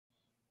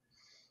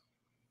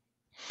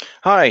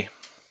Hi,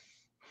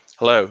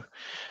 hello.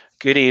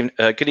 Good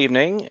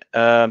evening.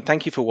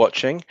 Thank you for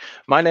watching.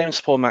 My name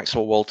is Paul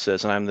Maxwell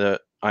Walters, and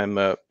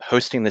I'm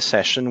hosting this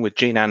session with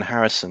JeanAnn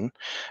Harrison,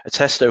 a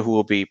tester who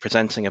will be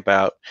presenting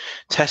about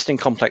testing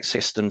complex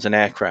systems in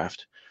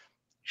aircraft.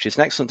 She's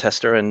an excellent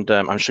tester, and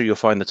I'm sure you'll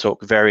find the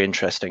talk very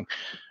interesting.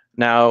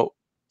 Now,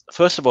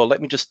 first of all, let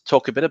me just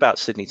talk a bit about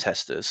Sydney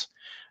testers,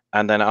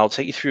 and then I'll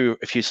take you through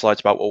a few slides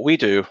about what we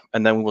do,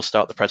 and then we will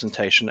start the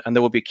presentation, and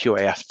there will be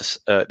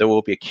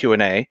a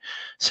Q&A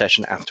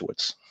session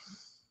afterwards.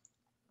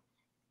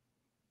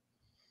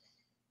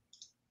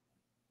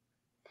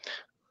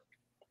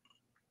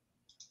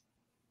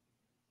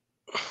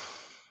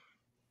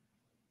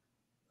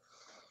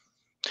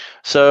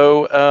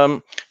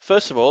 So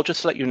first of all,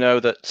 just to let you know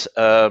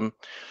that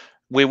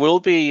we will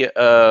be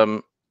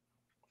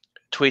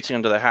tweeting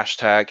under the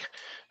hashtag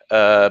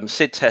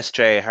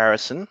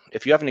SidTestJHarrison.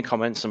 If you have any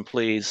comments, and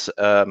please,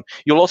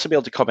 you'll also be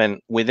able to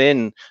comment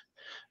within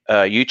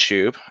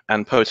YouTube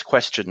and post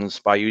questions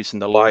by using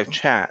the live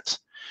chat.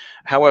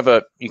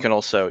 However, you can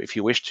also, if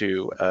you wish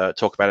to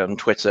talk about it on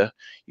Twitter,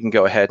 you can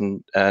go ahead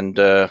and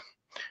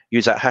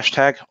use that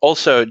hashtag.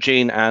 Also,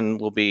 JeanAnn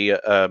will be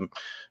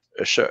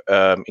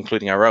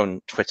including our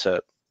own Twitter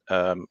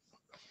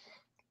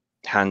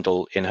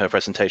handle in her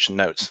presentation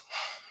notes.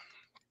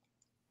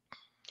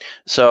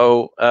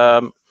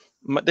 So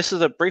this is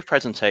a brief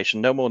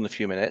presentation, no more than a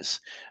few minutes,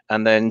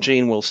 and then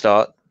JeanAnn will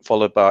start,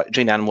 followed by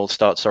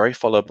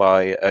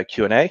a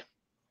Q&A.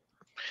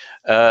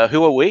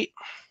 Who are we?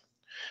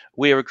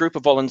 We are a group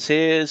of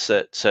volunteers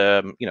that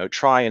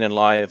try and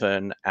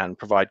enliven and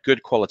provide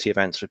good quality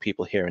events for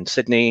people here in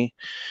Sydney.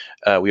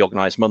 We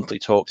organize monthly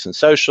talks and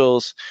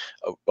socials.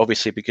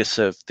 Obviously, because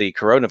of the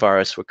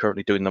coronavirus, we're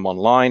currently doing them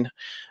online.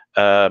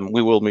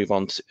 We will move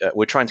on to,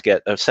 we're trying to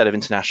get a set of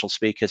international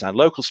speakers and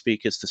local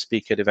speakers to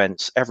speak at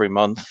events every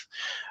month.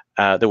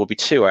 There will be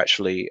two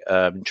actually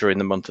during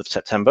the month of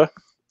September.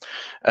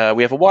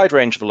 We have a wide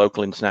range of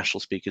local international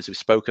speakers who've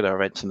spoken at our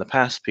events in the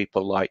past,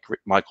 people like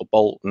Michael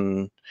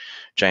Bolton,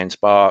 James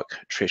Bark,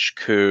 Trish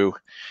Koo,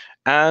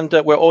 and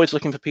we're always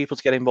looking for people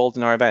to get involved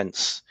in our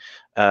events.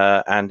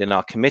 And in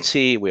our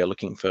committee, we are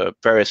looking for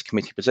various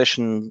committee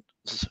positions,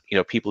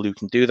 people who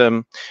can do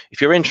them.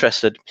 If you're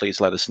interested, please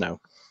let us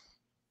know.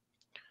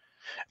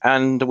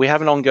 And we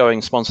have an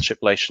ongoing sponsorship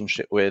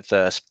relationship with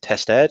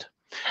TestEd.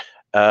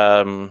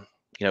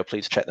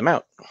 Please check them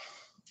out.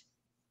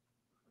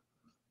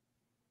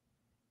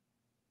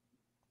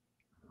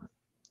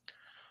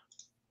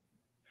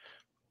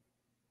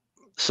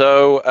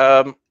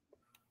 So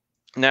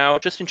now,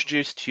 just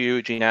introduced to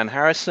you JeanAnn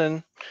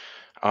Harrison.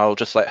 I'll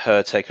just let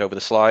her take over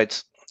the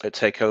slides,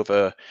 take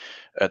over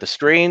the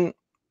screen,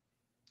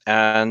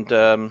 and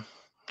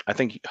I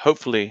think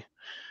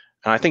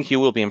I think you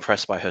will be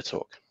impressed by her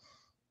talk.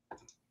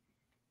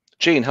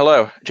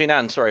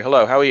 JeanAnn, sorry,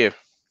 hello, how are you?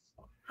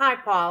 Hi,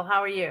 Paul,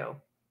 how are you?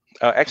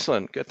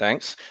 Excellent, good,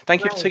 thanks.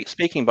 Thank you for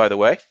speaking, by the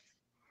way.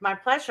 My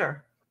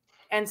pleasure.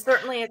 And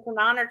certainly it's an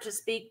honor to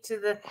speak to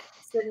the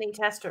Sydney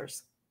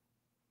testers.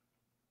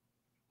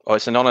 Oh,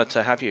 it's an honor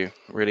to have you, it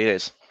really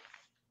is.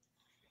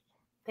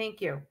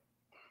 Thank you.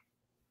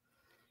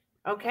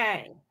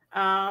 Okay,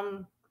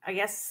 I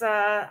guess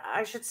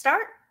I should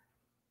start?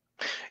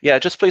 Yeah,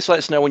 just please let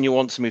us know when you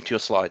want to move to your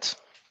slides.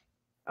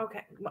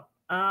 Okay,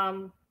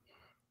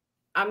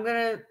 I'm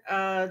gonna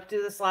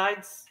do the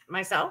slides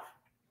myself,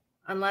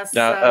 unless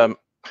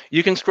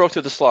you can scroll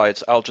through the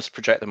slides. I'll just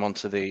project them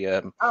onto the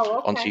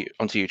okay.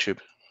 onto YouTube.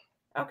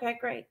 Okay,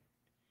 great.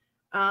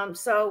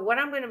 So what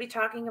I'm going to be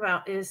talking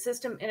about is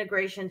system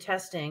integration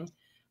testing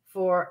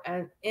for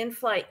an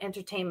in-flight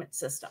entertainment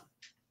system.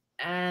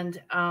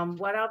 And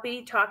what I'll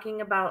be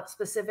talking about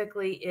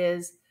specifically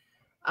is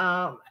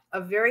a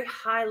very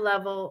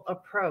high-level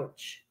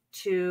approach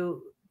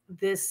to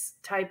this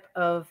type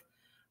of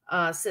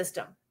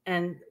system.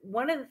 And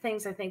one of the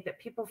things I think that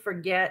people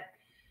forget,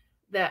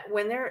 that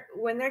when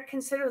they're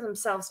consider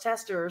themselves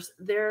testers,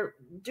 they're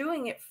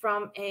doing it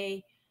from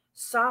a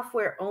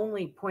software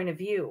only point of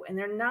view, and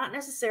they're not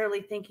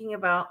necessarily thinking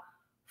about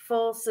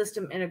full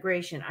system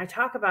integration. I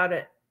talk about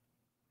it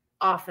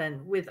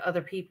often with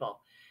other people,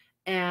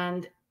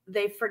 and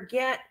they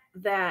forget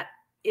that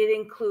it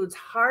includes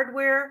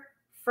hardware,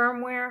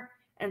 firmware,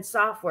 and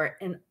software,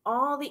 and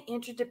all the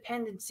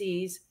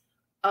interdependencies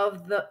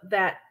of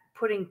that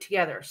putting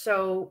together.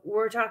 So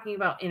we're talking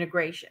about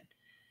integration.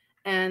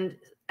 And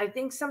I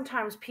think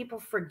sometimes people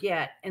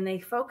forget, and they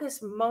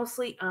focus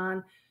mostly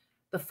on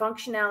the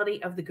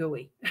functionality of the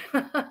GUI.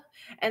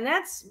 And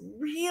that's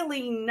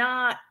really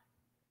not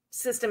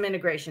system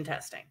integration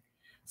testing.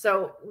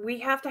 So we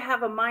have to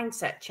have a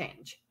mindset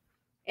change.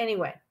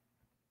 Anyway,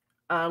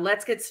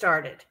 let's get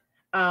started.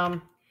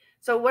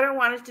 So what I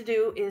wanted to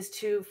do is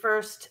to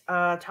first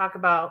talk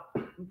about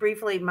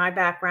briefly my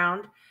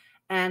background,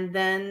 and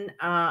then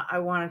I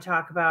want to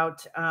talk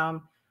about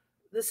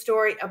the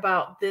story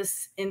about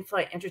this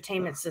in-flight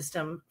entertainment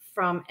system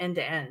from end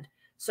to end,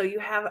 so you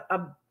have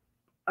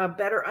a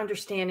better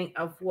understanding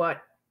of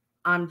what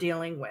I'm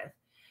dealing with.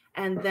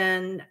 And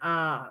then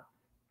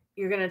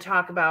we're going to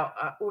talk about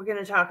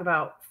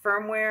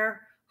firmware,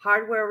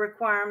 hardware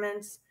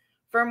requirements,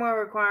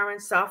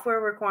 software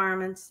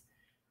requirements,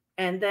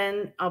 and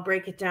then I'll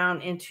break it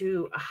down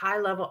into a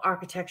high-level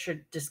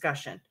architecture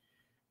discussion,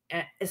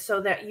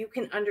 so that you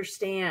can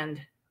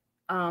understand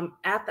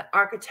at the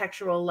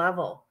architectural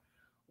level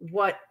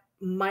what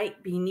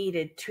might be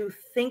needed to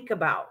think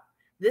about.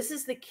 This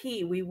is the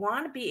key. We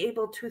want to be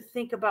able to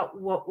think about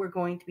what we're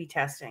going to be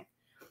testing,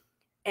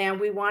 and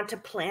we want to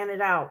plan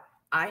it out.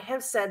 I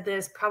have said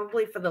this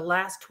probably for the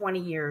last 20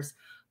 years.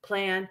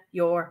 Plan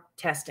your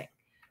testing.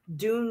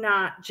 Do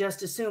not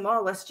just assume,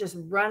 oh, let's just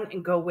run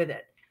and go with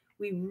it.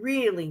 We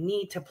really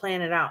need to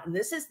plan it out. And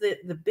this is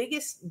the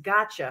biggest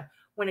gotcha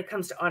when it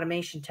comes to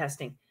automation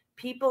testing.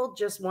 People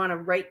just want to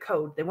write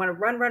code. They want to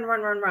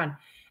run.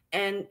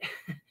 And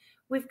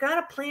we've got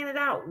to plan it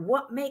out.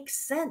 What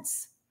makes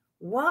sense?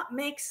 What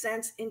makes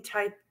sense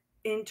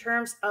in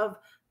terms of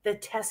the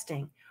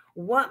testing?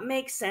 What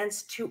makes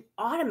sense to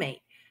automate?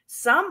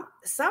 Some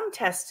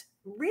tests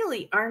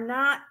really are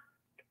not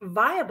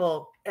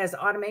viable as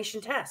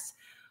automation tests.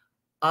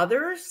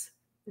 Others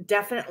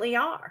definitely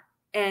are.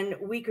 And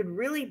we could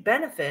really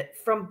benefit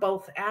from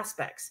both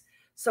aspects.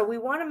 So we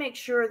want to make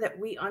sure that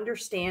we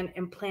understand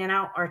and plan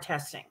out our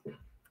testing.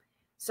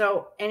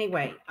 So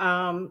anyway,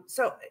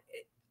 so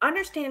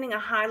understanding a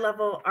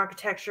high-level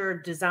architecture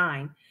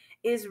design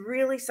is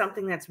really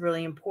something that's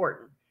really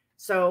important.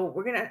 So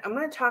I'm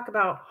going to talk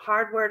about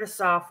hardware to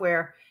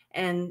software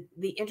and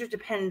the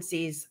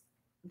interdependencies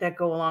that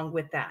go along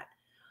with that.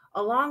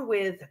 Along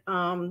with,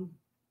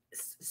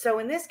 so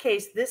in this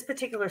case, this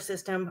particular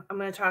system, I'm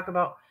going to talk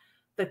about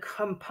the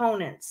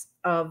components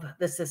of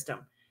the system.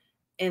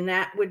 And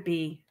that would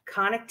be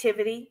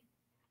connectivity,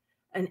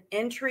 an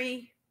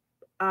entryway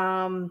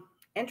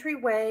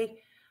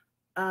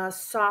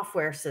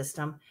software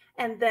system,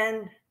 and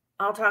then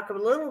I'll talk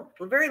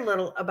very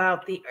little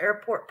about the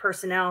airport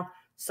personnel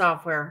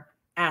software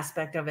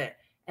aspect of it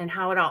and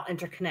how it all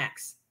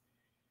interconnects.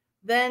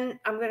 Then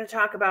I'm going to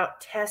talk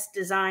about test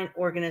design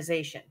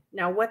organization.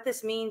 Now, what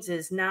this means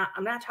is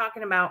I'm not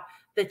talking about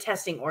the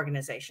testing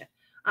organization.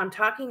 I'm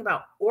talking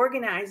about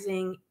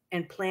organizing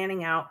and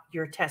planning out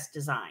your test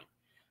design.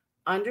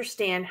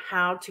 Understand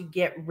how to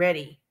get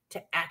ready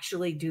to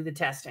actually do the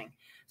testing,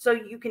 so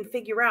you can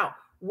figure out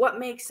what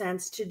makes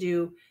sense to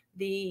do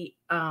the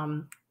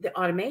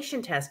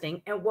automation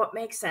testing and what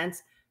makes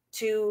sense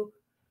to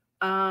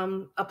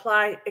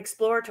apply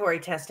exploratory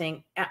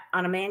testing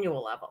on a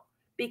manual level.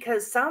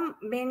 Because some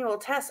manual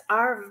tests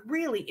are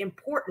really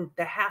important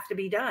that have to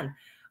be done,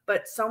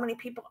 but so many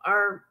people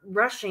are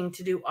rushing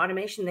to do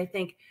automation. They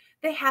think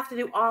they have to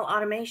do all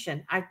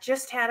automation. I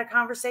just had a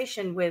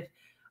conversation with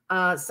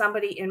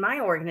somebody in my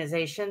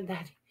organization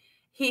that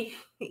he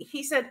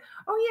said,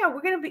 oh yeah,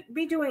 we're going to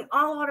be doing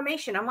all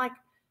automation. I'm like,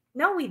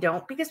 no, we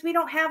don't, because we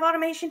don't have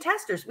automation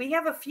testers. We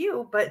have a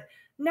few, but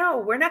no,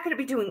 we're not going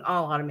to be doing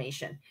all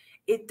automation.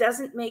 It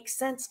doesn't make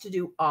sense to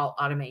do all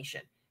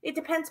automation. It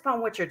depends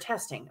upon what you're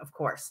testing, of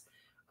course.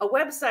 A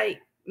website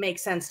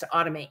makes sense to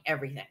automate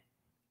everything.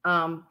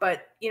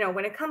 But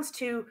when it comes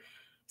to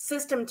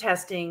system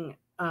testing,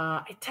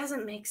 it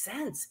doesn't make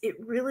sense. It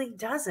really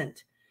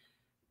doesn't.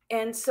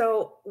 And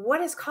so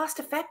what is cost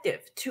effective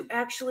to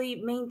actually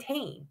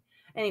maintain?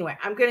 Anyway,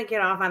 I'm going to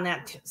get off on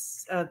that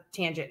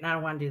tangent, and I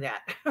don't want to do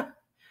that.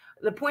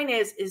 The point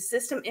is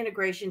system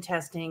integration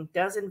testing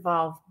does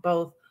involve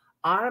both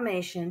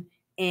automation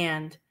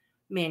and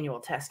manual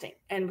testing.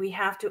 And we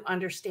have to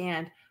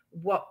understand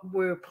what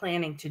we're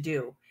planning to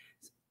do.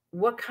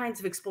 What kinds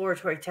of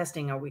exploratory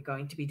testing are we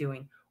going to be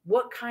doing?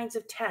 What kinds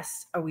of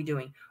tests are we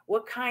doing?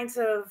 What kinds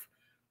of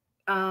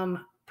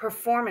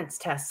performance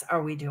tests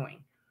are we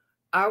doing?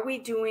 Are we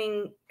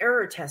doing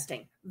error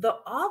testing?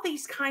 All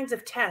these kinds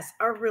of tests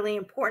are really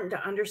important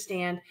to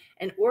understand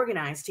and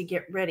organize to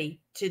get ready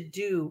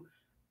to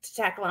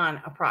tackle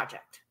on a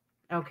project.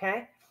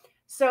 Okay.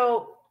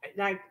 So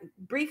I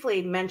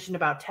briefly mentioned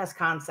about test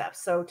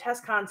concepts. So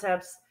test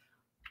concepts,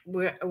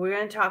 we're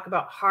going to talk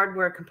about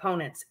hardware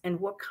components and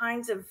what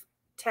kinds of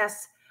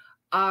tests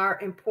are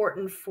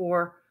important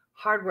for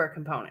hardware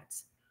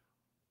components.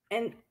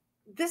 And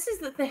this is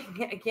the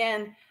thing,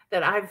 again,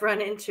 that I've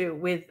run into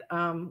with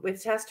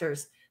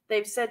testers.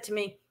 They've said to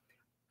me,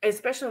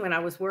 especially when I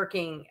was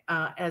working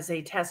as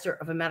a tester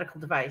of a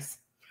medical device,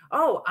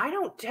 oh, I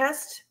don't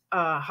test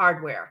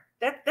hardware.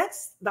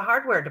 That's the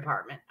hardware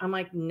department. I'm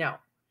like, no.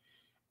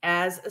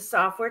 As a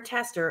software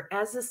tester,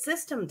 as a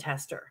system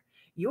tester,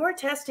 you're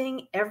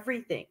testing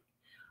everything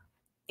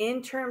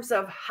in terms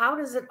of how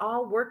does it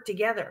all work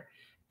together?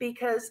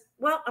 Because,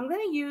 well, I'm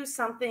going to use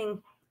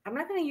something. I'm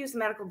not going to use the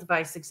medical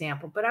device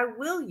example, but I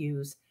will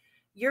use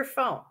your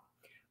phone.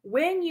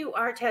 When you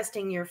are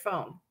testing your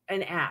phone,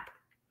 an app,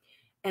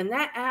 and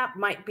that app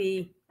might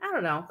be, I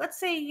don't know, let's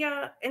say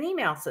an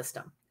email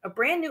system, a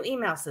brand new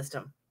email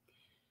system.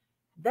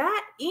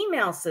 That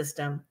email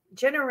system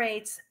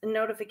generates a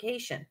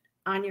notification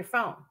on your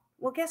phone.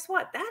 Well, guess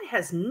what? That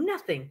has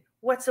nothing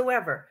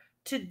whatsoever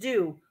to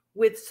do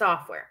with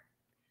software.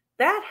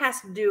 That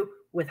has to do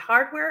with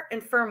hardware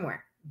and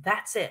firmware.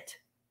 That's it.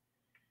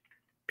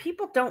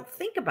 people don't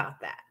think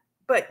about that,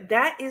 but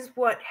that is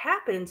what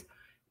happens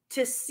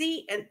to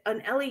see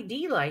an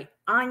LED light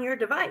on your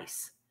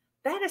device.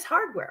 That is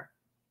hardware,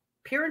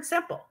 pure and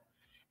simple.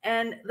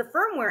 And the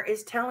firmware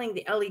is telling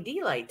the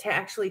LED light to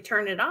actually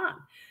turn it on.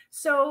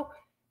 So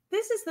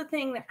this is the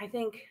thing that I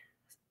think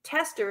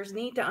testers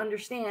need to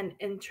understand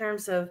in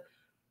terms of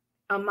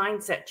a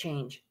mindset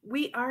change.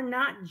 We are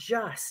not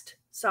just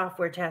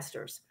software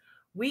testers.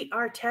 We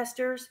are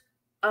testers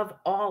of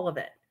all of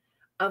it,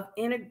 of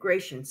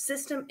integration,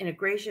 system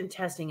integration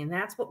testing. And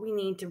that's what we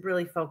need to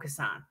really focus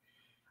on.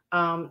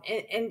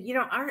 You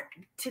know,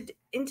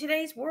 in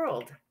today's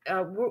world,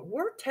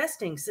 we're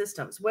testing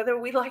systems, whether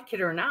we like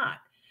it or not.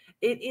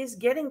 It is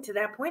getting to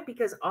that point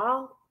because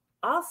all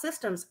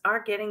systems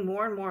are getting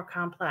more and more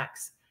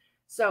complex.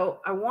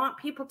 So I want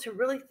people to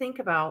really think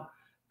about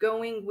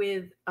going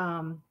with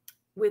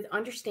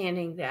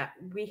understanding that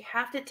we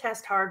have to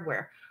test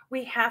hardware,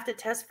 we have to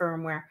test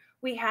firmware,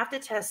 we have to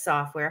test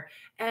software,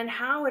 and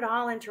how it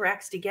all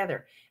interacts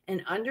together,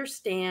 and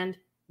understand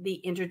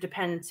the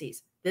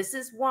interdependencies. This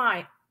is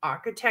why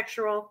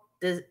architectural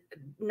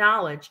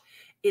knowledge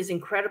is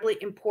incredibly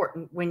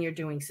important when you're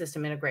doing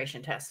system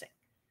integration testing.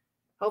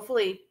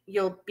 Hopefully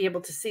you'll be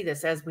able to see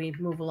this as we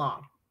move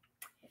along.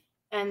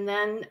 And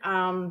then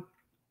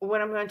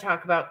what I'm going to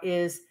talk about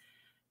is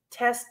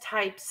test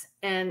types,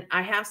 and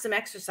I have some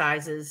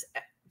exercises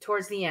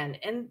towards the end.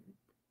 And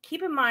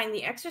keep in mind,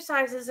 the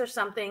exercises are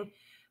something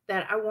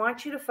that I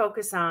want you to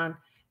focus on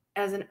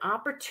as an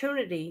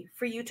opportunity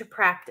for you to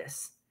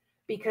practice,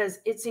 because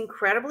it's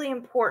incredibly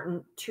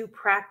important to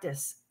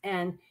practice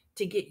and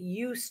to get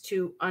used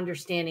to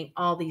understanding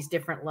all these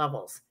different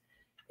levels.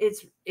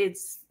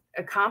 It's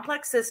a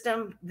complex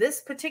system.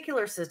 This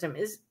particular system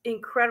is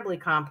incredibly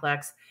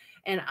complex,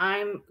 and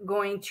I'm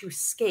going to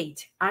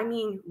skate. I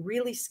mean,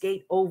 really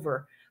skate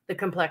over the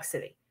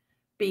complexity,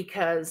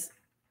 because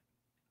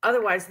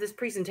otherwise this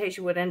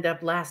presentation would end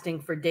up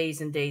lasting for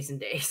days and days and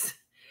days.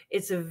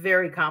 It's a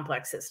very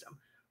complex system,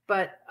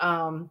 but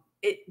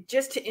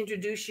just to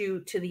introduce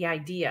you to the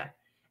idea,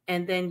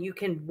 and then you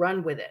can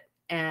run with it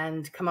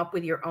and come up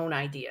with your own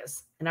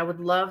ideas. And I would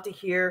love to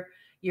hear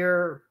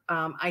your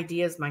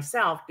ideas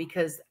myself,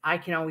 because I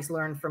can always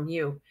learn from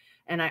you.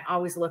 And I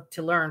always look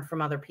to learn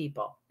from other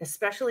people.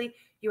 Especially,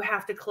 you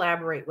have to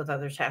collaborate with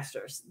other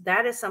testers.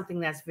 That is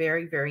something that's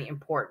very, very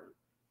important.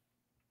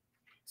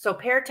 So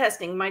pair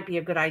testing might be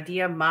a good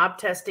idea. Mob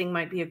testing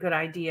might be a good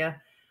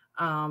idea.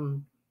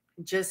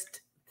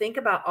 Just think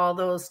about all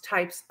those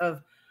types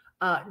of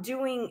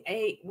doing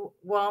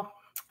well,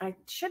 I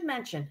should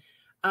mention,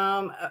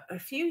 a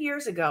few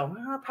years ago,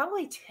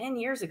 probably 10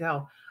 years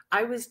ago,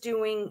 I was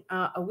doing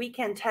a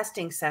weekend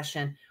testing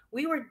session.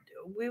 We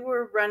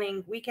were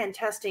running Weekend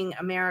Testing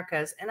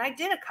Americas, and I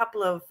did a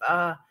couple of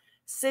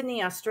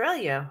Sydney,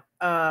 Australia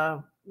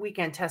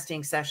weekend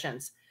testing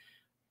sessions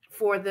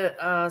for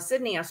the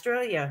Sydney,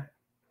 Australia,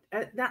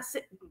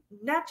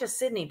 not just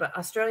Sydney, but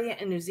Australia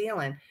and New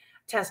Zealand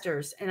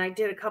testers. And I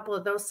did a couple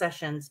of those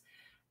sessions.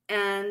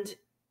 And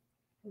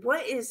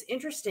what is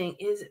interesting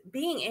is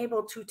being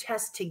able to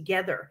test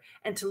together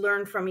and to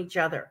learn from each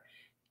other.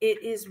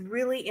 It is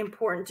really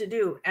important to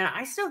do. And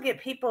I still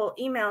get people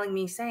emailing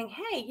me saying,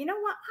 hey, you know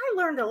what? I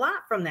learned a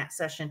lot from that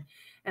session.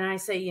 And I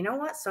say, you know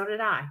what? So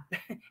did I.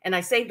 And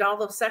I saved all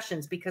those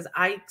sessions because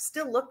I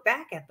still look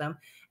back at them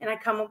and I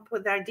come up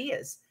with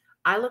ideas.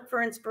 I look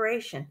for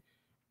inspiration.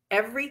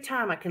 Every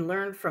time I can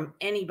learn from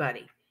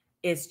anybody.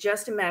 It's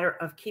just a matter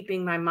of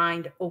keeping my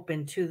mind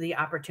open to the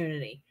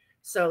opportunity.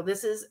 So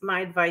this is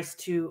my advice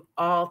to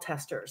all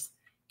testers.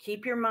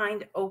 Keep your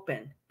mind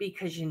open,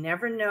 because you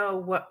never know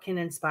what can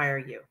inspire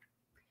you.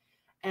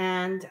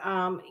 And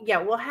yeah,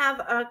 we'll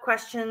have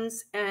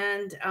questions.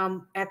 And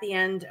at the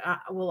end,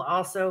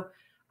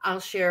 I'll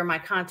share my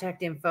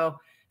contact info.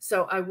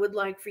 So I would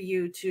like for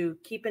you to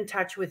keep in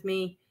touch with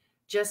me.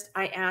 Just,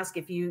 I ask,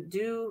 if you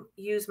do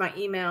use my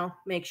email,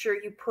 make sure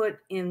you put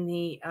in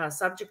the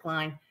subject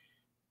line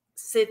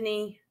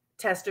Sydney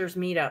Testers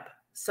Meetup,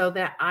 so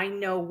that I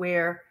know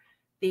where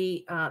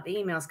the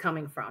email is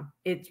coming from.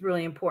 It's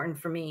really important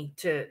for me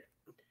to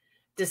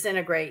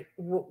disintegrate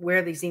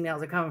where these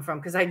emails are coming from,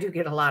 because I do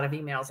get a lot of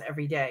emails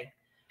every day.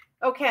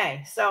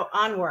 Okay, so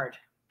onward.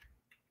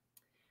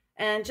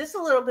 And just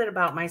a little bit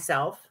about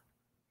myself.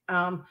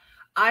 I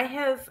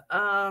have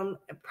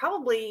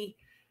probably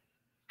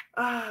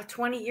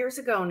 20 years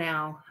ago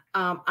now,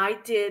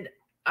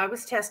 I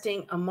was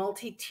testing a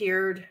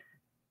multi-tiered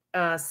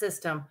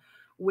system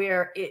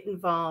where it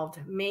involved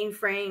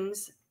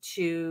mainframes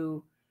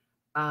to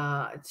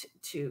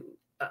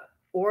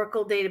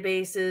Oracle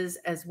databases,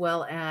 as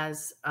well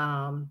as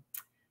SQL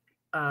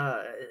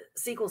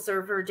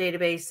Server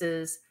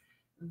databases.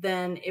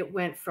 Then it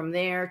went from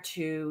there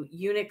to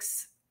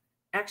Unix.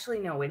 Actually,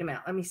 no, wait a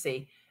minute. Let me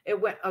see.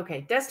 It went,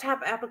 okay,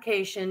 desktop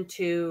application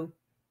to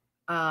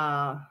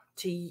SQL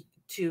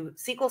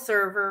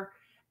Server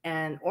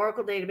and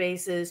Oracle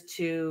databases,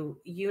 to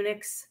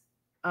Unix,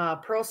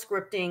 Perl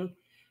scripting,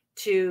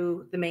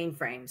 to the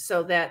mainframe,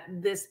 so that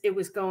it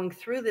was going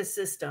through the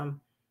system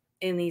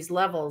in these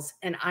levels,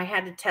 and I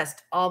had to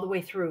test all the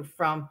way through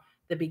from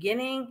the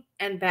beginning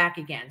and back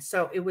again.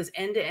 So it was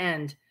end to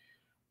end.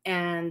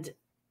 And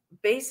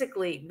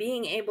basically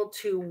being able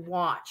to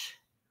watch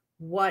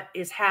what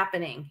is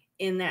happening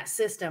in that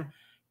system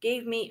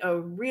gave me a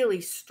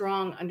really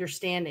strong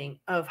understanding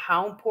of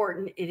how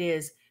important it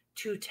is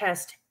to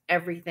test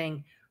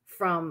everything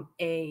from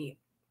a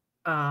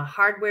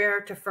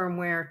hardware to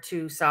firmware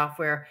to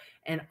software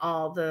and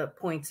all the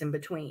points in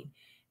between.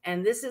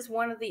 And this is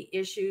one of the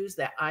issues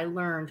that I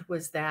learned,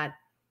 was that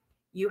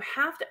you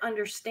have to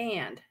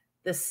understand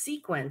the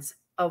sequence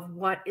of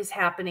what is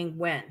happening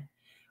when.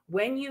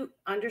 When you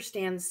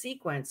understand the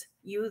sequence,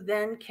 you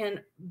then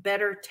can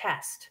better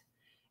test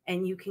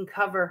and you can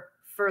cover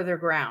further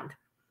ground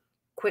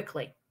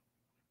quickly.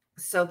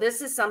 So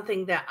this is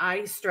something that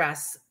I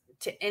stress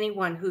to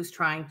anyone who's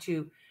trying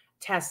to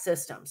test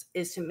systems,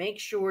 is to make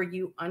sure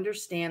you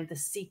understand the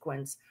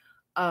sequence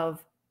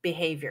of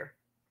behavior,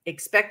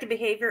 expected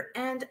behavior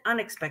and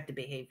unexpected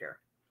behavior.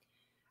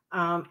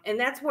 And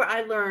that's where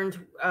I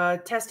learned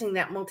testing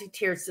that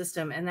multi-tiered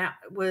system. And that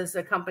was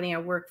a company I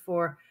worked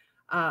for.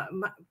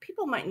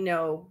 People might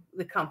know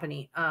the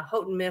company,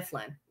 Houghton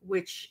Mifflin,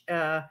 which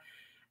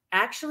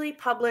actually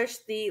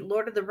published the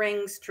Lord of the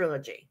Rings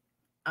trilogy.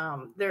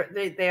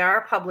 They are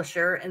a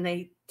publisher, and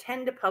they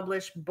tend to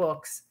publish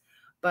books,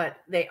 but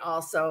they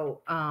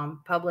also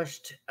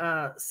published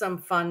some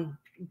fun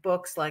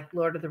books like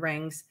Lord of the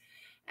Rings.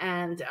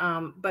 And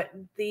but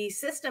the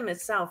system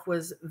itself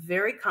was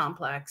very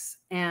complex,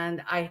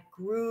 and I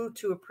grew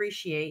to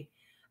appreciate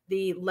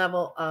the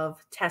level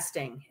of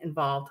testing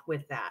involved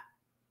with that.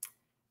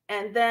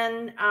 And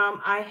then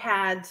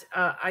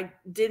I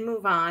did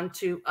move on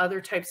to other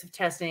types of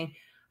testing.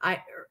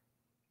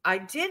 I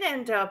did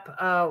end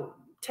up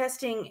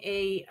testing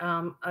a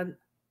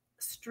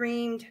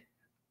streamed,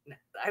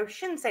 I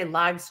shouldn't say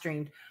live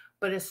streamed,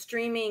 but a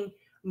streaming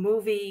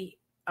movie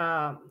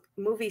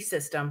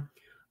system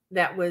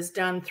that was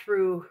done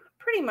through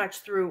pretty much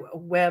through a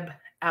web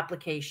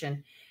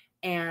application.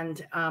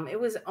 And it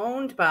was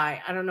owned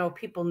by, I don't know if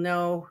people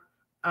know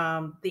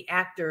the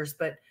actors,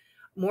 but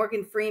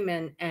Morgan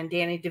Freeman and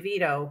Danny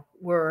DeVito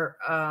were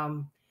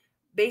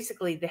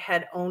basically the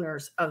head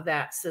owners of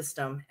that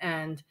system.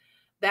 And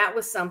that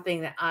was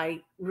something that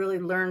I really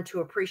learned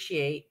to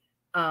appreciate,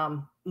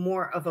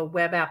 more of a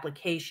web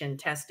application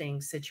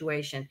testing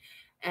situation,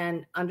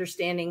 and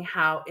understanding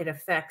how it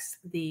affects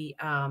the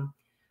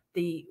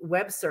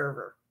web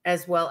server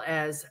as well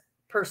as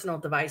personal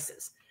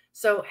devices.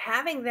 So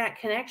having that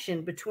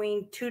connection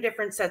between two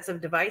different sets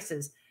of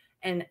devices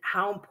and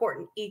how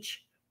important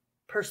each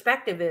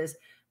perspective is,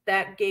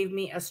 that gave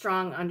me a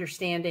strong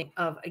understanding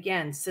of,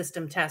 again,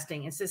 system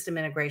testing and system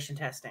integration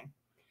testing.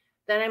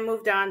 Then I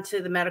moved on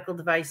to the medical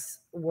device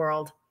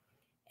world.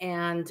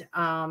 And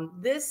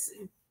this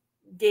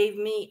gave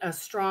me a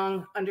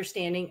strong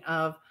understanding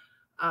of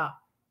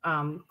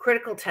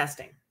critical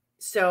testing.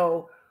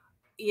 So,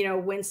 you know,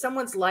 when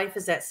someone's life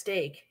is at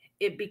stake,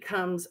 it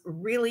becomes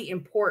really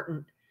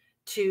important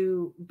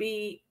to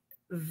be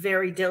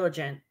very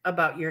diligent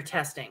about your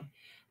testing.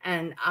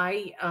 And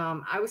I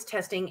was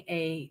testing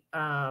a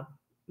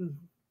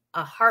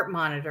heart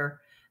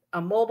monitor, a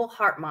mobile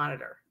heart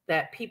monitor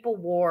that people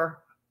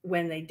wore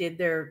when they did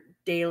their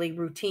daily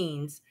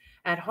routines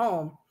at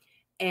home.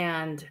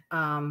 And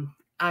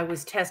I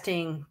was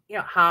testing, you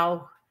know,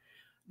 how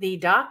the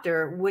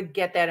doctor would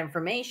get that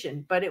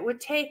information, but it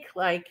would take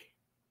like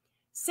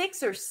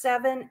 6 or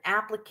 7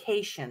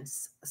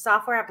 applications,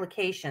 software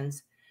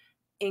applications,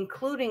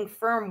 including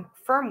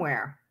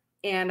firmware,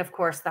 and of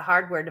course the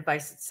hardware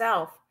device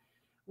itself,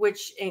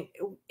 which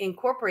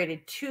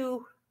incorporated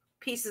 2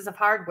 pieces of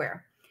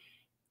hardware.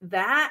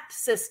 That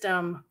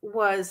system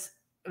was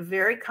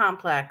very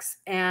complex,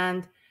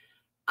 and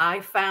I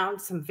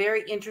found some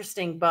very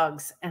interesting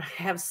bugs, and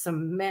I have so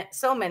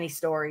many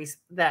stories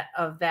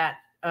of that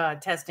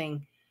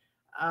testing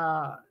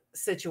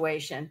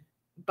situation.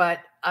 But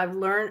I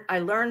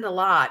learned a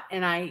lot,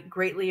 and I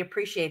greatly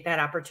appreciate that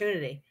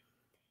opportunity.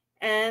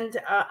 And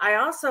I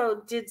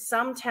also did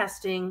some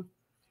testing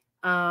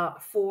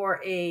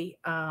for a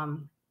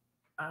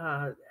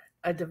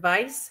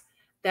device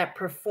that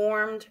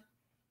performed.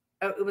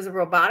 It was a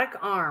robotic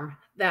arm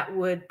that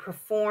would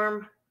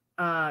perform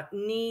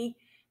knee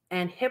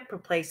and hip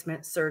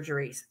replacement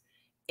surgeries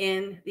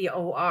in the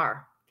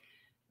OR.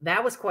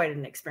 That was quite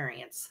an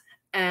experience.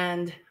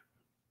 And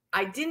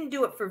I didn't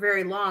do it for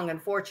very long,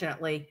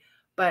 unfortunately,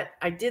 but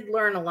I did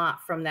learn a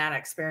lot from that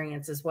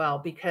experience as well,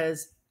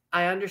 because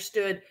I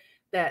understood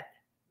that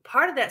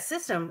part of that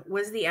system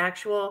was the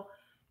actual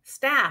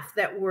staff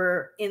that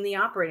were in the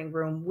operating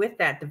room with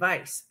that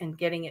device and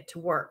getting it to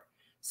work.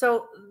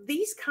 So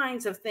these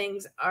kinds of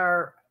things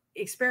are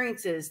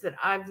experiences that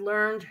I've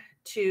learned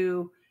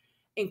to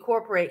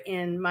incorporate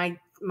in my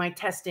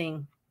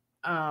testing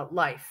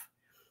life.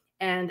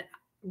 And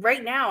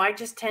right now, I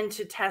just tend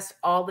to test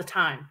all the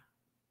time.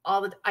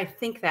 I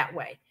think that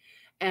way.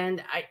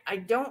 And I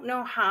don't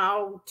know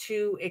how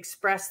to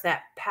express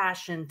that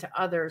passion to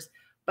others,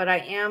 but I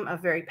am a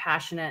very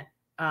passionate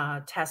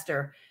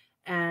tester.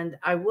 And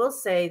I will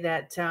say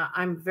that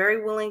I'm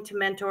very willing to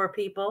mentor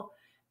people,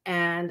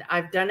 and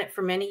I've done it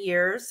for many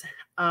years.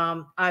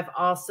 I've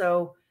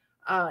also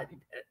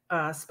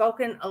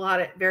spoken a lot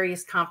at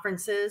various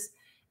conferences,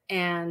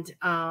 and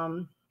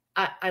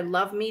I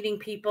love meeting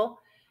people.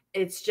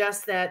 It's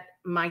just that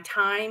my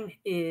time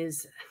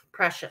is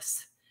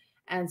precious.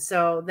 And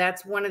so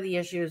that's one of the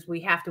issues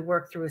we have to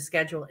work through a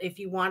schedule. If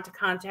you want to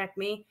contact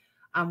me,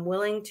 I'm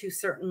willing to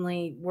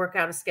certainly work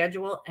out a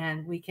schedule,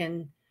 and we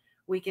can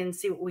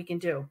see what we can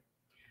do.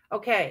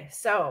 Okay,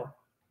 so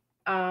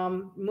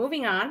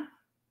moving on.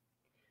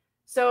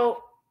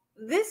 So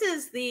this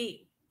is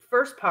the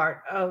first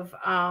part of,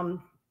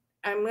 I'm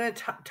going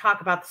to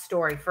talk about the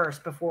story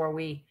first before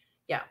we,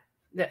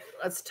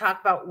 let's talk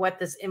about what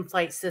this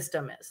in-flight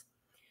system is.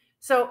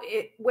 So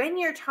when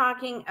you're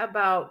talking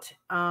about,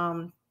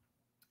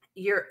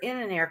 you're in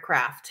an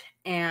aircraft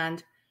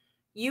and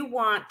you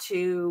want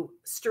to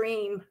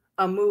stream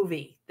a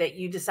movie that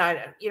you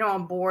decide,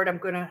 I'm bored, I'm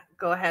going to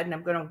go ahead and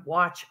I'm going to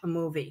watch a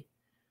movie.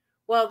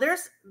 Well, there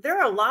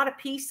are a lot of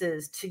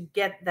pieces to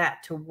get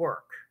that to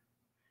work.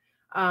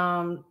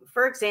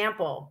 For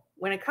example,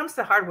 when it comes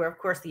to hardware, of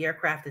course, the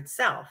aircraft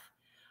itself,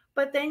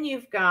 but then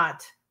you've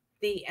got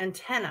the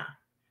antenna,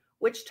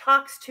 which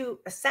talks to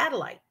a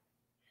satellite.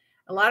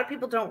 A lot of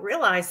people don't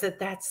realize that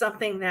that's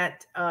something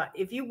that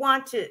if you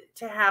want to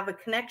have a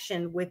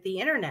connection with the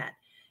internet,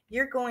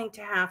 you're going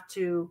to have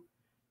to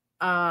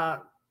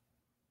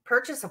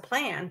purchase a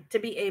plan to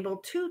be able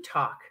to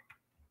talk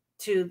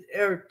to,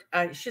 or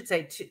I should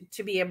say,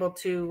 to be able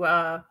to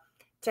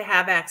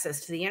have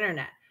access to the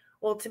internet.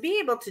 Well, to be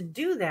able to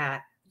do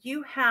that,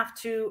 you have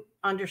to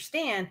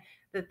understand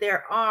that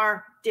there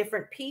are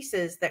different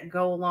pieces that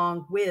go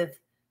along with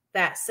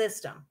that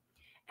system.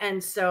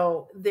 And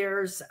so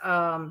there's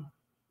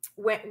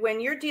when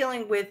you're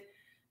dealing with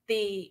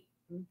the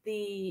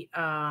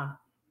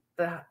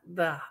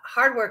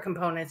hardware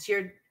components,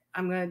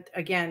 I'm going to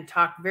again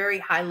talk very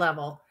high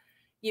level.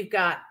 You've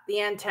got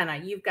the antenna,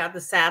 you've got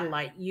the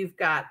satellite, you've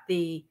got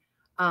the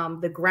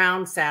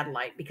ground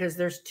satellite, because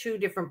there's two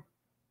different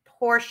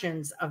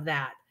portions of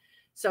that.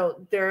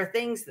 So there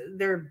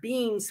are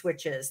beam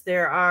switches.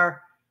 There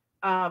are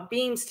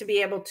beams to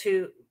be able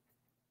to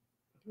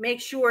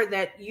make sure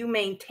that you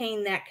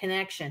maintain that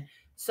connection.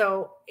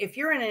 So if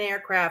you're in an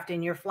aircraft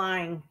and you're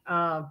flying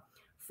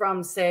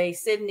from, say,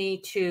 Sydney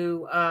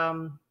to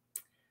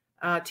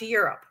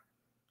Europe,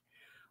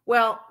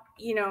 well,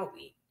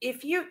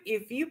 if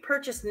you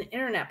purchase an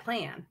internet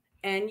plan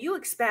and you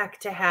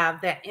expect to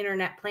have that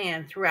internet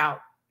plan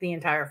throughout the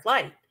entire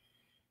flight,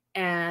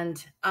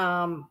 and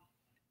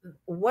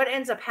what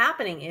ends up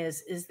happening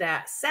is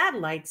that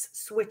satellites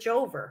switch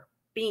over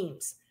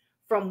beams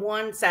from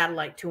one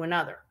satellite to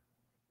another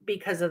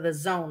because of the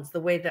zones, the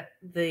way that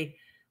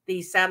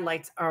these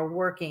satellites are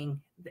working.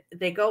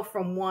 They go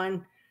from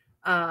one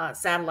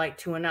satellite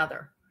to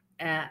another.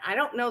 And I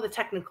don't know the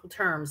technical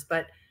terms,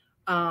 but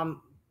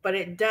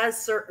it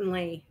does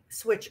certainly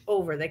switch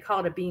over. They call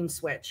it a beam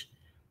switch,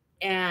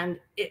 and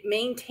it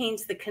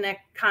maintains the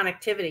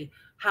connectivity.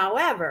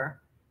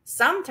 However,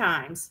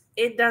 sometimes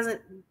it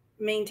doesn't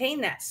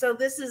maintain that. So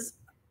this is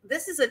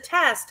a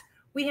test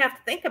we have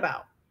to think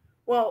about.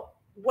 Well,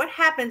 what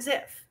happens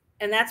if?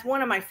 And that's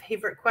one of my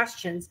favorite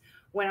questions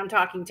when I'm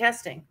talking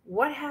testing.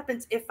 What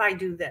happens if I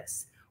do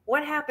this?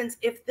 What happens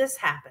if this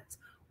happens?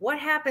 What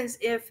happens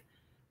if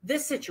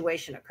this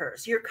situation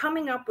occurs? You're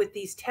coming up with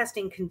these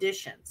testing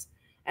conditions,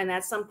 and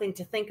that's something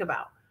to think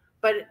about.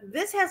 But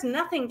this has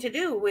nothing to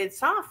do with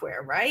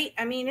software, right?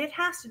 I mean, it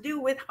has to do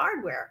with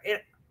hardware.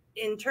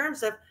 In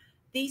terms of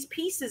these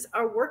pieces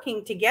are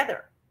working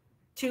together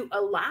to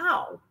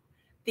allow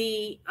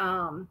the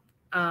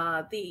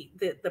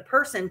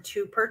person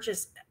to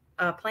purchase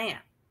a plan.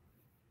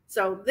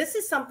 So this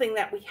is something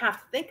that we have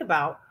to think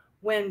about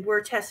when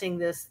we're testing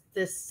this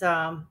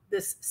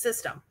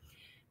system.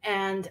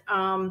 And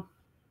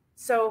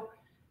so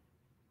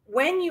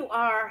when you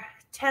are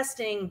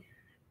testing,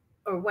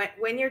 or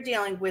when you're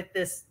dealing with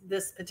this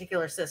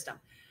particular system,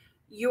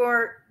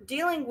 you're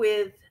dealing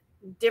with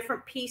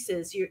different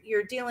pieces.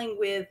 You're dealing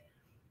with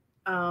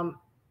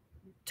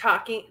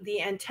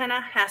the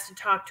antenna has to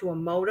talk to a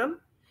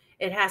modem.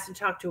 It has to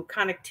talk to a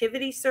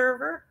connectivity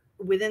server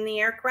within the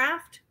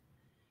aircraft.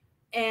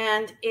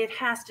 And it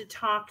has to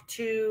talk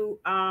to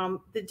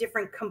the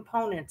different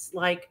components,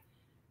 like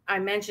I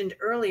mentioned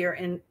earlier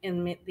in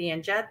the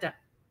agenda.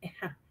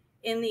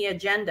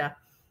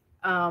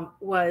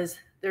 Was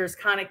there's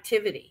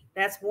connectivity.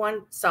 That's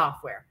one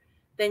software.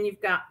 Then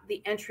you've got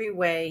the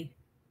entryway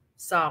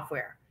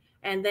software,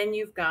 and then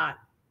you've got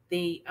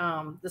the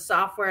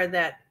software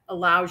that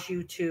allows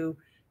you to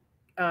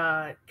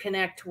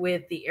connect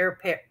with the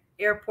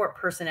airport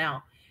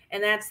personnel,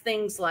 and that's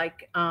things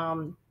like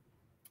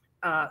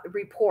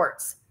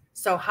reports.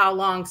 So how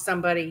long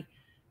somebody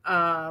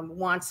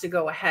wants to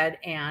go ahead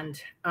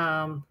and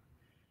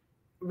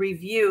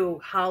review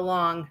how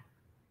long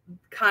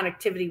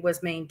connectivity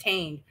was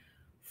maintained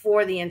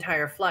for the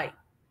entire flight.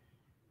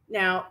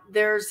 Now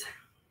there's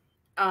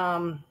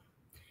I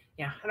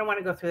don't want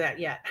to go through that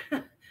yet.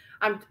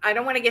 I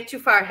don't want to get too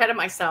far ahead of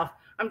myself.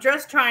 I'm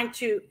just trying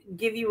to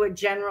give you a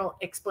general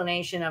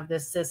explanation of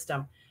this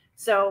system.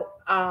 So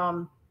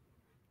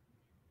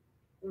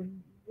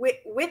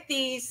with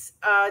these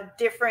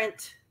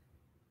different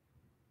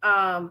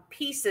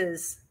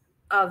pieces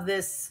of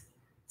this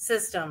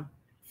system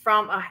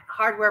from a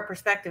hardware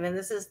perspective, and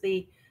this is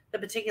the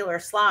particular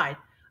slide,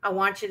 I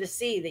want you to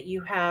see that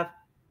you have,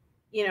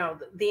 you know,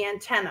 the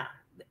antenna,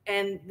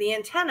 and the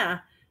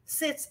antenna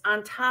sits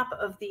on top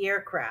of the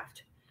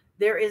aircraft.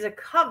 There is a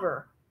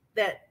cover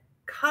that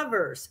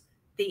covers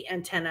the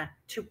antenna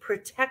to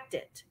protect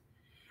it.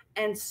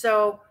 And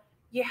so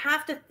you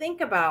have to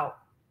think about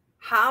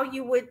how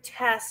you would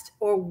test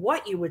or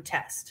what you would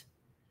test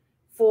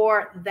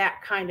for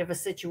that kind of a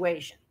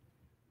situation.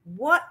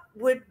 What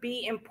would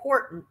be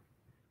important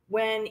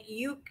when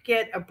you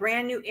get a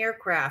brand new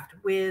aircraft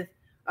with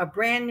a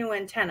brand new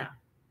antenna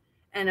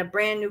and a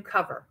brand new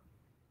cover?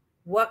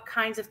 What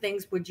kinds of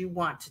things would you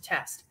want to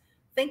test?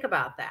 Think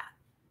about that.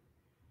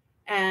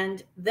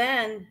 And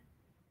then,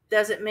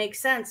 does it make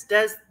sense?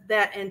 Does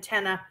that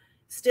antenna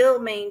still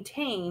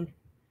maintain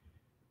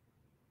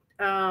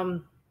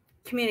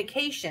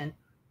communication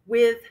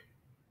with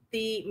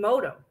the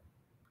modem?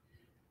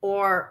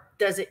 Or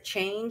does it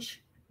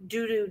change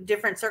due to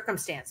different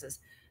circumstances?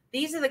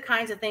 These are the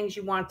kinds of things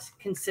you want to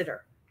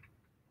consider.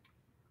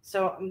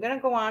 So I'm going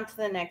to go on to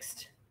the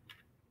next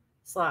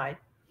slide.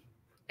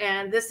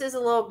 And this is a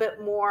little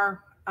bit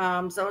more,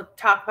 so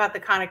talk about the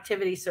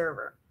connectivity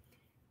server.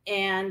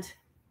 And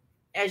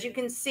as you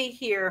can see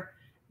here,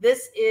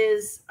 this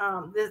is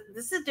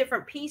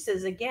different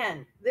pieces.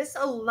 Again, this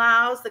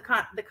allows the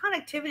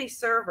connectivity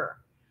server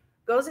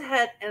goes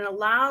ahead and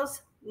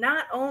allows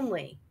not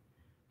only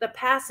the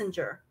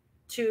passenger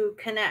to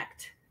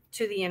connect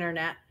to the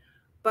internet,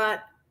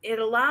 but it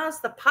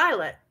allows the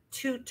pilot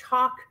to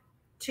talk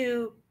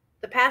to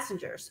the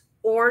passengers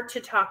or to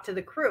talk to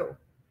the crew.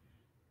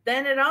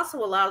 Then it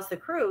also allows the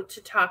crew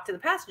to talk to the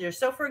passengers.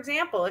 So for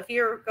example, if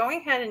you're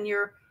going ahead and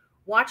you're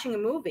watching a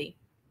movie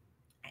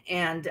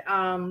and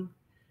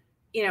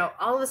you know,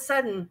 all of a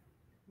sudden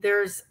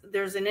there's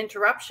an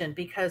interruption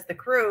because the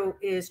crew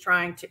is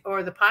trying to,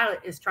 or the pilot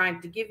is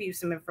trying to give you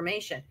some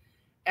information,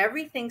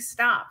 everything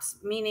stops,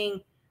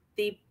 meaning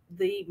the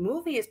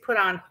movie is put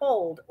on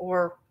hold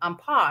or on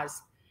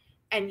pause,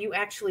 and you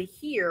actually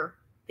hear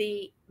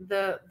the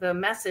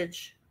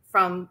message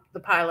from the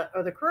pilot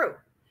or the crew.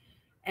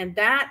 And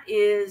that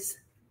is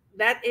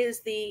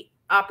the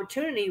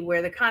opportunity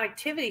where the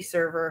connectivity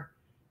server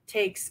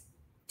takes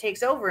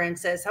over and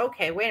says,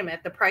 okay, wait a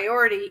minute, the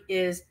priority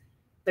is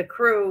the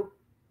crew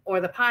or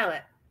the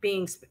pilot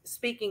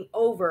speaking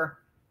over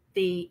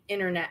the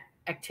internet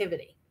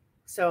activity.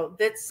 So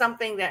that's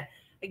something that,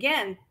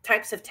 again,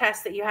 types of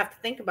tests that you have to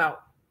think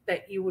about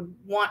that you would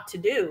want to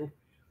do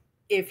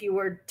if you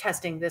were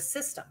testing this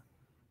system.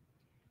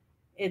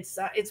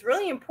 It's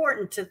really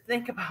important to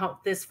think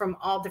about this from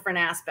all different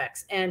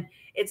aspects. And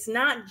it's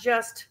not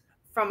just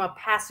from a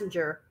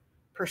passenger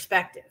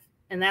perspective.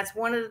 And that's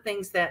one of the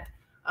things that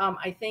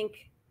I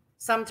think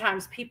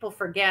sometimes people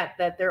forget,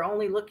 that they're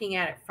only looking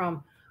at it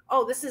from,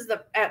 oh, this is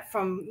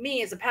from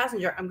me as a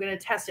passenger, I'm going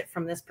to test it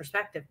from this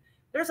perspective.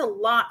 There's a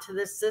lot to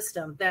this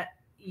system that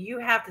you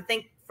have to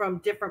think from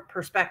different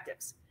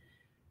perspectives.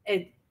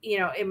 It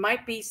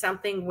might be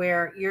something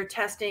where you're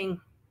testing,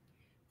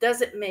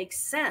 does it make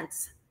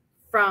sense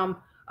from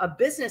a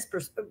business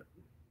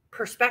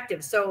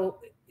perspective? So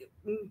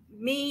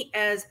me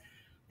as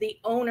the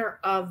owner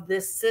of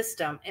this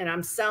system, and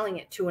I'm selling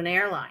it to an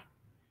airline,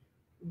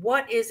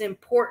 what is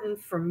important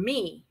for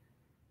me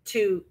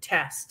to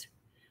test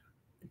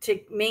to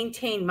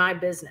maintain my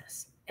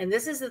business? And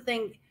this is the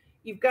thing,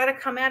 you've got to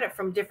come at it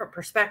from different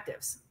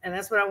perspectives. And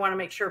that's what I want to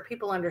make sure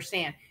people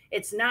understand.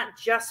 It's not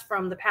just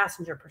from the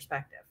passenger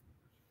perspective.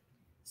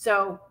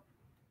 So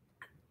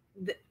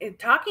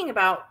talking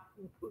about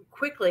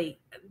quickly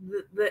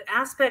the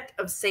aspect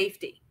of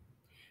safety,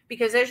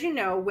 because as you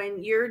know,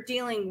 when you're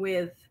dealing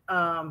with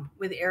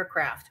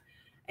aircraft,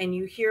 and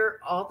you hear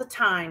all the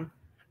time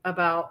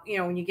about, you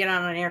know, when you get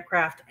on an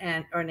aircraft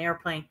or an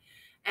airplane,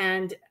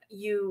 and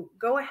you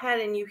go ahead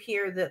and you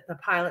hear that the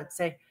pilot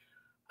say,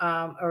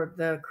 or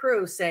the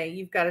crew say,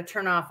 you've got to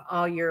turn off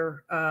all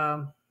your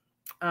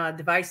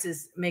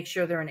devices, make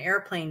sure they're in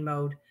airplane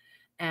mode,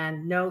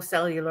 and no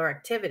cellular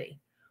activity.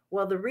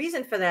 Well, the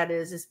reason for that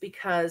is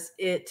because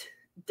it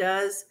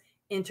does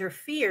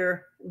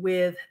interfere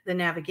with the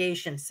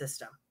navigation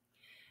system.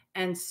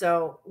 And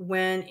so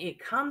when it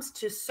comes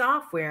to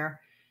software,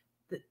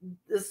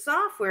 the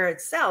software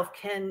itself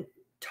can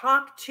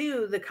talk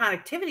to the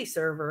connectivity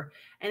server,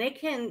 and it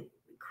can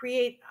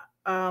create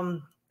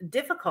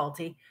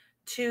difficulty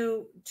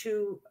to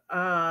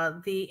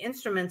the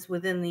instruments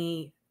within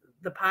the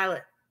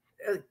pilot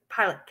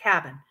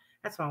cabin.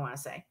 That's what I want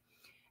to say.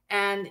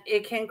 And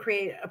it can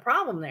create a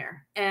problem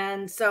there.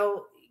 And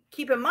so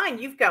keep in mind,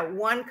 you've got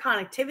one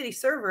connectivity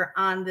server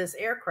on this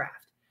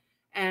aircraft,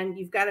 and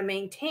you've got to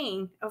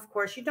maintain, of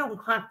course, you don't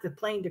want the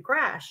plane to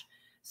crash.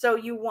 So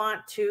you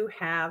want to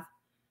have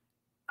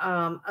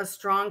a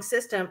strong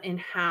system in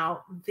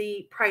how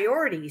the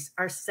priorities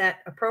are set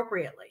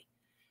appropriately.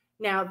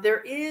 Now,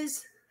 there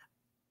is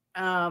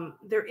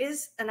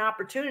an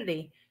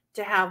opportunity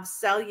to have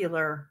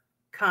cellular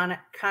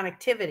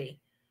connectivity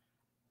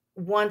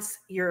once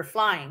you're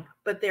flying,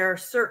 but there are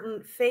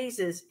certain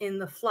phases in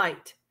the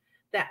flight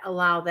that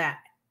allow that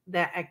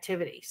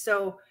activity.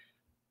 So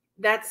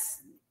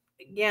that's,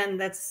 again,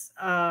 that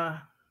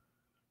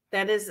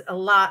is a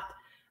lot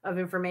of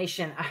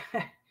information.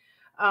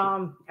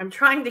 I'm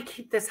trying to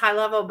keep this high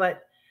level,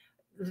 but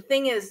the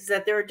thing is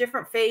that there are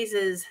different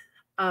phases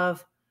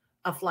of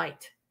a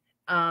flight.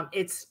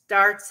 It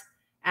starts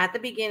at the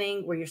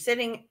beginning where you're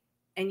sitting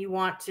and you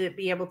want to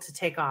be able to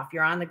take off.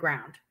 You're on the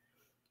ground.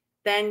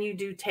 Then you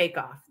do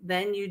takeoff.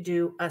 Then you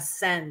do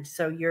ascend.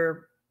 So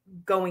you're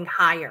going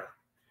higher.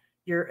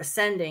 You're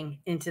ascending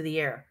into the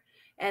air.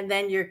 And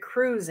then you're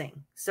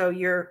cruising. So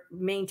you're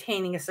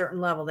maintaining a certain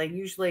level. They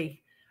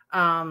usually,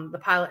 the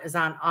pilot is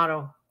on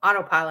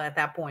autopilot at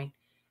that point.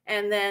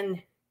 And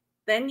then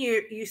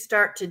you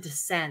start to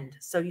descend.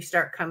 So you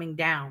start coming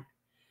down.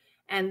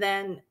 And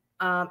then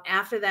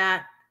after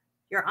that,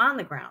 you're on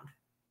the ground.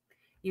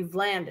 You've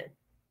landed.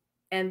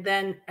 And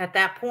then at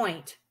that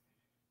point,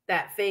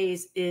 that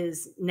phase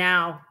is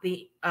now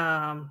the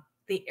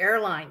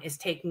airline is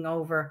taking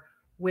over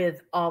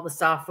with all the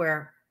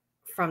software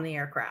from the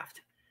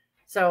aircraft.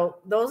 So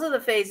those are the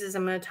phases.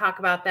 I'm going to talk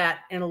about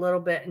that in a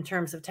little bit in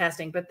terms of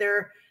testing, but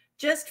they're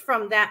just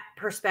from that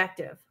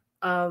perspective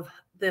of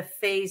the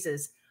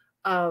phases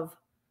of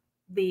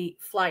the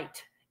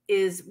flight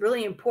is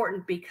really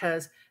important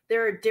because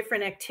there are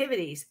different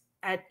activities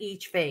at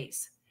each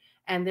phase,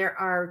 and there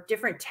are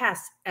different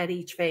tests at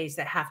each phase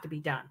that have to be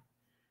done.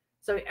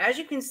 So as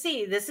you can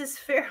see, this is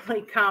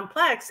fairly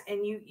complex,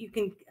 and you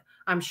can,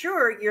 I'm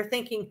sure you're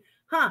thinking,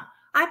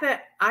 I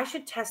bet I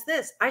should test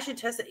this. I should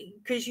test it,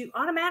 because you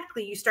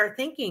automatically start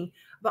thinking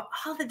about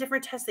all the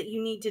different tests that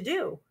you need to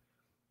do.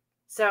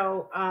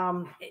 So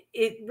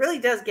it really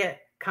does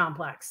get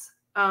complex.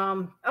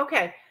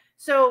 Okay,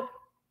 so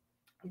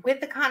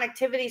with the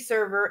connectivity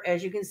server,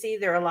 as you can see,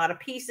 there are a lot of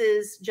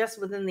pieces just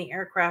within the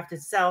aircraft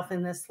itself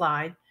in this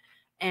slide.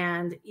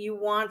 And you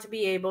want to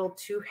be able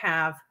to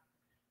have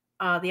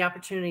the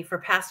opportunity for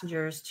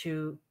passengers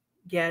to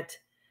get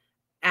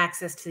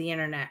access to the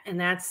internet. And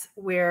that's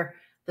where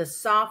the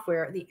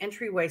software, the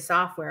entryway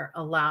software,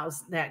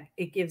 allows that.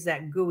 It gives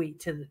that GUI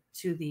to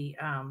the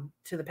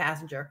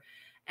passenger.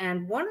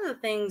 And one of the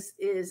things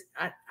is,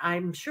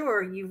 I'm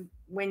sure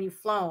when you've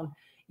flown,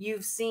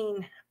 you've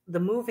seen the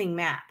moving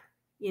map.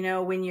 You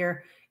know, when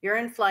you're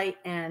in flight,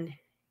 and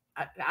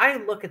I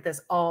look at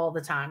this all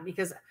the time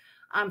because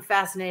I'm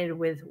fascinated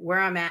with where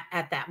I'm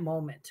at that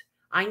moment.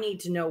 I need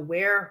to know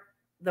where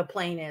the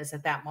plane is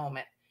at that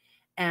moment.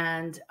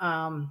 And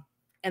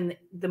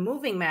the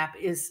moving map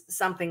is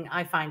something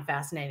I find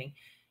fascinating.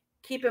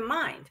 Keep in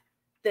mind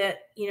that,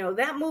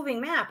 that moving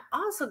map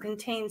also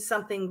contains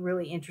something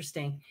really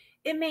interesting.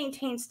 It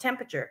maintains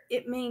temperature.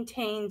 It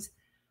maintains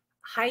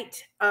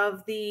height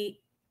of the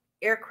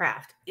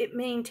aircraft. It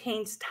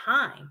maintains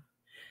time.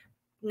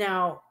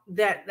 Now,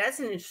 that's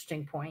an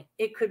interesting point.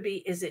 It could be,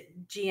 is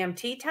it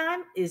GMT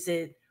time? Is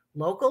it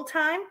local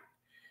time?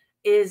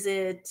 Is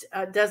it,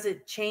 does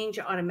it change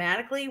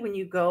automatically when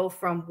you go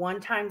from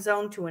one time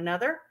zone to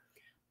another?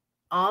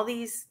 All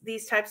these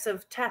types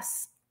of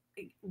tests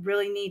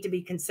really need to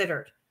be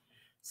considered.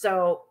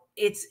 So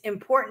it's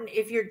important.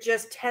 If you're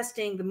just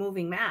testing the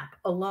moving map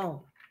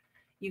alone,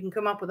 you can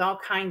come up with all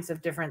kinds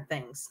of different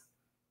things.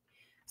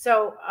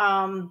 So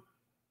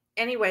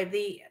anyway,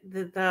 the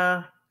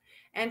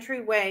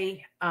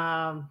entryway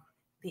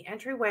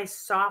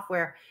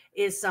software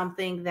is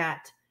something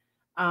that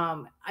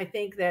I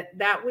think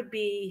that would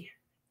be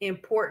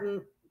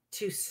important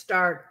to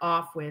start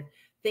off with.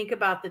 Think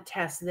about the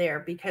test there,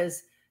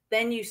 because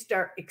then you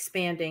start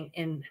expanding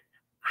in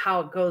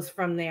how it goes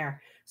from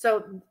there.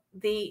 So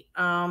the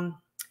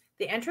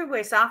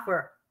entryway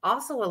software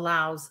also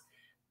allows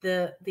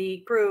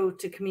the crew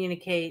to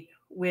communicate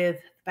with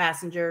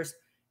passengers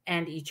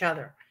and each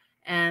other.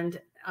 And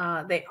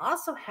they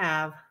also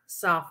have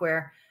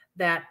software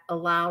that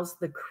allows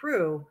the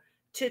crew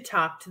to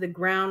talk to the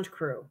ground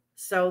crew.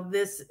 So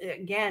this,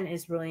 again,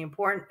 is really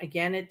important.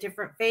 Again, at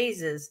different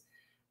phases,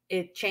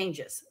 it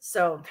changes.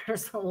 So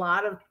there's a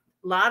lot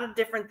of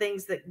different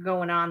things that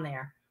going on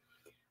there.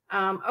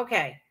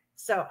 Okay,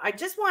 so I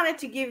just wanted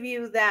to give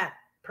you that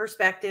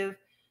perspective,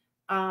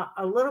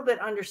 a little bit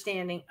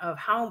understanding of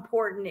how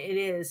important it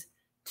is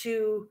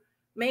to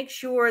make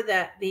sure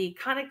that the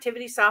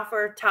connectivity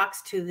software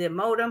talks to the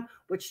modem,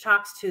 which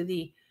talks to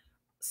the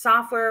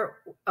software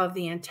of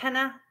the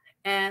antenna,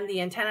 and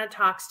the antenna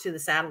talks to the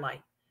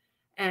satellite.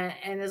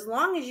 And as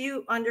long as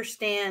you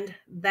understand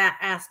that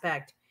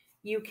aspect,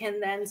 you can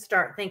then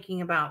start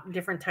thinking about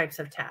different types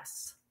of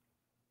tests.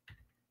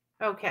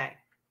 Okay.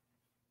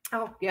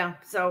 Oh, yeah.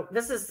 So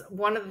this is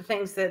one of the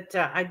things that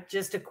I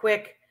just a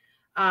quick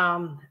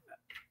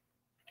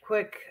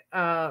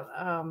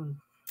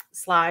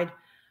slide,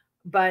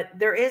 but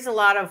there is a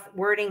lot of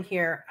wording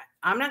here.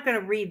 I'm not going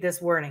to read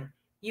this wording.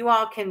 You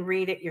all can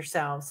read it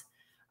yourselves.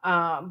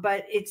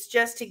 But it's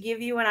just to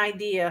give you an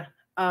idea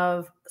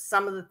of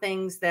some of the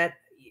things that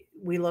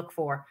we look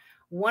for.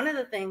 One of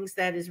the things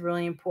that is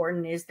really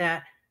important is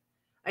that,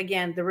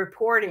 again, the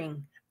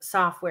reporting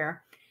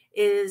software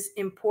is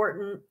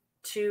important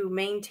to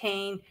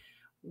maintain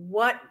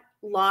what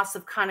loss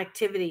of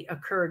connectivity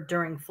occurred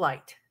during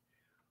flight.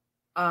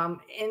 And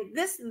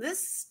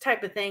this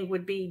type of thing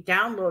would be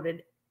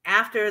downloaded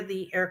after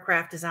the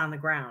aircraft is on the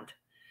ground,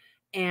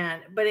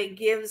 but it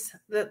gives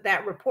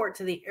that report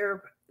to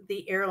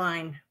the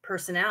airline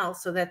personnel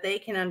so that they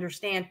can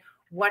understand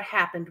what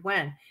happened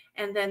when,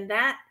 and then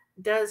that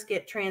does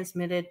get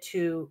transmitted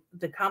to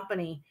the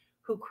company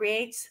who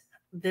creates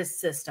this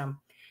system,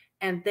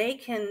 and they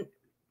can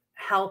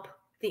help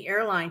the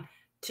airline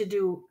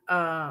to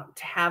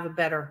have a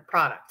better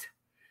product.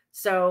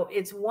 So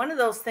it's one of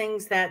those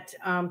things that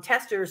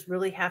testers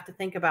really have to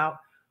think about.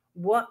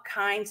 What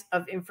kinds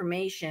of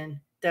information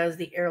does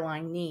the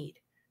airline need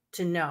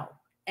to know?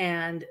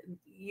 And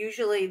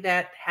usually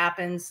that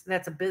happens,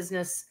 that's a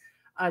business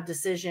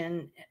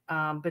decision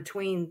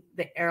between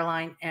the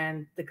airline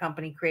and the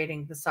company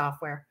creating the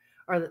software,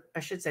 or I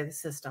should say the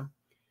system.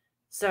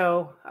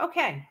 So,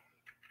 okay,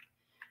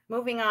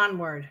 moving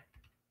onward.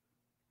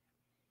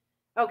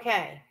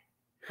 Okay,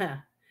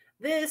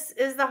 this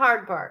is the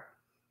hard part.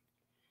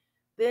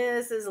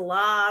 This is a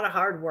lot of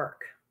hard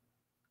work.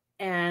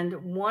 And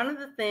one of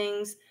the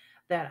things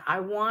that I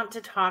want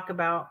to talk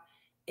about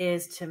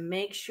is to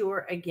make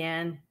sure,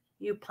 again,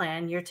 you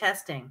plan your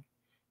testing.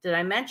 Did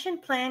I mention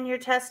plan your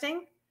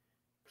testing?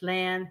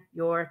 Plan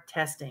your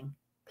testing.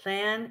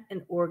 Plan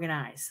and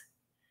organize.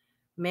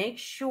 Make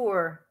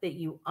sure that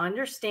you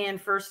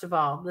understand, first of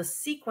all, the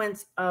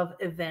sequence of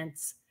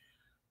events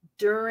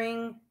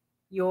during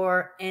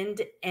your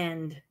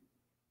end-to-end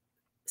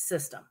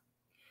system.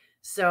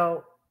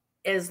 So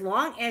as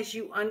long as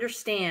you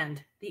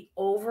understand the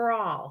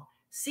overall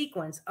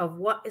sequence of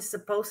what is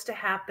supposed to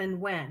happen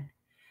when,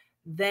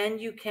 then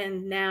you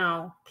can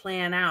now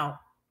plan out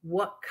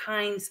what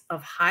kinds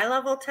of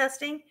high-level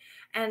testing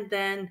and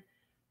then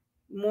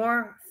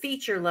more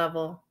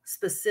feature-level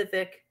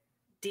specific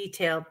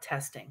detailed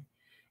testing.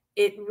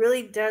 It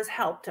really does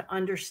help to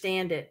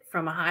understand it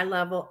from a high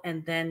level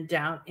and then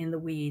down in the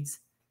weeds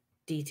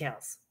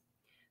details.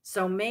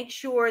 So make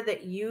sure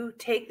that you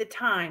take the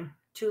time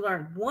to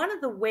learn. One of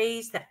the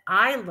ways that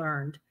I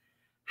learned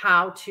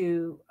how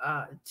to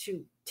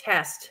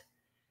test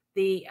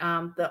the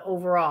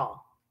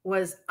overall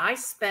was I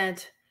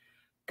spent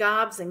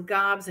gobs and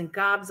gobs and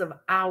gobs of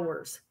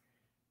hours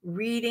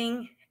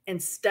reading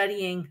and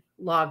studying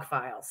log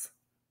files.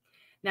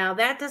 Now,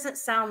 that doesn't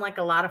sound like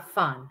a lot of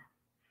fun,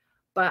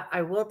 but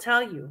I will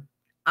tell you,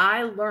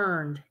 I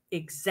learned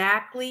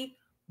exactly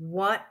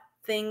what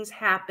things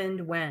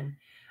happened when.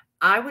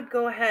 I would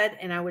go ahead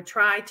and I would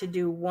try to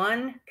do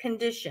one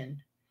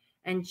condition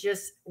and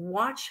just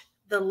watch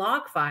the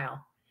log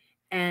file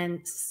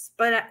and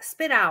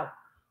spit out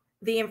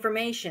the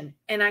information,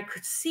 and I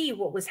could see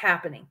what was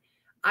happening.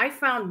 I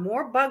found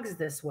more bugs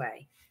this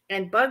way,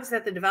 and bugs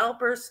that the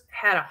developers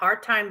had a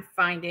hard time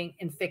finding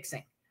and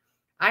fixing.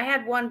 I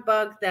had one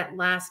bug that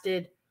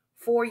lasted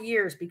 4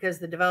 years because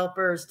the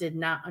developers did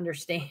not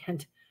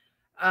understand.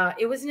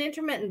 It was an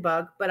intermittent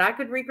bug, but I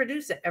could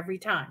reproduce it every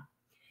time.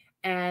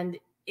 And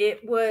it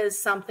was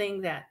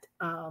something that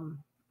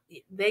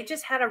they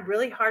just had a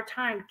really hard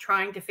time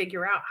trying to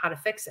figure out how to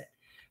fix it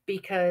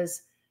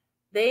because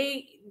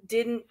they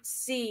didn't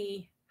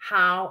see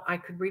how I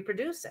could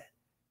reproduce it.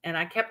 And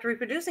I kept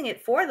reproducing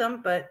it for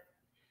them, but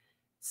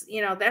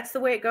that's the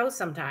way it goes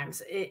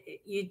sometimes.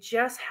 You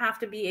just have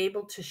to be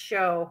able to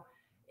show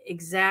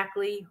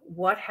exactly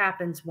what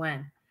happens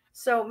when.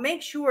 So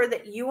make sure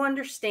that you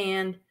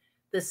understand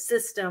the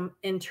system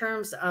in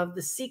terms of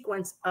the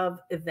sequence of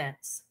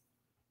events.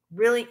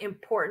 Really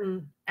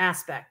important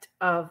aspect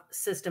of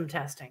system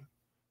testing.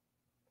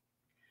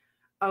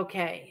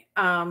 Okay,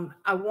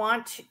 I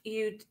want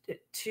you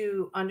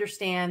to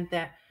understand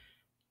that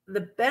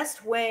the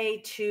best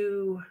way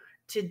to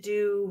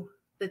do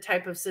the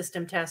type of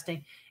system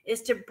testing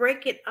is to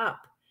break it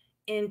up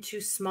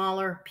into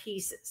smaller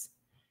pieces.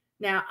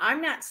 Now,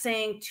 I'm not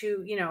saying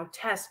to,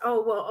 test,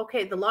 oh, well,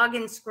 okay, the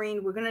login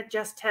screen, we're going to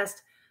just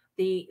test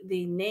the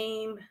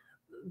name,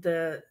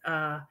 the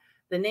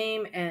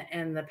name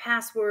and the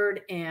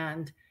password.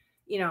 And,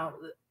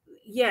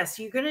 yes,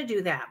 you're going to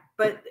do that,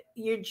 but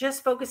you're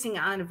just focusing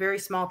on a very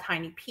small,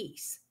 tiny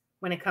piece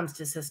when it comes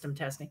to system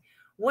testing.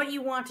 What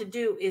you want to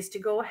do is to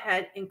go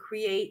ahead and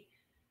create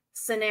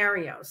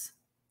scenarios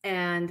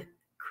and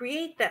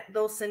create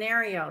those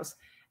scenarios.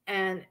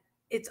 And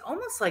it's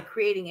almost like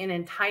creating an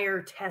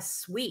entire test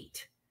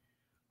suite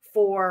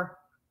for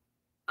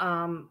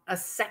a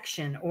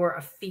section or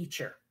a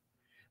feature,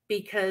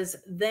 because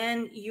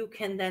then you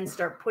can then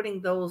start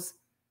putting those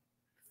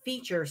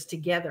features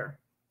together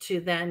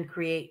to then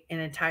create an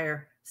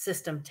entire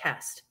system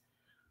test.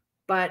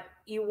 But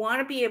you want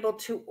to be able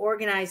to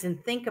organize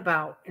and think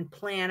about and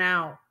plan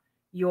out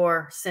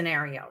your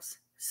scenarios.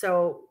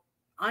 So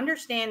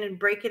understand and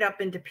break it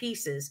up into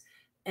pieces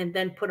and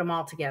then put them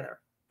all together.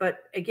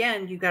 But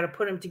again, you got to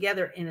put them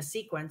together in a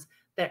sequence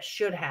that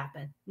should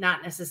happen,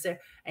 not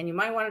necessarily. And you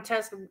might want to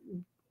test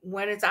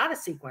when it's out of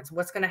sequence,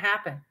 what's going to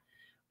happen.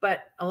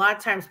 But a lot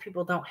of times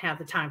people don't have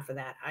the time for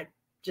that. I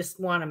just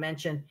want to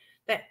mention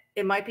that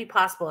it might be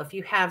possible if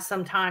you have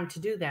some time to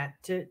do that,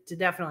 to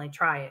definitely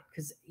try it,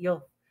 because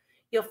you'll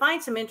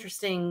find some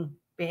interesting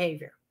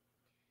behavior.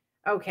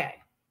 Okay.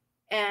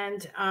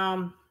 And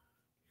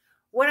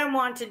what I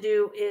want to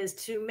do is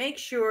to make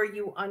sure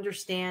you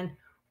understand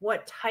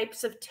what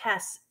types of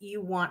tests you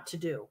want to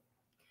do.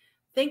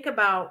 Think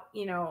about,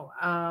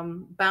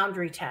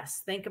 boundary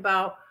tests. Think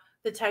about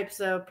the types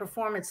of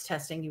performance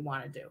testing you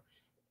want to do.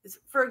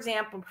 For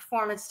example,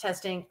 performance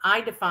testing,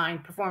 I define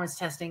performance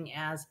testing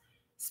as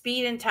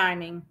speed and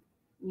timing,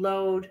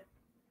 load,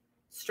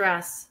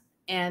 stress,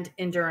 and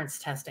endurance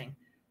testing.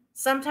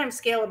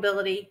 Sometimes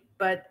scalability,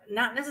 but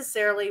not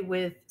necessarily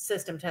with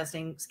system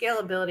testing.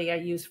 Scalability I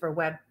use for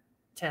web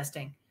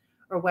testing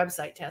or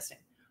website testing.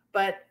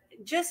 But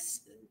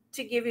just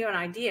to give you an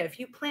idea, if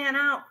you plan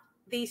out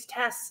these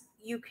tests,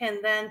 you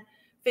can then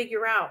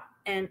figure out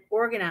and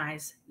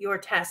organize your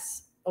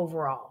tests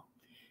overall.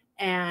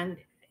 And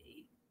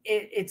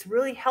it's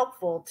really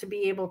helpful to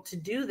be able to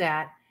do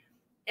that.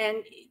 And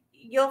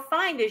you'll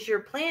find as you're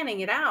planning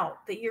it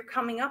out that you're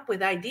coming up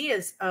with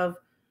ideas of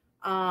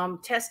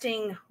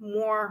testing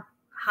more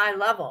high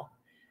level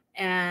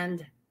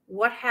and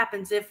what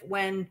happens if,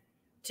 when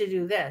to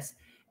do this.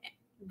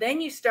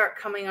 Then you start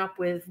coming up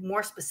with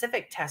more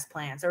specific test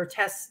plans or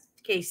test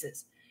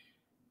cases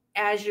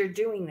as you're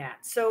doing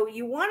that. So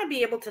you want to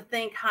be able to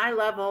think high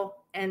level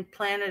and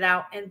plan it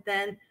out, and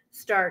then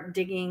start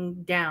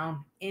digging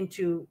down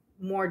into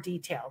more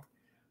detailed.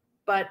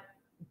 But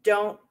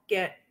don't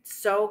get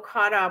so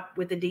caught up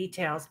with the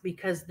details,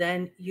 because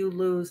then you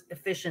lose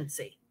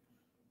efficiency.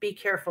 Be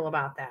careful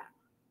about that.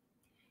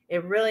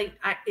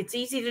 It's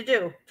easy to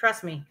do.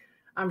 Trust me.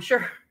 I'm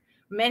sure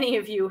many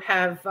of you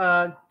have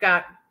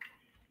got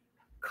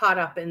caught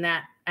up in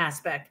that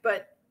aspect.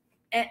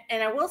 And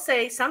I will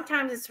say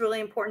sometimes it's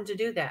really important to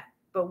do that.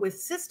 But with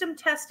system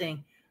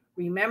testing,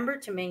 remember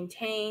to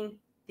maintain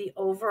the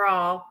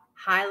overall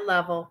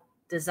high-level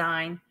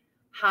design,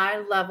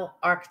 high-level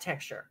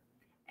architecture,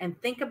 and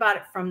think about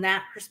it from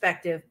that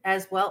perspective,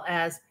 as well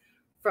as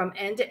from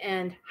end to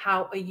end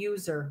how a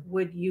user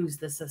would use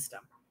the system.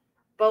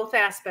 Both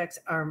aspects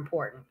are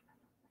important.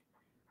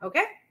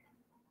 Okay?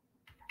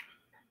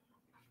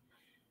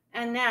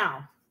 And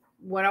now,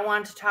 what I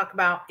want to talk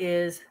about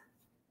is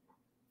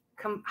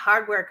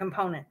hardware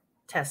component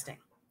testing.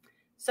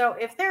 So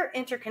if they're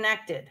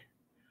interconnected,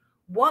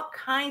 what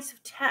kinds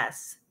of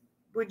tests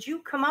would you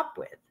come up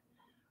with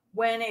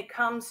when it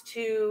comes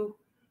to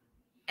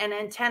an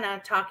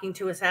antenna talking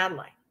to a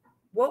satellite?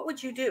 What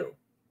would you do?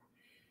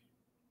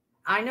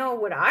 I know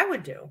what I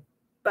would do,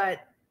 but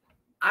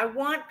I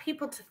want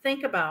people to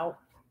think about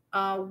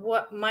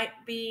what might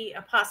be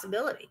a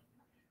possibility.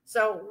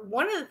 So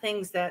one of the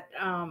things that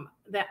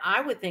that I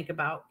would think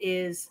about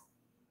is,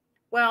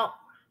 well,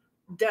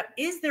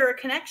 is there a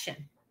connection?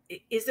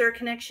 Is there a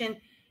connection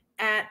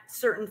at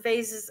certain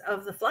phases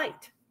of the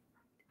flight?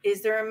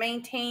 Is there a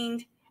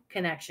maintained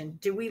connection?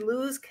 Do we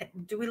lose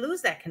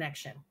that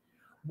connection?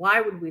 Why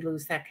would we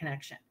lose that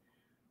connection?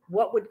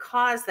 What would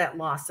cause that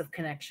loss of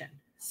connection?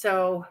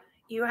 So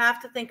you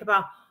have to think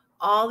about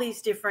all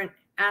these different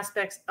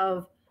aspects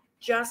of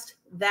just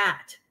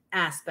that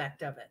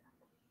aspect of it.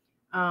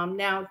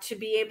 Now, to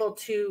be able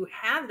to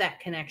have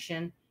that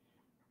connection,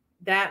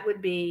 that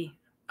would be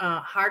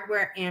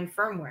hardware and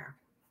firmware.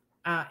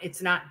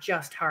 It's not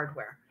just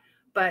hardware.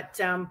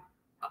 But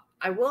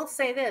I will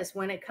say this,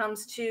 when it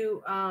comes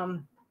to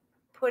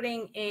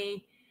putting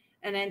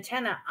an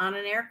antenna on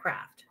an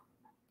aircraft,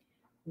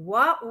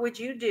 what would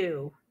you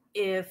do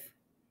if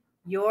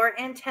your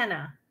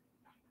antenna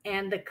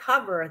and the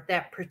cover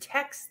that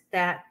protects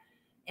that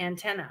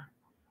antenna,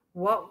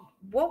 what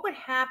would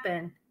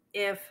happen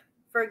if,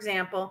 for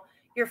example,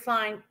 you're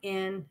flying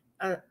in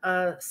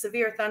a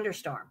severe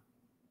thunderstorm?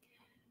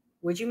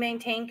 Would you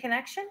maintain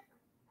connection?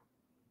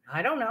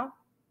 I don't know.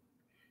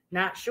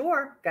 Not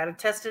sure. Got to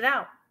test it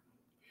out.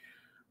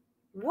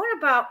 What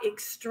about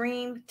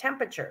extreme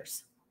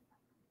temperatures?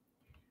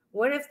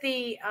 What if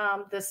the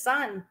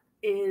sun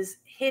is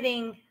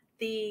hitting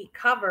the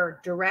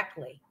cover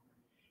directly?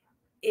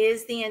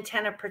 Is the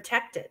antenna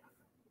protected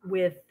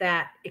with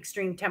that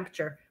extreme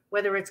temperature,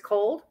 whether it's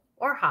cold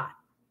or hot?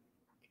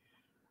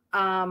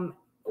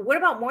 What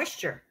about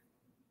moisture?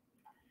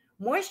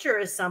 Moisture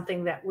is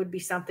something that would be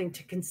something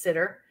to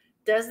consider.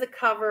 Does the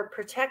cover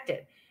protect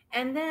it?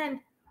 And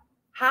then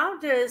how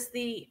does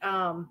the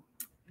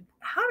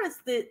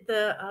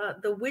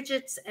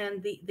widgets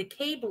and the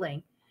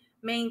cabling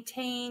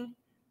maintain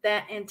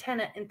that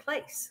antenna in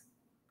place?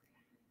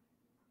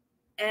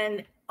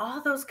 And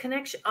all those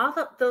connections,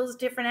 those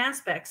different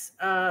aspects,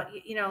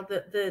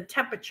 the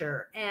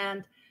temperature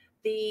and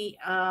the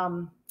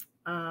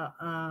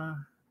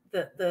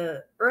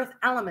earth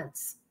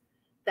elements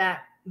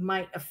that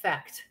might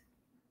affect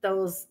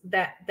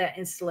that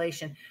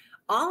installation.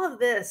 All of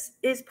this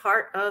is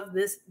part of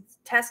this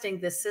testing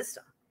this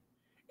system.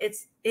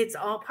 It's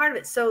all part of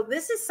it. So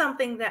this is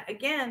something that,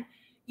 again,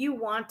 you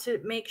want to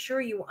make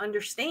sure you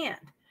understand.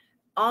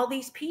 All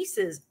these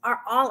pieces are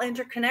all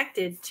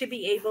interconnected to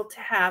be able to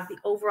have the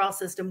overall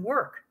system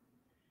work.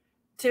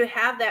 To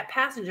have that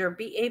passenger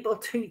be able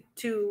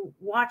to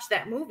watch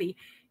that movie,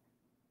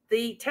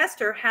 the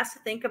tester has to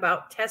think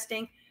about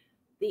testing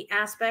the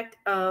aspect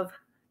of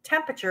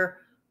temperature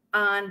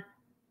on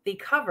the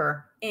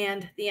cover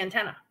and the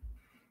antenna.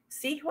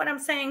 See what I'm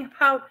saying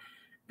about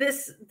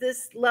this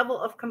level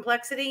of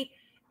complexity?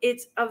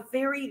 It's a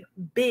very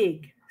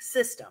big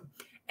system,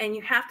 and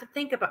you have to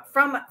think about,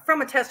 from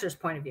a tester's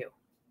point of view,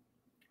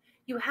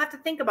 you have to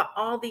think about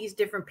all these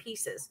different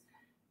pieces.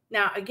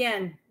 Now,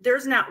 again,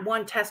 there's not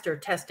one tester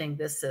testing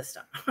this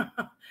system.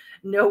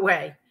 No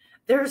way.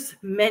 There's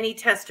many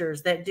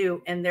testers that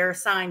do, and they're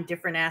assigned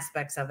different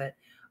aspects of it.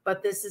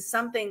 But this is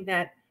something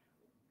that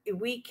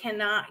we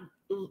cannot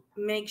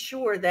make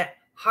sure that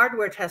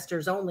hardware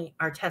testers only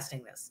are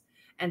testing this,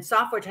 and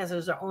software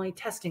testers are only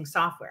testing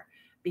software,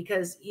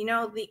 because, you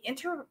know, the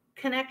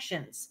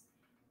interconnections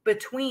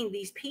between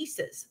these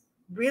pieces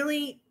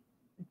really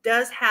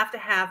does have to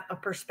have a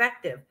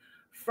perspective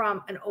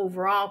from an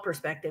overall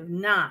perspective,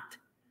 not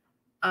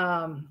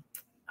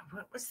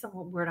what's the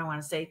word I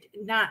want to say?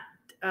 Not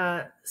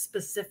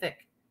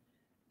specific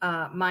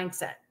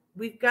mindset.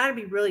 We've got to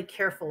be really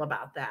careful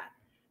about that.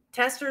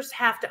 Testers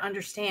have to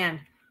understand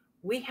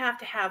we have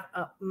to have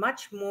a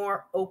much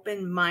more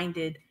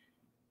open-minded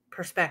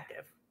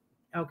perspective.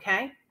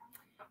 Okay.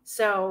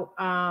 So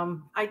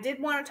I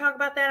did want to talk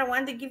about that. I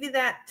wanted to give you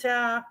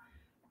that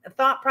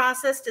thought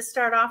process to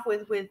start off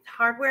with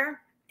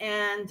hardware.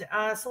 And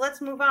so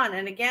let's move on.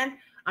 And again,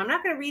 I'm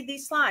not going to read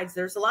these slides.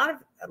 There's a lot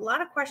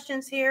of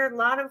questions here, a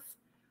lot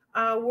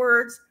of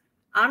words.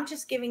 I'm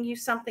just giving you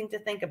something to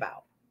think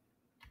about.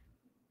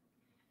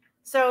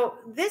 So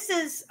this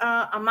is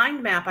a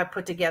mind map I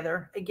put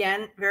together.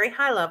 Again, very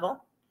high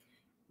level,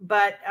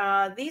 but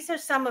these are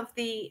some of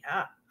the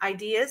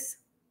ideas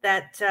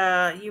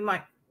that you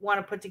might want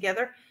to put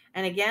together.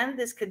 And again,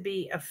 this could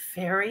be a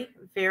very,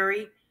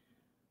 very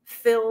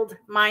filled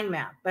mind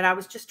map, but I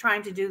was just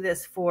trying to do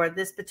this for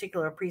this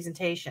particular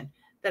presentation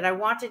that I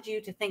wanted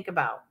you to think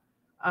about.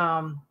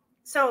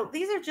 So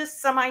these are just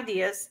some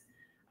ideas.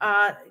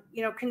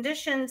 You know,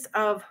 conditions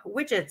of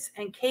widgets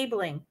and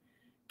cabling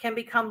can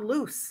become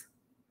loose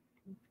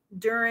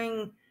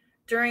during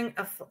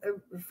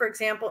for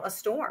example, a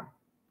storm,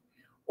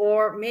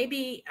 or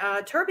maybe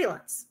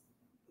turbulence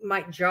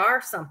might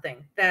jar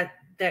something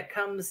that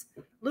comes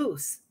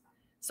loose.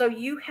 So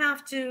you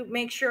have to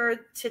make sure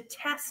to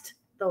test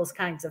those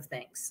kinds of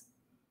things.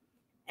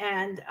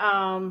 And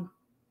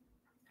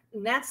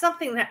that's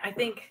something that I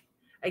think,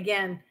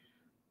 again,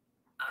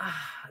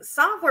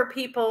 software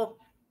people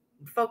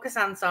focus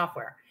on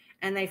software,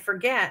 and they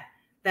forget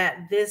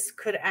that this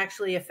could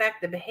actually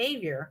affect the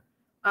behavior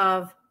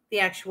of the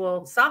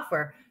actual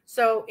software.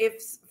 So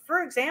if,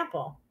 for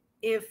example,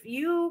 if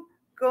you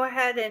go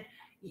ahead and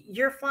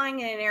you're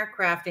flying in an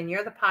aircraft and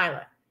you're the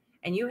pilot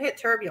and you hit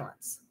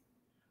turbulence,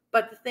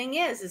 but the thing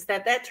is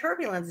that that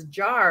turbulence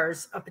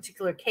jars a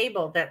particular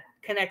cable that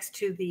connects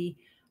to the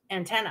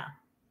antenna.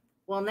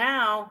 Well,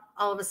 now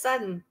all of a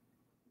sudden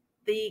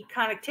the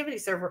connectivity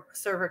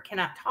server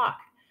cannot talk.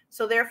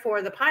 So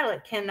therefore the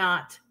pilot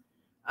cannot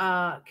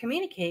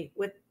communicate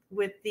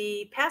with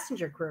the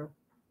passenger crew.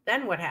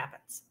 Then what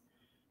happens?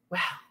 Well,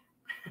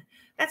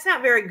 that's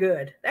not very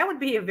good. That would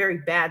be a very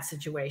bad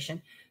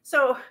situation.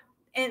 So,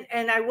 and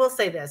I will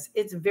say this,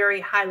 it's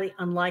very highly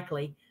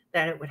unlikely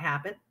that it would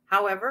happen.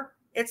 However,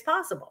 it's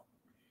possible.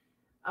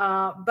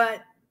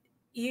 But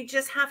you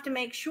just have to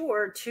make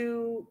sure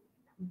to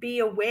be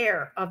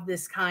aware of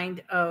this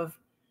kind of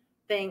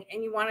thing,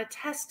 and you want to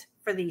test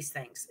for these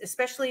things,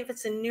 especially if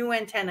it's a new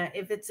antenna,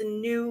 if it's a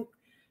new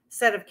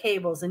set of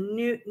cables, a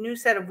new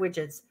set of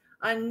widgets,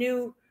 a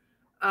new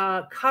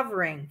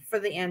covering for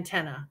the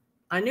antenna,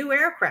 a new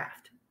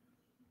aircraft.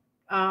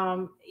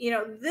 You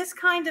know, this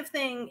kind of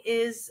thing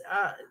is,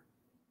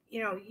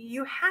 you know,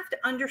 you have to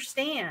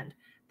understand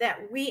that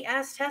we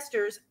as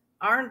testers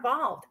are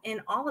involved in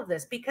all of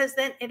this, because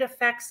then it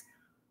affects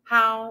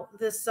how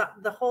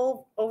the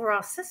whole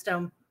overall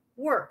system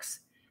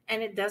works,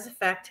 and it does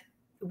affect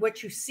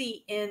what you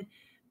see in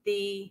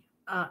the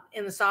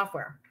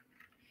software.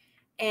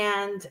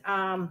 And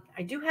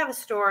I do have a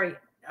story,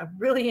 a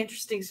really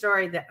interesting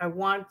story that I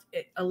want,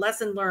 a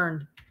lesson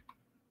learned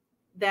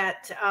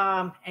that,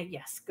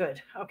 yes,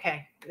 good.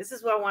 Okay. This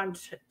is what I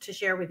wanted to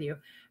share with you,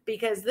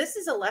 because this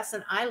is a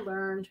lesson I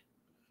learned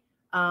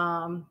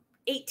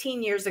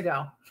 18 years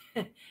ago.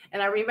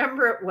 And I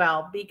remember it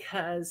well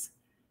because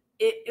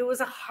it was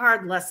a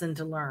hard lesson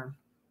to learn.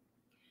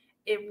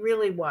 It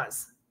really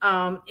was.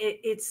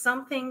 It's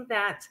something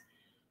that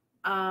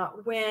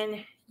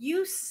when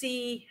you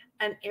see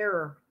an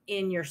error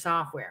in your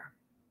software,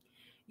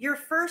 your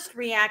first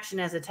reaction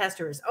as a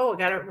tester is, oh, I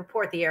got to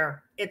report the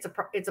error. It's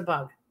a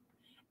bug.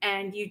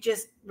 And you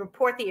just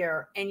report the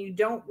error, and you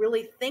don't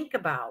really think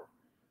about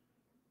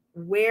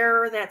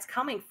where that's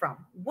coming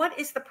from. What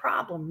is the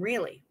problem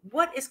really?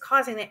 What is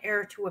causing the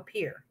error to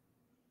appear?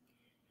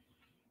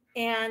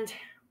 And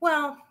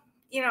well,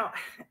 you know,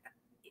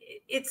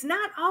 it's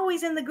not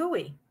always in the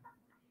GUI.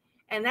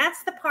 And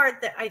that's the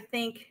part that I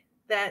think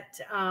that,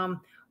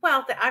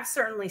 well, that I've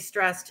certainly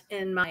stressed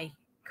in my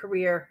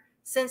career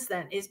since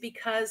then, is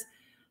because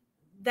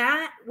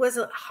that was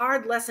a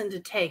hard lesson to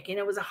take and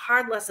it was a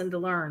hard lesson to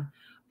learn.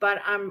 But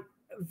I'm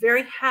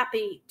very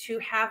happy to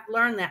have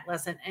learned that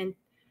lesson. And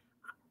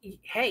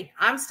hey,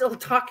 I'm still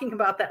talking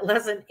about that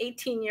lesson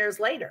 18 years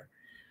later,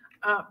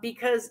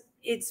 because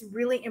it's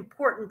really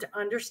important to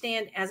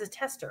understand as a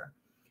tester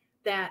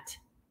that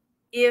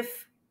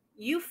if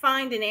you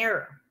find an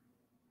error,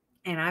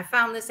 and I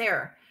found this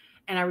error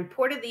and I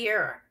reported the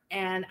error,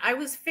 and I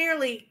was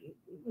fairly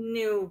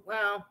new.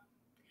 Well,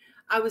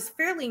 I was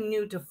fairly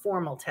new to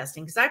formal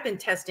testing because I've been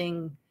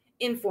testing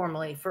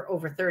informally for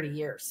over 30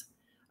 years.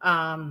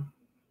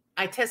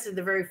 I tested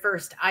the very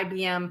first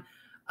IBM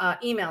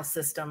email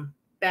system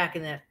back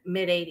in the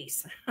mid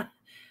 80s.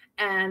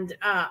 And,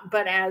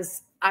 but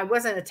as I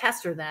wasn't a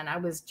tester then, I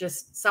was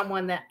just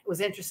someone that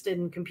was interested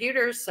in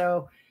computers.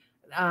 So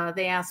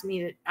they asked me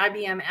to,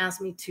 IBM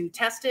asked me to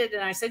test it,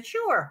 and I said,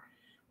 sure.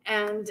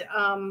 And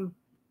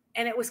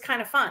it was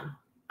kind of fun.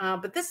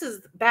 But this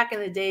is back in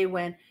the day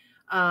when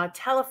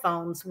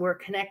telephones were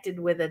connected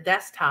with a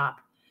desktop,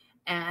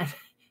 and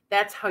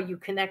that's how you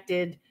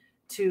connected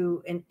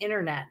to an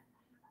internet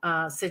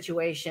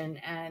situation,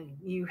 and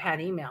you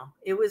had email.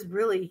 It was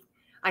really,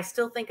 I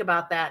still think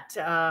about that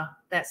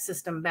that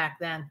system back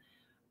then.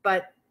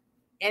 But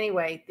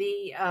anyway,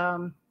 the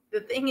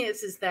thing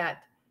is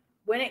that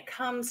when it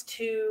comes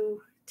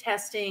to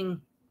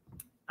testing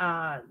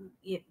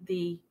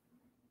the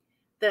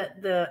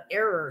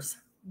errors,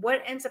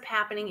 what ends up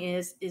happening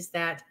is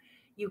that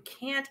you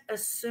can't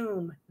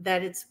assume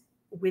that it's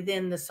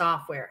within the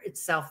software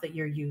itself that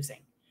you're using.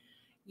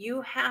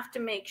 You have to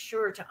make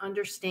sure to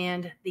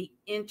understand the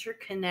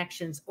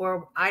interconnections,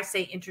 or I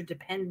say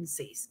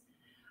interdependencies,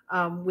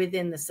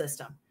 within the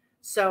system.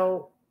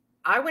 So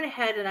I went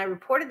ahead and I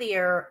reported the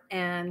error,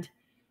 and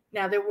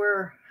now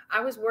I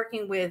was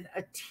working with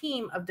a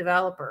team of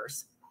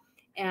developers,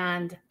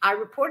 and I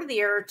reported the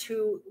error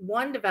to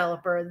one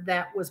developer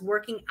that was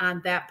working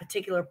on that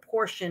particular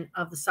portion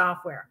of the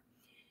software.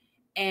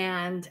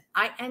 And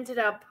I ended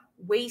up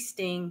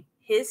wasting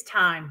his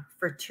time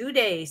for 2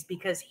 days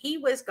because he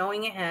was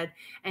going ahead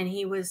and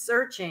he was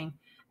searching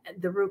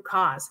the root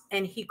cause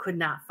and he could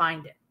not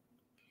find it.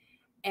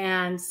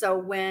 And so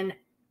when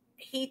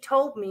he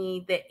told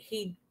me that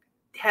he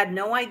had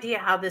no idea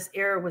how this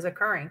error was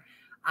occurring,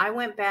 I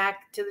went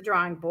back to the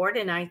drawing board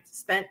and I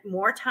spent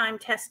more time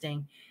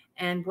testing.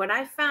 And what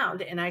I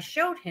found, and I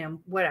showed him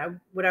what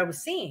I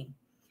was seeing.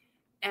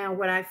 And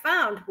what I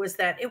found was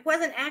that it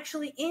wasn't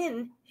actually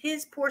in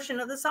his portion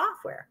of the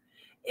software.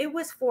 It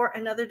was for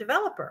another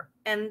developer.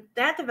 And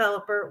that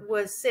developer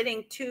was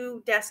sitting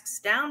 2 desks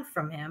down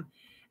from him.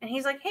 And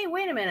he's like, hey,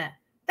 wait a minute,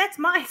 that's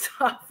my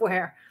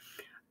software.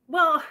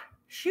 Well,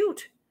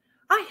 shoot,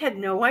 I had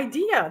no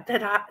idea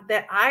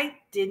that I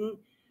didn't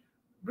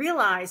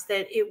realize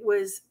that it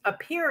was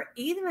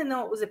even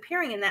though it was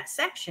appearing in that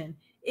section,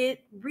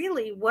 it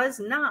really was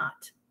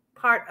not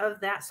part of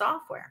that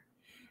software.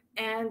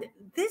 And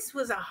this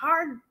was a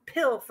hard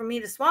pill for me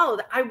to swallow,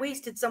 that I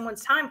wasted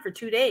someone's time for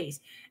 2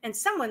 days, and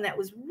someone that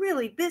was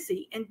really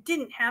busy and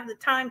didn't have the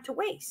time to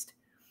waste.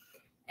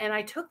 And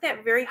I took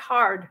that very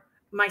hard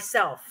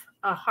myself,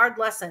 a hard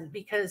lesson,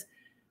 because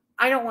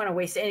I don't want to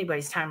waste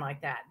anybody's time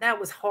like that. That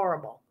was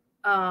horrible.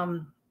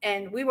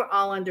 And we were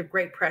all under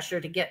great pressure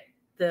to get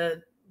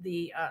the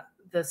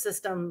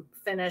system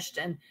finished.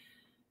 And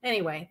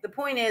anyway, the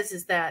point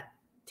is that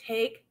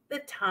take the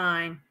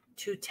time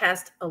to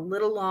test a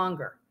little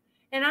longer.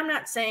 And I'm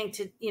not saying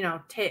to,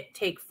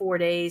 take 4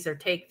 days or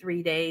take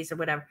 3 days or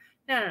whatever.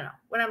 No.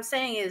 What I'm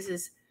saying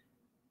is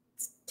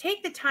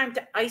take the time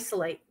to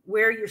isolate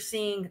where you're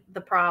seeing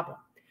the problem.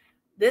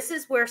 This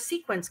is where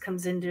sequence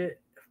comes into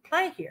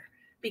play here.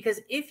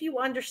 Because if you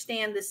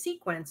understand the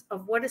sequence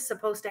of what is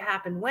supposed to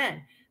happen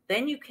when,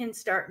 then you can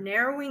start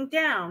narrowing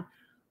down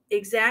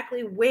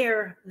exactly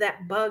where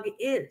that bug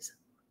is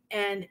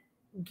and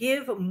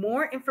give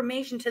more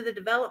information to the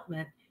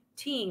development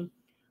team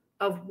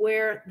of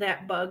where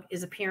that bug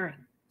is appearing.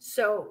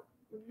 So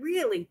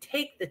really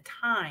take the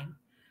time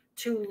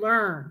to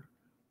learn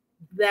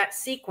that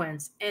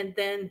sequence, and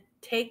then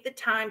take the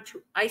time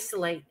to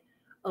isolate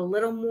a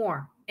little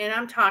more. And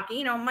I'm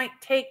talking, might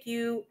take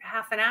you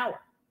half an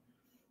hour.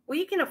 Well,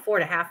 you can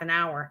afford a half an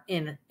hour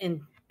in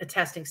a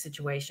testing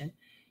situation,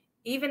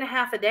 even a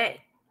half a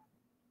day.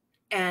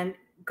 And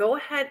go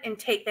ahead and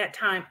take that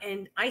time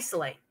and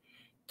isolate.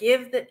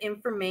 Give the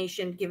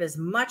information, give as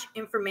much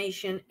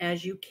information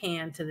as you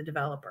can to the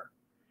developer.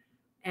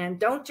 And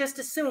don't just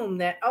assume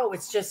that,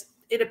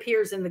 it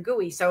appears in the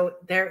GUI, so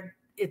the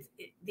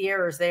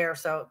error is there,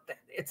 so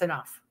it's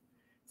enough.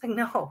 It's like,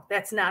 no,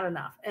 that's not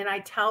enough. And I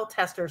tell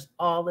testers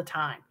all the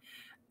time.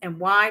 And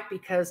why?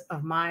 Because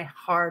of my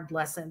hard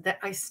lesson that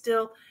I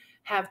still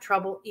have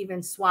trouble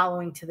even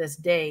swallowing to this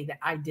day, that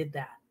I did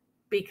that,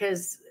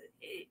 because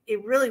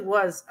it really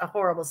was a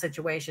horrible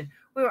situation.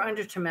 We were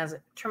under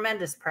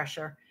tremendous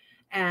pressure,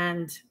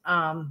 And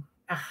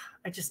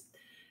I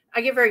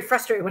get very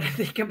frustrated when I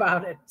think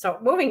about it. So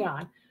moving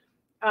on.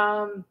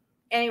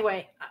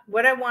 Anyway,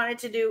 what I wanted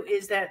to do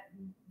is that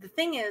the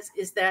thing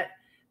is that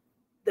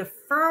the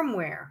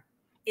firmware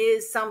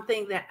is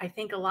something that I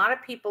think a lot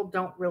of people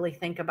don't really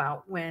think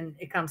about when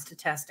it comes to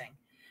testing.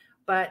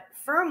 But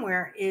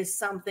firmware is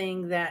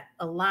something that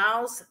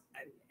allows,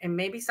 and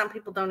maybe some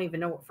people don't even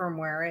know what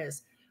firmware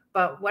is,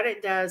 but what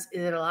it does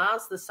is it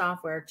allows the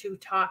software to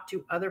talk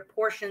to other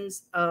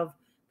portions of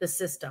the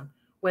system,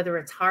 whether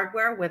it's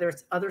hardware, whether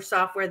it's other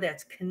software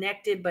that's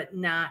connected but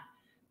not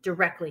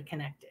directly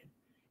connected.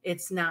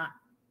 It's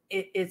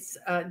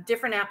a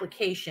different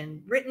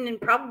application written in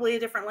probably a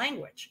different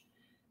language.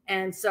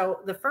 And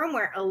so the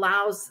firmware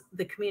allows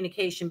the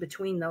communication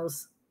between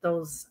those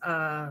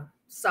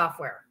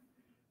software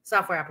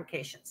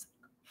applications.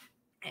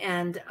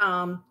 And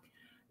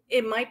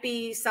it might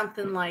be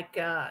something like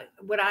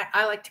what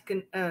I like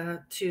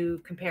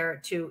to compare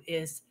it to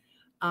is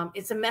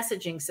it's a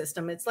messaging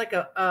system. It's like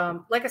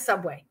a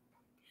subway.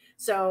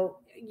 So,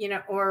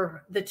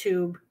 or the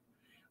tube,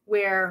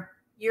 where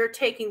you're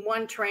taking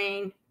one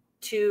train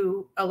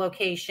to a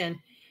location,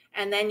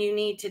 and then you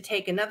need to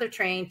take another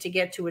train to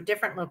get to a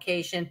different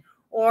location,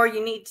 or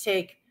you need to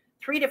take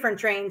 3 different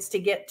trains to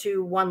get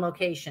to one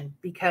location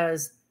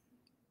because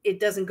it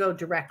doesn't go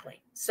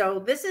directly. So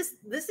this is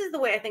the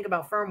way I think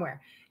about firmware.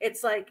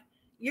 It's like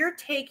you're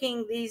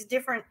taking these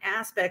different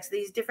aspects,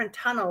 these different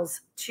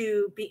tunnels,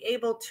 to be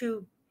able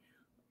to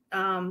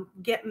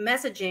get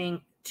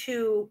messaging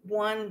to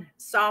one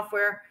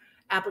software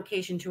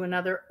application to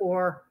another,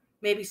 or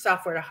maybe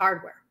software to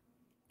hardware.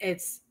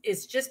 It's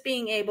just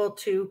being able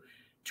to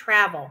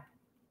travel.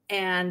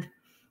 And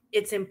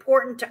it's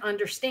important to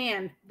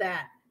understand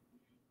that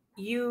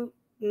you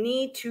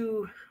need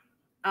to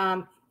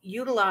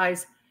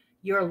utilize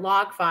your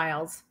log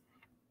files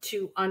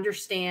to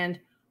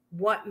understand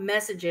what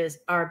messages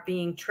are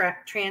being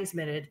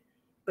transmitted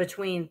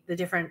between the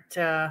different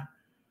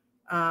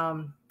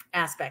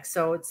aspects.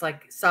 So it's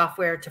like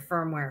software to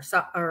firmware,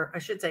 or I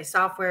should say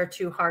software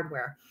to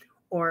hardware,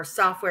 or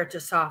software to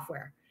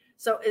software.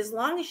 So as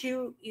long as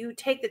you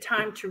take the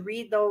time to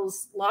read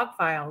those log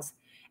files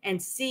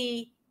and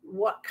see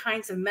what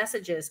kinds of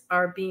messages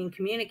are being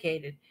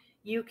communicated,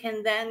 you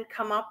can then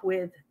come up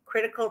with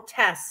critical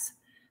tests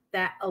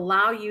that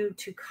allow you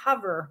to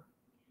cover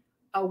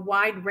a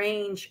wide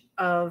range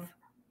of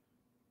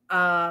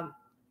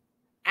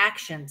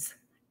actions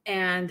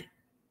and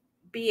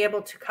be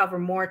able to cover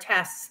more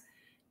tests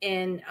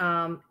in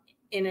an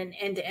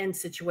end-to-end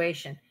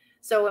situation.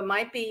 So it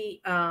might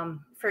be,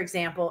 for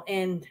example,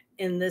 in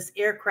this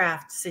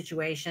aircraft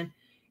situation,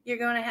 you're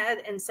going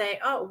ahead and say,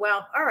 oh,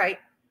 well, all right,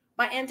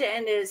 my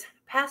end-to-end is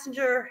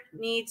passenger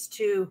needs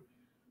to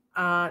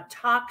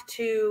talk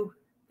to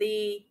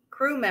the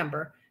crew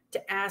member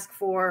to ask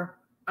for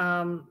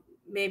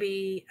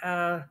maybe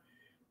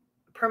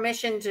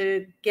permission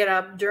to get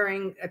up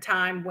during a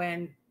time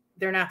when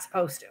they're not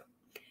supposed to.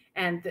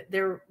 And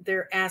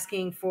they're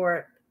asking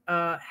for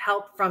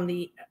help from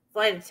the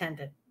flight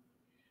attendant.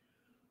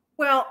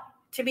 Well,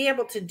 to be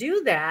able to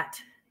do that,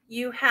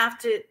 you have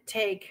to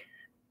take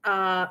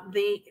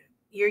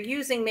you're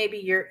using maybe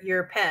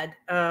your PED,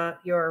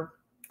 your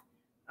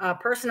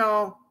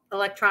personal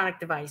electronic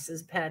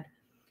devices, PED,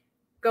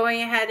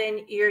 going ahead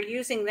and you're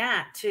using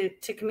that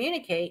to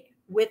communicate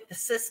with the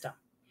system.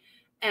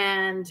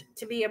 And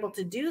to be able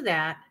to do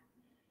that,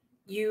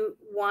 you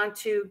want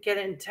to get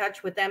in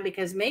touch with them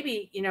because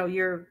maybe,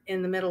 you're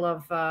in the middle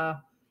of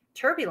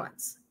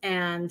turbulence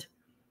and,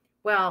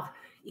 well,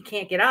 you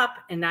can't get up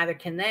and neither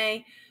can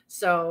they.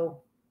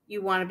 So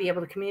you want to be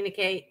able to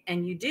communicate,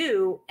 and you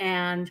do.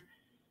 And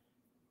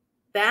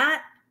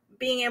that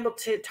being able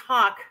to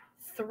talk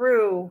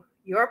through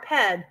your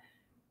PED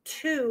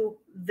to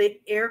the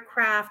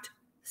aircraft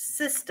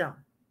system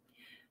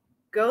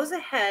goes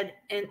ahead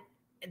and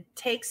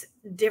takes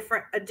a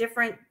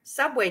different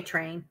subway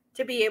train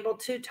to be able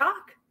to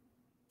talk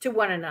to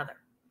one another.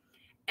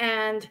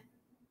 And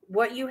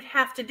what you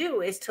have to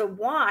do is to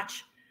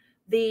watch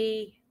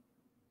the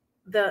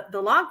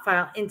log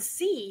file and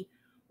see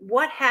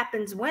what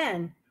happens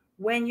when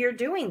you're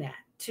doing that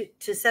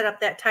to set up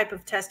that type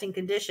of testing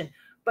condition.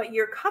 But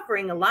you're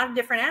covering a lot of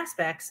different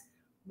aspects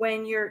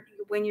when you're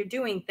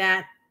doing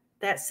that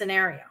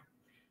scenario.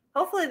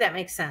 Hopefully that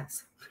makes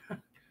sense.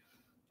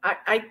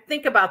 I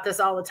think about this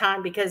all the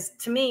time because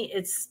to me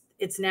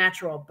it's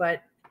natural,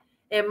 but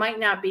it might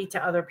not be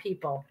to other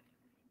people.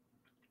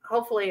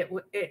 Hopefully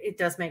it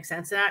does make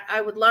sense. And I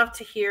would love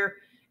to hear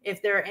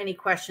if there are any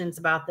questions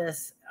about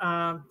this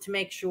to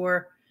make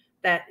sure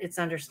that it's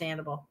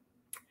understandable.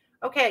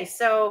 Okay,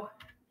 so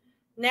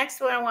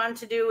next what I wanted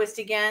to do is,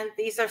 again,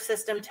 these are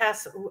system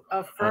tests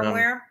of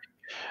firmware.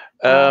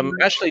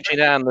 Actually,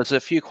 JeanAnn, there's a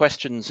few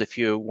questions if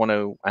you want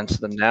to answer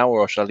them now,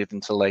 or shall I leave them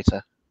till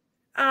later?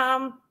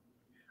 Well,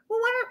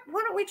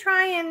 why don't we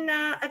try and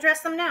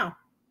address them now?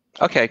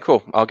 Okay,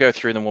 cool. I'll go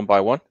through them one by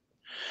one.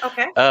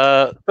 Okay.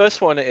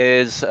 First one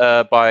is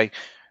by.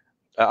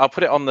 I'll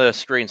put it on the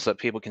screen so that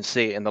people can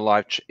see it in the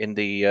live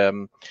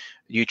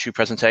YouTube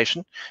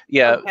presentation.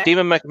 Yeah, Okay.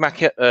 Dima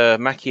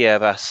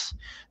Makiev asks,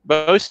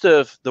 most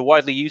of the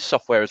widely used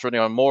software is running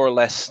on more or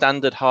less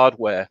standard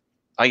hardware,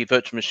 i.e.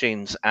 virtual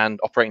machines and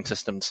operating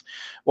systems.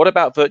 What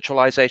about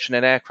virtualization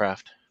in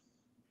aircraft?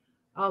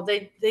 Oh,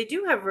 they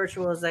do have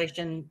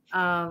virtualization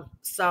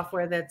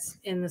software that's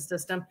in the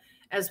system,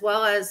 as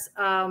well as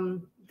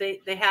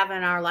they have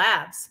in our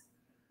labs.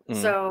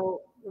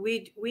 So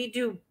we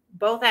do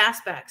both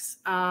aspects,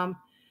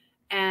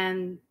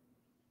 and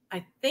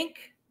I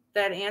think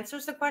that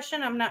answers the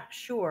question. I'm not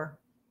sure.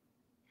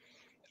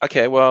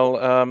 Okay,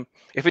 well,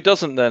 if it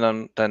doesn't,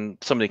 then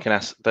somebody can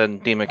ask. Then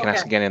Dima can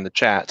ask again in the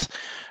chat.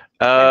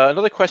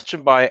 Another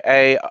question by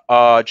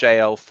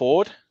ARJL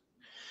Ford.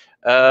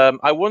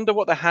 I wonder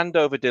what the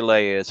handover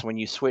delay is when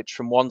you switch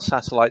from one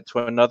satellite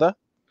to another.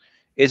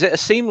 Is it a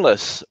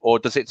seamless, or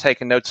does it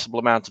take a noticeable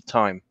amount of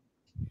time?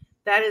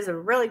 That is a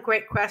really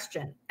great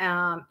question,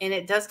 and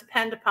it does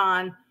depend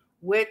upon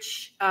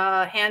which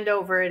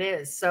handover it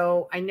is.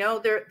 So I know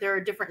there are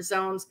different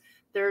zones.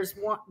 There's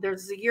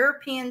a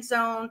European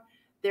zone.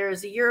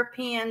 There's a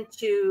European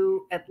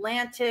to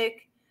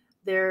Atlantic.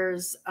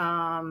 There's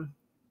the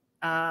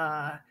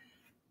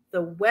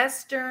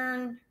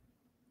western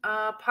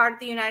part of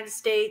the United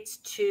States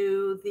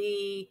to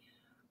the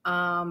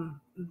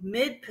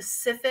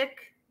mid-Pacific.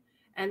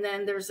 And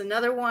then there's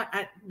another one.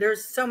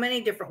 There's so many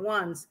different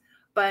ones.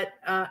 But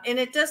and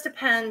it does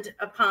depend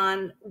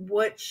upon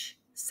which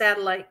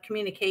satellite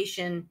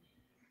communication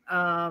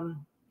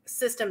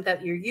system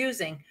that you're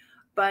using.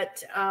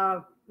 But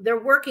they're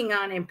working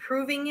on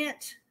improving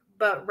it.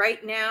 But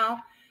right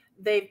now,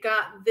 they've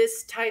got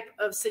this type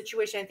of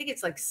situation. I think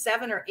it's like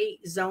 7 or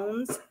 8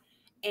 zones.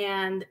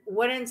 And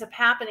what ends up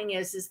happening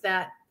is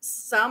that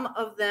some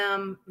of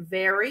them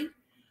vary,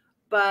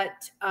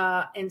 but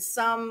and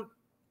some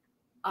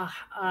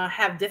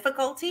have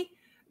difficulty.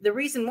 The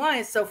reason why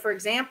is, so for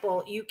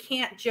example, you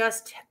can't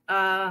just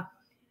have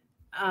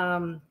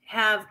an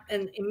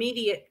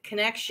immediate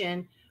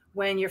connection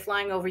when you're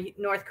flying over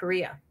North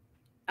Korea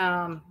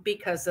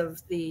because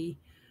of the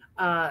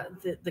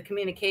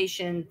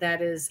communication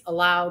that is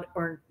allowed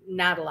or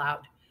not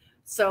allowed.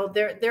 So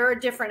there are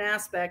different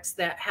aspects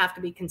that have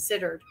to be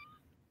considered.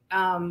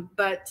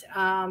 But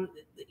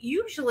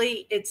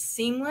usually it's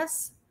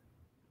seamless,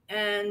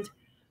 and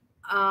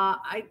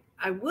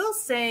I will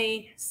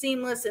say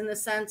seamless in the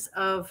sense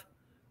of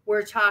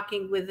we're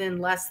talking within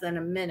less than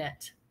a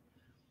minute,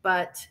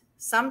 but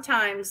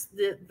sometimes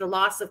the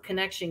loss of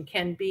connection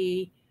can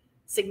be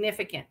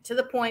significant to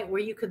the point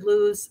where you could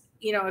lose,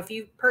 if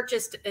you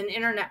purchased an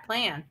internet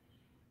plan,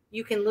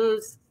 you can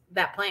lose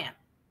that plan.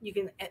 You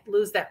can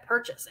lose that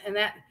purchase. And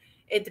that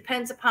it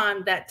depends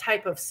upon that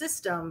type of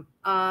system,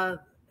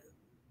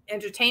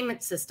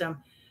 entertainment system,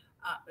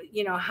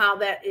 how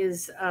that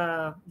is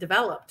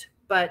developed.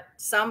 But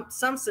some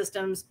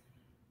systems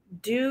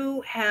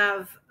do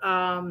have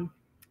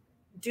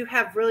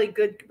really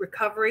good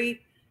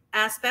recovery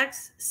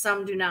aspects.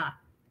 Some do not.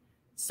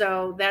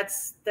 So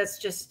that's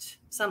just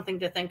something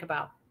to think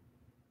about.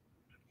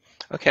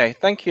 Okay,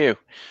 thank you.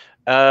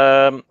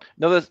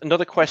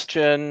 Another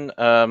question.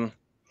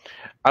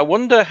 I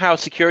wonder how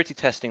security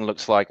testing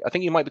looks like. I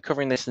think you might be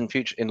covering this in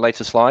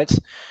later slides.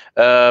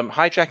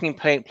 Hijacking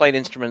plane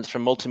instruments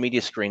from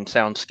multimedia screens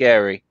sounds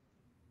scary.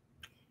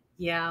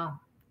 Yeah.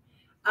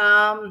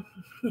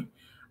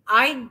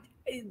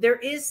 There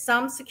is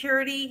some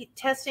security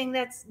testing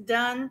that's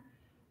done,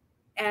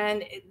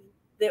 and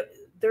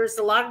there's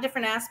a lot of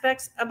different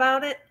aspects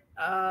about it.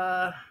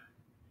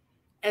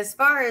 As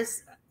far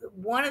as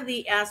one of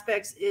the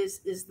aspects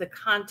is the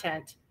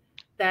content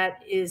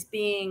that is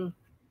being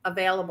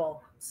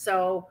available.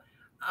 So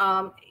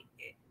what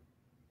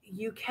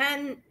you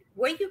can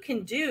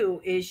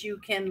do is you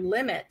can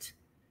limit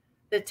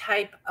the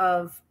type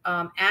of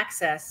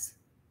access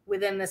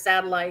within the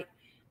satellite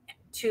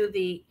to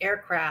the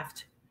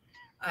aircraft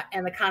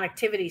and the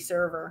connectivity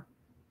server.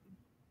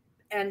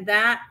 And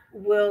that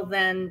will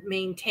then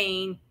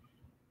maintain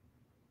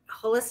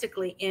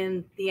holistically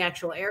in the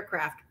actual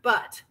aircraft.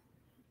 But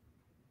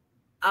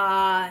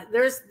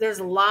there's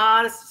a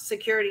lot of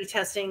security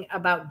testing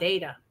about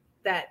data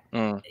that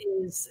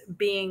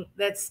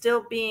that's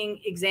still being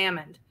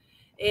examined.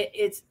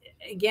 It's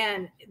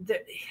again,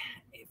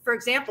 for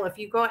example, if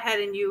you go ahead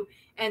and you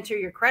enter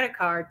your credit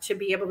card to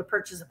be able to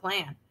purchase a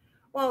plan,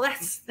 well,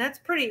 that's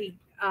pretty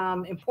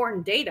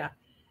important data.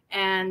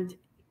 And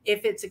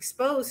if it's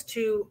exposed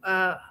to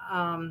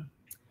the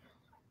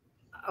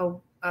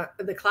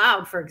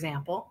cloud, for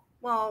example,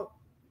 well,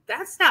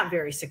 that's not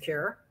very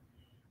secure.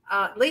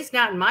 At least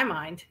not in my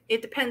mind.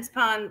 It depends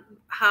upon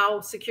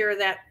how secure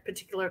that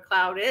particular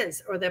cloud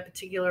is, or that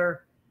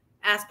particular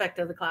aspect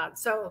of the cloud.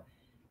 So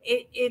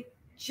it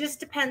just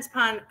depends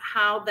upon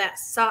how that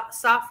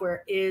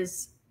software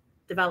is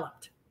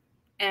developed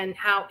and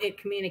how it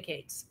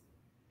communicates.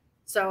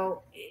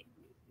 So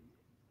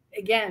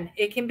again,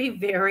 it can be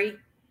very,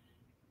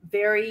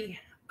 very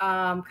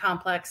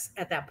complex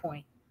at that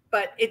point.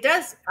 But it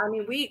does. I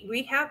mean,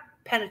 we have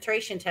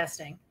penetration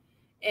testing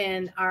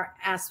in our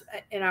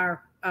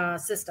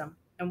system.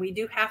 and we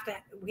have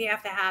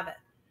to have it.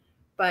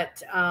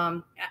 But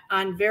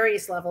on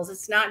various levels,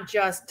 it's not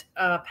just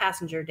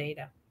passenger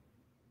data.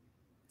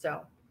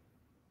 So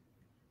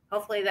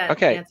hopefully that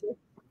answers.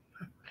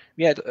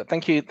 Yeah,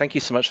 thank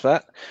you so much for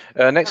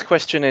that. Next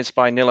question is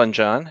by Nilan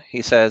Jan.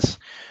 He says,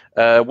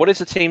 what is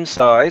the team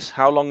size?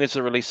 How long is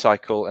the release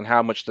cycle, and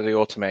how much do they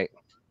automate?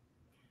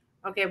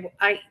 Okay,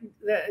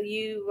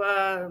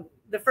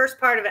 the first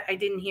part of it I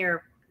didn't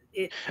hear.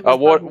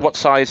 What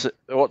size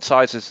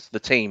is the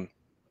team?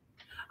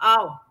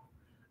 Oh,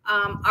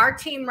 our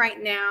team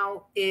right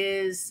now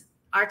is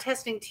our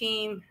testing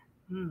team.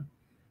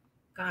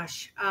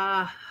 Gosh,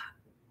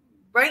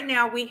 right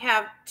now we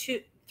have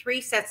three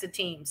sets of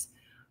teams.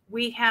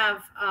 We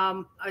have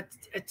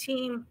a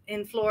team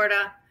in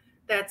Florida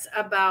that's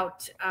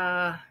about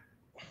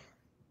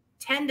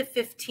 10 to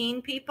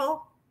 15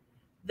 people.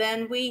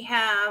 Then we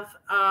have,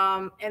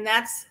 and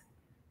that's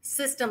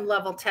system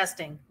level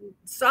testing.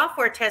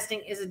 Software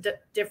testing is a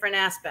different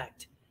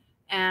aspect.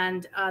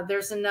 And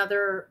there's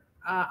another,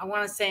 I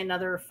want to say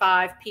another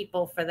 5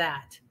 people for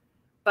that.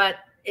 But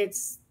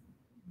that's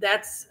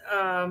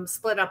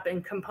split up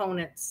in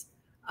components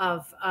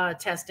of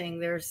testing.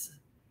 There's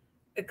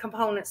a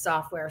component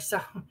software. So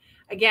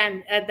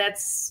again,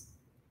 that's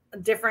a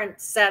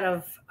different set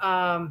of,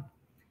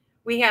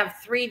 we have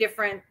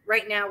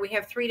right now we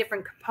have 3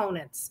 different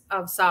components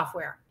of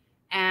software,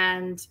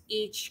 and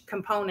each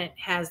component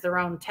has their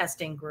own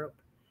testing group,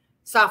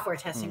 software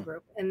testing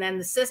group. And then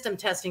the system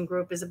testing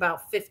group is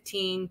about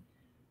 15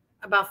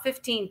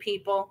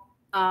 people.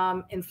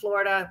 In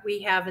Florida,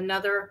 we have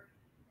another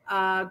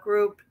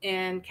group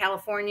in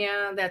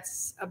California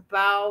that's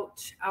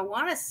about, I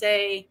want to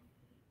say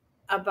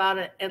about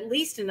at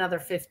least another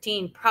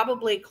 15,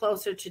 probably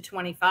closer to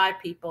 25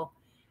 people.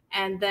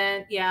 And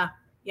then, yeah,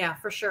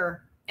 for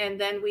sure. And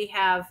then we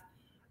have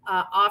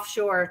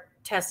offshore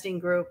testing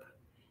group,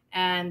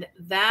 and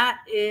that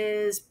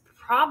is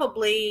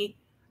probably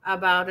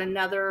about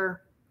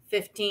another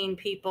 15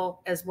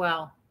 people as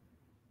well.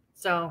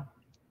 So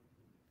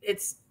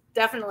it's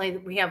definitely,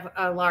 we have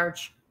a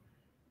large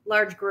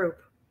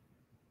group.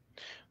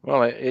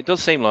 Well, it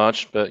does seem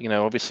large, but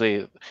obviously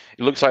it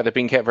looks like they've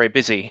been kept very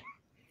busy.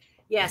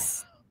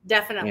 Yes,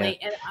 definitely.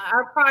 Yeah. And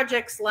our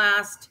projects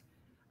last,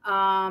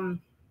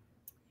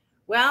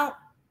 well,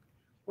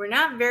 we're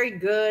not very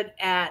good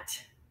at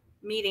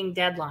meeting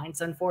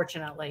deadlines,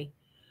 unfortunately.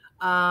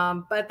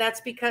 But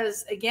that's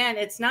because, again,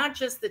 it's not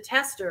just the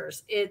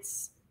testers,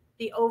 it's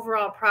the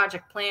overall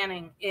project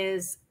planning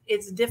it's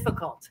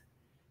difficult,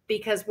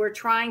 because we're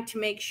trying to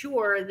make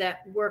sure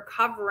that we're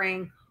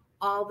covering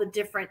all the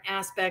different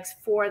aspects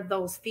for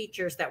those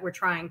features that we're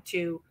trying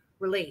to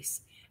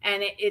release.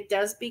 And it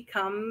does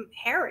become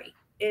hairy.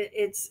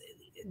 It's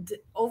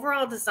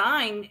overall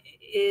design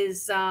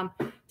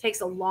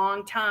takes a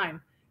long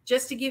time.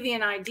 Just to give you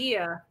an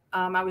idea,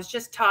 I was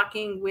just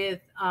talking with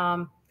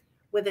a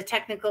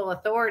technical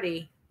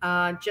authority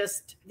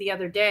just the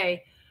other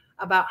day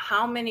about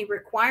how many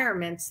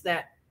requirements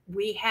that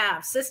we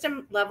have,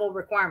 system level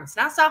requirements,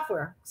 not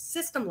software,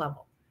 system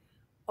level,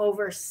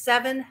 over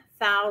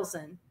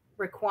 7,000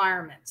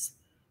 requirements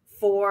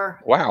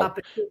for a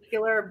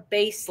particular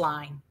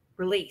baseline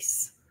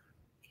release.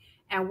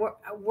 And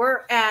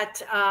we're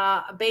at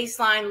a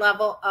baseline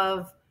level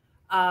of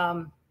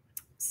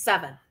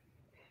 7.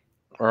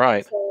 All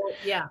right. So,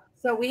 yeah.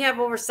 So we have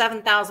over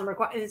 7,000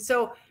 requirements.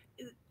 So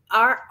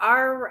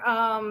our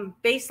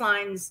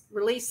baselines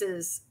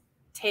releases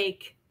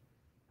take,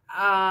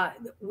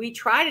 we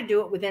try to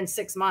do it within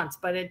 6 months,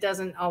 but it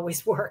doesn't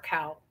always work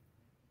out.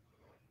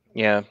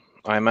 Yeah,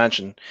 I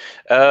imagine.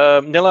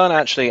 Nilan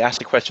actually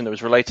asked a question that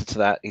was related to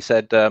that. He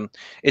said,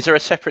 is there a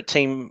separate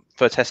team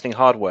for testing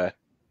hardware,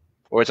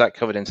 or is that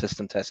covered in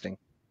system testing?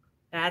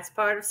 That's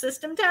part of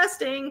system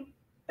testing.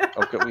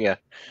 Okay, yeah.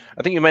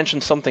 I think you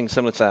mentioned something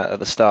similar to that at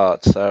the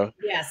start. So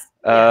yes.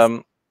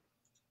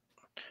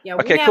 Yeah.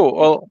 Okay. Cool.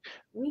 Well,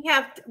 we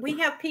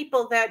have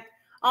people that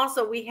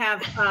also, we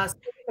have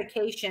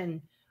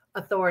certification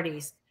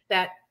authorities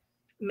that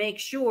make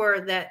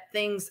sure that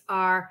things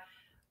are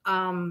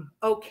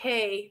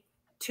okay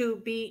to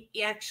be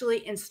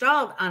actually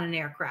installed on an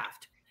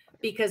aircraft,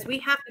 because we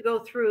have to go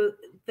through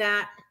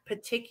that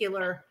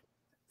particular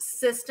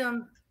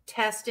system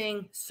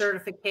testing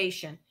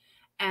certification,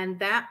 and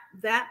that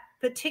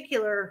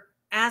particular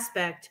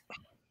aspect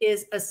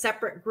is a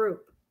separate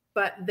group.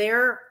 But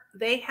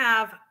they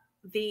have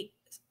the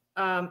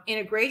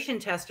integration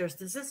testers,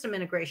 the system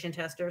integration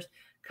testers,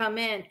 come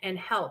in and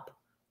help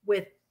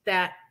with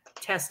that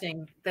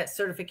testing, that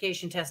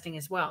certification testing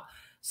as well.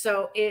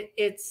 So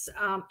it's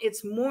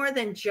more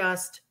than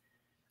just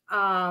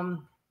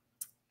one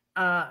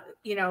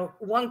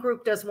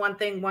group does one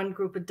thing, one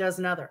group does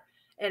another.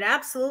 It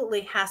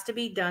absolutely has to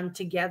be done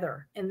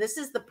together. And this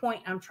is the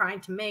point I'm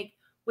trying to make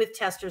with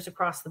testers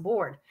across the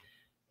board.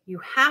 You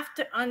have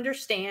to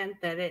understand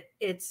that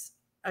it's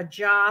a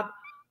job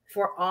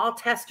for all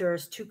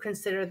testers to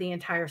consider the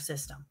entire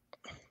system.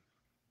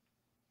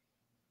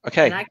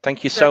 Okay,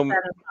 thank you so much.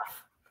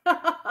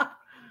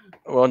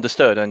 Well,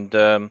 understood.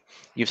 And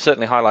you've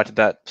certainly highlighted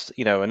that,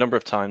 a number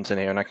of times in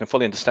here, and I can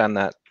fully understand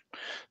that,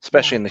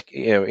 especially in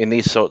in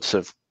these sorts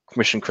of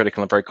mission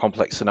critical and very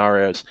complex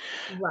scenarios.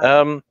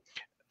 Right.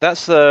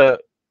 That's the.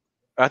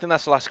 I think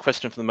that's the last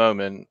question for the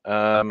moment.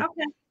 Okay.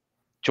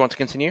 Do you want to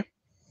continue?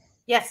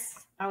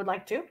 Yes, I would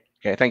like to.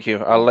 Okay, thank you.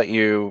 I'll let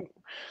you.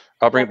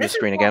 I'll bring Yeah, up your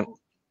screen again.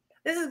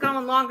 This is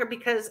going longer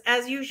because,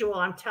 as usual,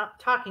 I'm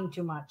talking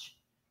too much.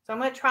 So I'm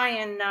going to try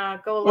and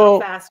go a little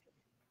faster.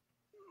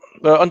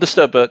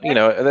 Understood, but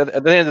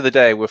at the end of the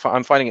day,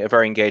 I'm finding it a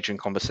very engaging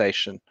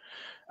conversation,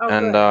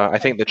 and good. I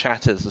think the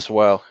chat is as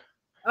well.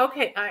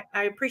 Okay,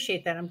 I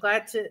appreciate that. I'm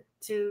glad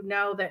to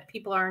know that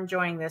people are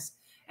enjoying this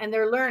and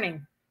they're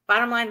learning.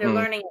 Bottom line, they're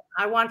learning.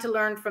 I want to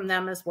learn from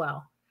them as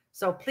well.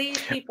 So please,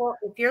 people,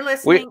 if you're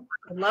listening,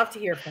 I'd love to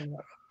hear from you.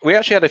 We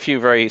actually had a few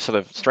very sort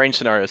of strange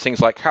scenarios.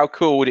 Things like, how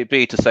cool would it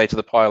be to say to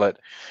the pilot,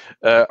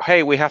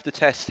 hey, we have to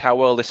test how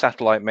well this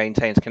satellite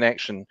maintains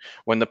connection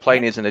when the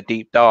plane is in a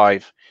deep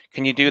dive.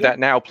 Can you do that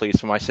now, please,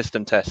 for my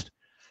system test?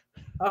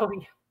 Oh,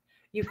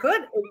 you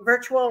could. A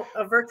virtual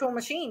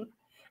machine.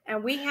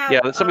 And we have...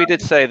 Yeah, somebody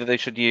did say that they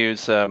should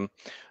use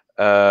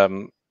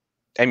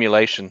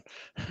emulation.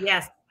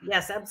 Yes,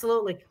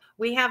 absolutely.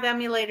 We have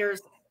emulators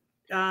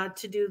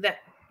to do that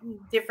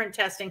different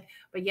testing,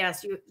 but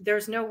yes,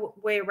 there's no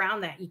way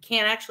around that. You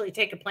can't actually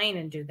take a plane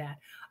and do that.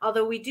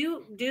 Although we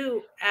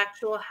do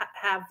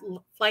have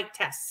flight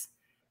tests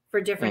for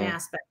different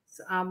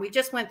aspects. We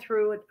just went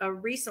through it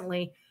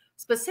recently,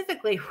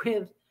 specifically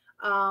with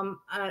an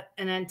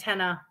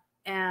antenna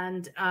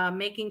and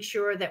making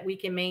sure that we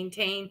can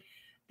maintain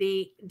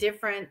the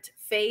different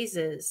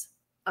phases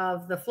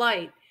of the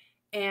flight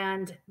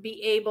and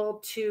be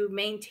able to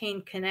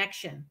maintain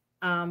connection,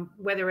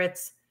 whether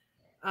it's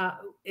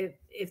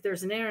if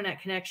there's an internet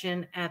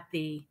connection at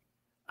the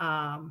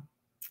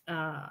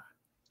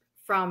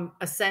from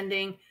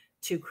ascending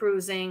to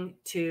cruising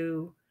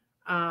to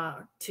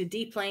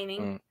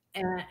deplaning,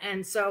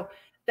 and so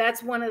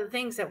that's one of the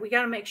things that we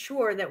got to make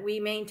sure that we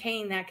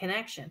maintain that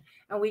connection,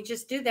 and we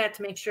just do that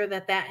to make sure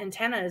that that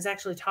antenna is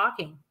actually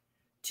talking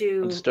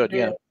to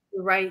the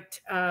right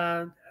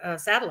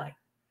satellite.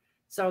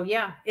 So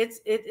yeah,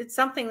 it's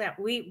something that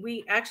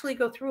we actually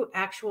go through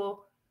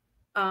actual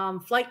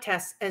flight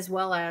tests as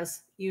well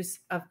as use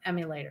of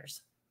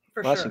emulators.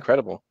 For sure. That's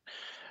incredible.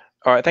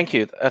 All right, thank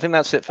you. I think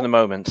that's it for the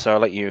moment. So I'll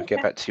let you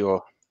get back to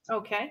your.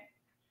 Okay.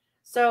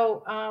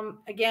 So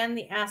again,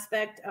 the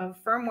aspect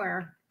of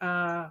firmware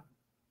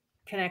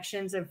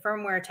connections and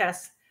firmware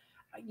tests,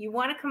 you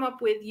want to come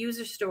up with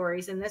user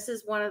stories, and this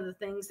is one of the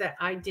things that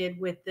I did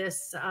with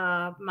this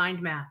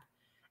mind map.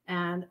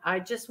 And I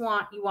just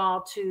want you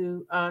all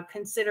to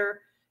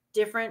consider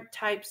different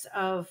types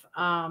of,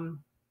 oh,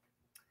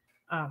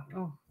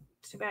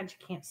 too bad you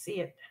can't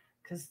see it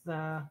because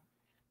the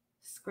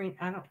screen,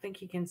 I don't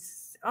think you can,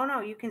 oh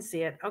no, you can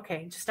see it.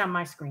 Okay, just on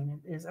my screen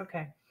it is,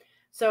 okay.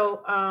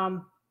 So,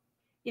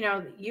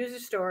 user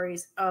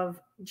stories of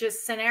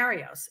just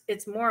scenarios.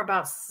 It's more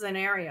about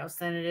scenarios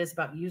than it is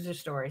about user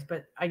stories,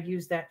 but I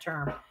use that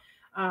term.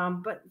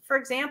 But for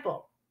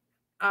example,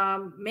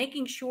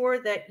 making sure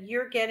that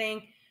you're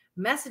getting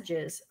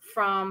messages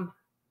from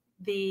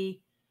the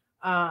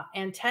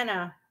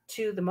antenna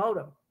to the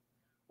modem.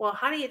 Well,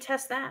 how do you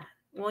test that?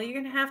 Well, you're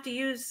going to have to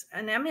use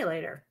an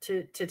emulator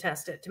to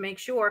test it, to make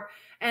sure,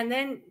 and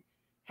then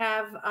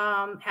have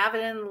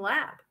it in the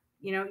lab.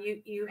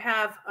 You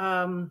have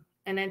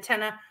an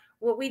antenna.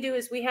 What we do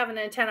is we have an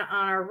antenna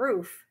on our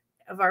roof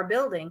of our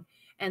building,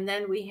 and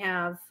then we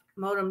have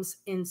modems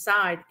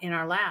inside in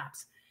our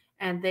labs,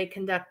 and they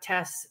conduct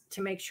tests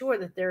to make sure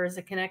that there is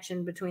a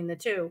connection between the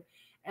two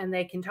and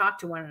they can talk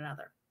to one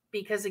another.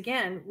 Because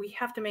again, we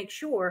have to make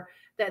sure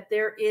that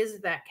there is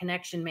that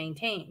connection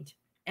maintained.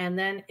 And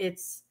then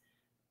it's,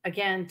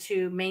 again,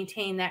 to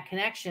maintain that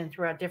connection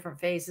throughout different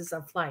phases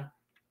of flight.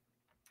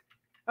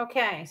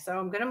 Okay, so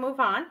I'm going to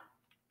move on.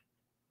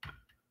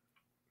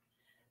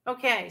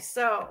 Okay,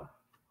 so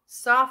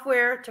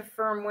software to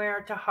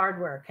firmware to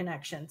hardware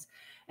connections.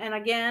 And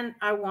again,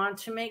 I want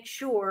to make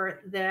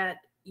sure that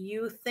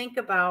you think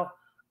about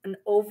an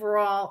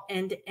overall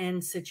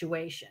end-to-end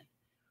situation.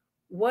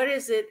 What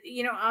is it?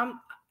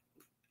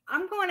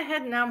 I'm going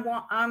ahead and I'm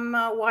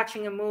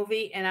watching a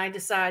movie, and I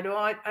decide, oh,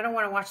 I don't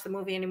want to watch the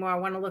movie anymore. I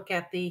want to look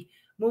at the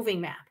moving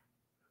map.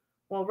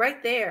 Well,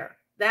 right there,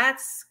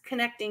 that's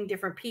connecting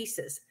different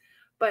pieces.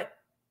 But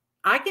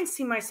I can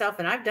see myself,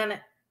 and I've done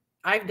it.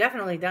 I've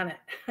definitely done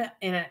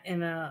it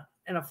in a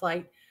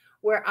flight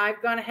where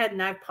I've gone ahead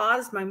and I've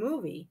paused my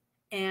movie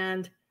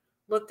and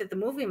looked at the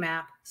moving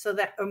map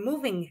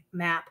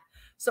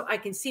so I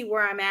can see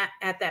where I'm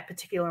at that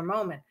particular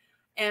moment.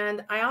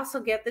 And I also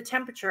get the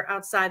temperature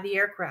outside the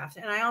aircraft,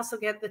 and I also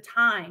get the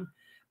time,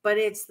 but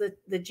it's the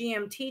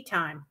GMT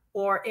time,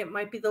 or it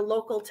might be the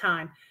local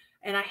time.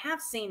 And I have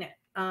seen it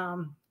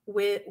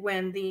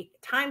when the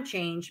time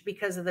change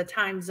because of the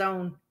time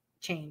zone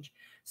change.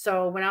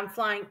 So when I'm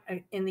flying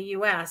in the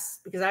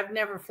US, because I've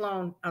never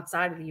flown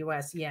outside of the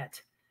US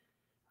yet,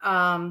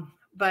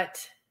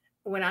 but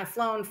when I've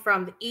flown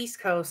from the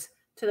East Coast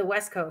to the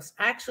West Coast,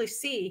 I actually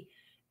see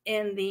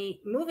in the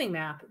moving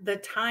map the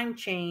time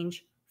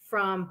change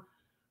from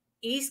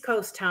East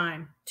Coast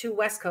time to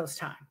West Coast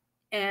time.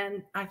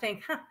 And I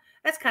think,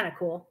 that's kind of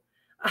cool.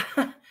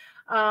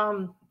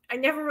 I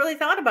never really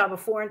thought about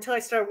before until I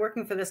started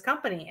working for this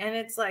company. And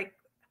it's like,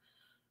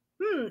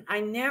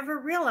 I never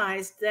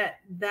realized that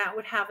that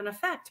would have an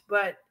effect.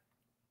 But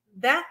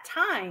that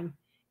time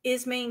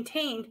is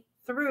maintained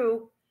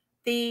through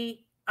the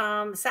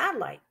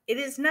satellite. It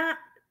is not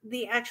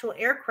the actual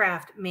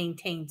aircraft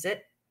maintains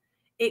it.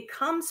 It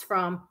comes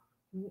from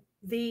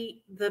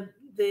the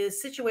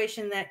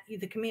situation that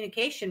the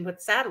communication with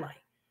satellite.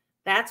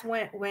 That's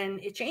when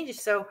it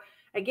changes. So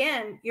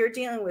again, you're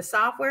dealing with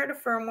software to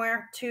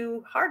firmware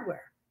to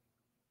hardware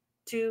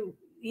to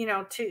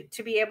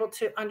to be able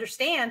to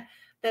understand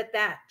that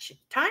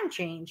time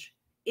change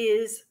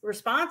is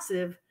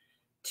responsive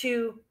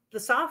to the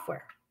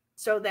software,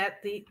 so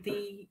that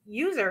the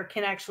user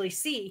can actually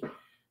see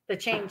the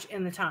change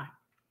in the time.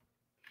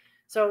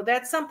 So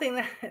that's something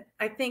that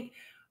I think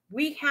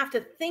we have to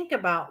think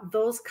about,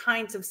 those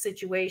kinds of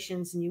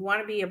situations. And you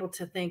want to be able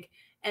to think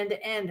end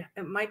to end.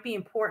 It might be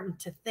important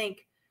to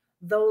think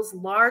those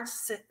large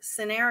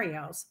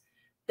scenarios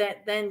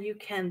that then you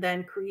can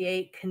then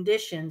create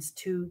conditions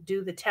to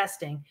do the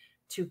testing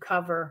to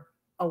cover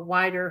a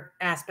wider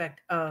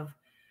aspect of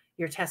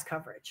your test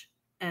coverage.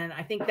 And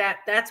I think that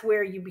that's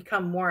where you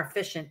become more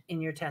efficient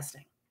in your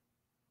testing.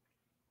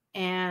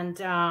 And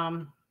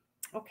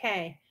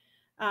okay,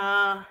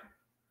 let's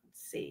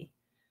see.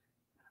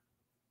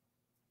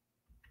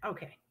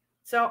 Okay,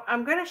 so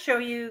I'm going to show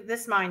you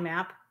this mind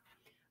map.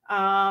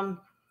 And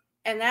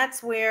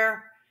that's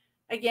where,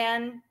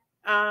 again,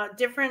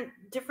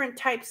 different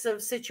types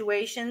of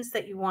situations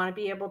that you want to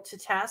be able to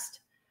test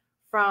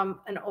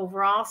from an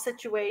overall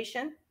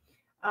situation.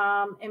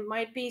 It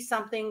might be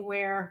something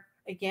where,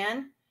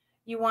 again,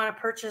 you want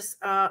to purchase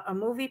a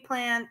movie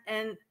plan,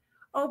 and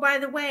oh, by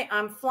the way,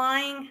 I'm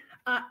flying.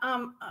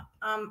 I'm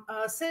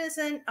a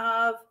citizen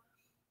of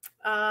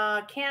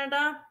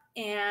Canada,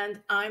 and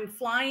I'm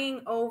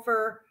flying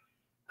over,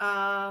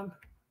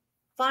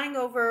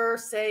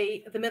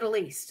 say, the Middle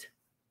East.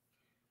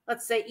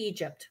 Let's say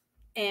Egypt,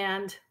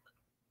 and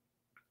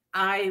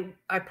I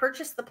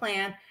purchased the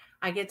plan.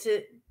 I get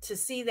to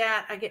see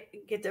that. I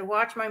get to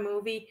watch my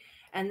movie.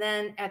 And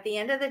then at the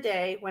end of the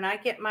day, when I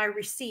get my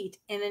receipt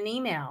in an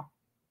email,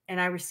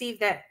 and I receive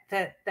that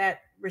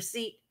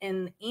receipt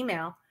in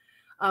email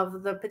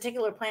of the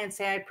particular plan,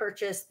 say I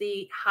purchased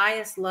the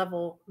highest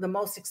level, the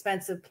most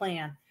expensive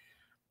plan,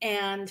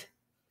 and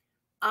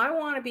I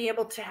want to be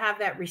able to have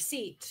that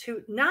receipt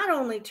to not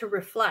only to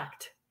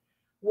reflect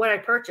what I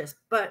purchased,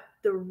 but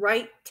the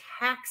right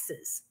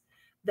taxes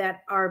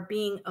that are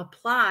being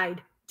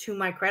applied to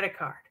my credit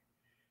card.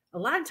 A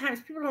lot of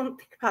times people don't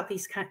think about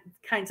these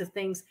kinds of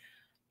things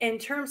in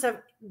terms of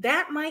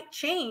that might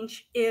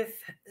change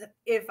if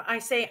I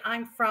say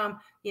I'm from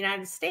the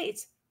United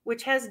States,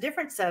 which has a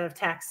different set of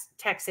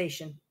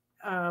taxation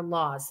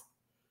laws.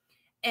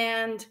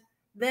 And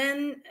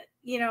then,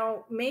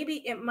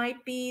 maybe it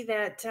might be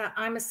that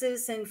I'm a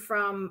citizen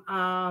from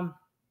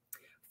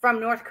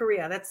North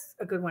Korea. That's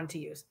a good one to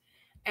use.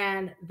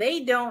 And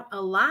they don't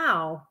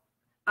allow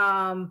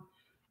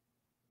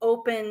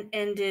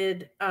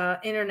open-ended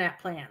internet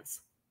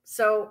plans.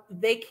 So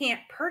they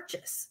can't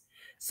purchase.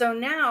 So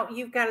now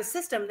you've got a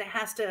system that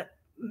has to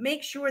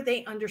make sure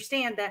they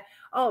understand that,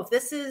 oh, if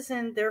this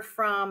isn't, they're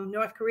from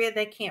North Korea,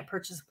 they can't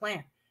purchase a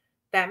plan.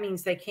 That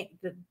means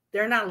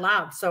they're not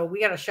allowed. So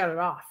we got to shut it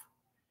off.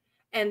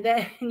 And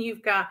then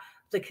you've got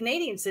the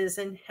Canadian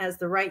citizen has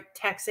the right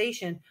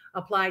taxation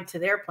applied to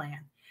their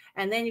plan.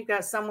 And then you've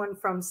got someone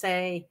from,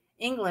 say,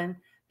 England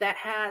that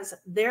has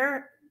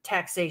their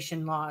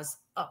taxation laws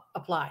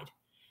applied.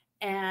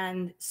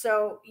 And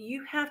so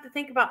you have to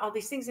think about all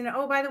these things. And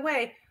oh, by the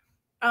way,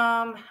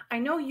 I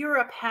know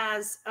Europe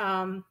has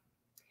a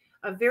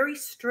very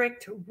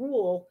strict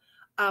rule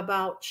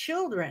about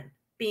children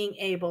being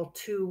able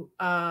to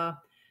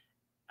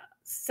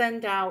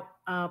send out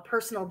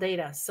personal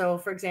data. So,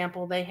 for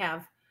example, they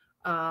have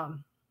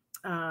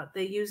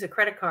they use a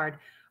credit card,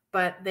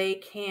 but they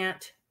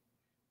can't.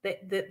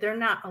 They're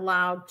not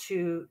allowed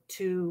to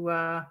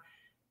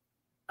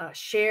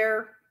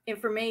share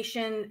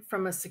information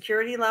from a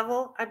security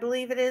level, I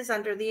believe it is,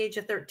 under the age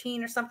of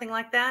 13 or something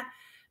like that.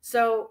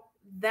 So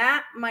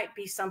that might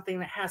be something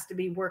that has to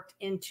be worked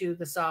into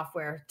the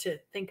software to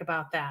think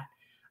about that.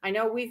 I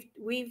know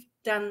we've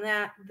done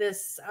that.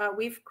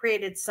 We've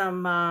created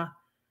some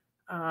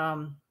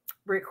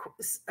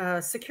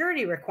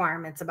security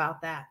requirements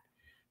about that.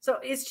 So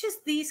it's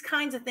just these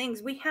kinds of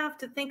things. We have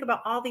to think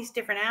about all these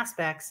different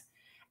aspects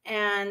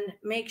and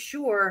make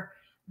sure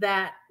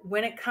that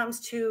when it comes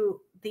to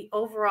the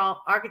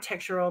overall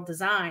architectural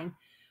design,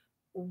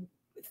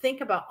 think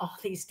about all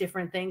these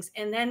different things.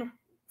 And then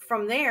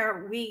from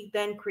there, we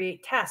then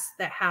create tests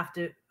that have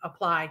to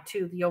apply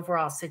to the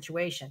overall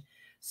situation.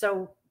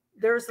 So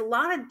there's a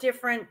lot of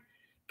different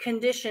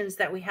conditions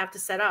that we have to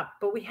set up,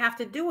 but we have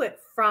to do it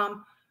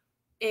from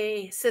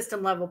a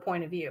system level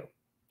point of view.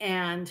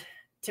 And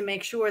to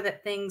make sure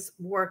that things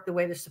work the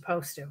way they're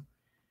supposed to.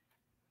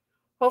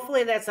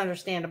 Hopefully that's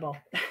understandable.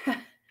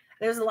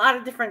 There's a lot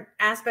of different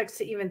aspects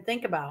to even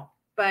think about,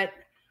 but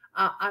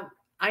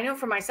I know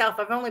for myself,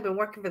 I've only been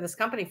working for this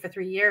company for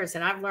 3 years,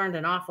 and I've learned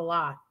an awful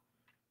lot.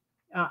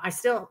 I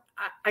still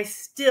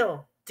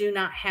do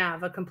not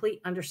have a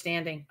complete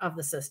understanding of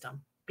the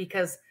system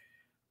because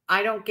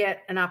I don't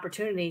get an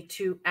opportunity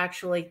to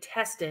actually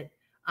test it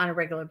on a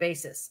regular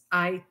basis.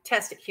 I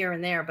test it here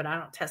and there, but I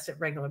don't test it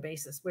regular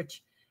basis,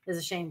 which is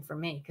a shame for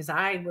me because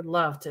I would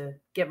love to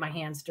get my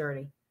hands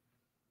dirty.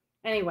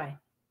 Anyway,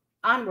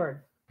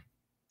 onward.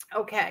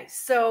 Okay,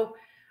 so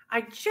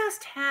I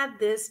just had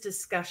this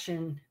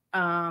discussion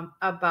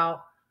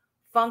about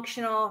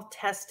functional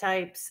test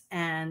types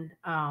and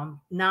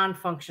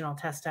non-functional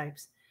test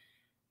types.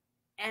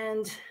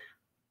 And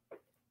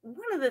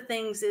one of the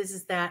things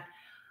is that,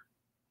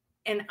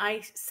 and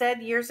I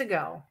said years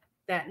ago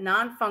that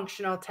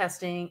non-functional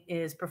testing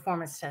is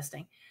performance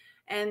testing.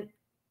 And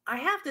I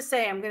have to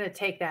say, I'm going to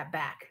take that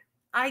back.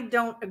 I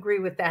don't agree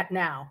with that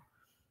now.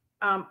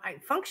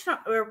 Functional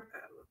or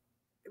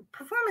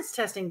performance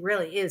testing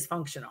really is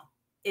functional.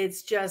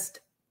 It's just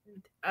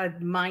a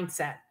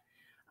mindset.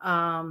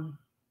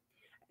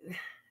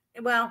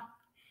 Well,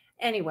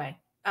 anyway,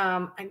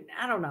 I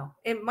don't know.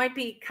 It might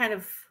be kind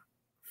of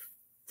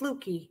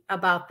fluky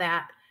about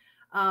that.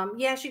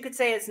 Yes, you could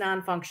say it's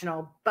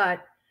non-functional,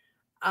 but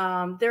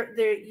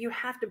you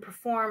have to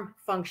perform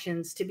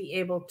functions to be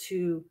able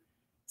to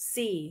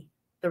see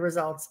the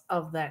results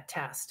of that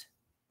test.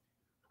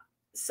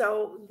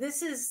 So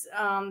this is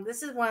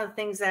one of the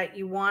things that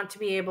you want to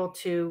be able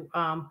to,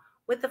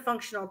 with the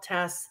functional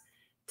tests,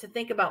 to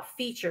think about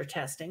feature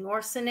testing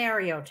or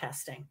scenario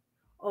testing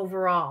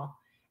overall.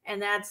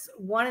 And that's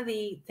one of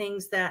the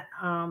things that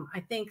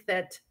I think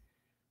that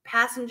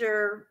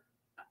passenger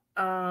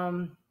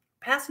or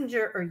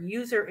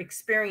user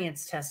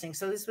experience testing.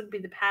 So this would be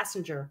the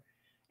passenger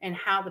and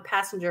how the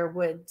passenger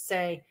would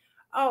say,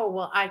 oh,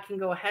 well, I can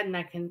go ahead and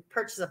I can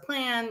purchase a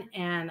plan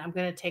and I'm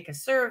going to take a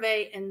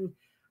survey and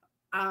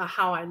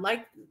how I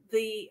liked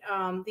the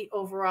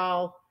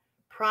overall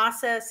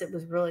process. It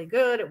was really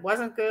good. It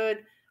wasn't good.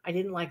 I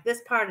didn't like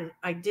this part.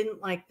 I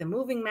didn't like the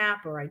moving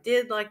map, or I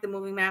did like the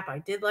moving map. I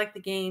did like the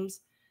games.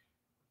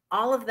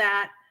 All of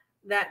that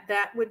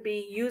would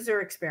be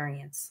user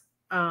experience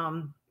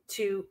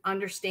to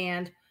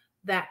understand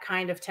that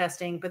kind of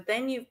testing. But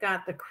then you've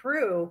got the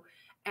crew,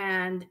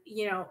 and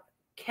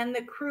can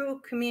the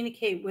crew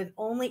communicate with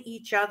only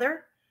each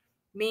other?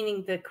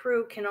 Meaning the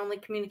crew can only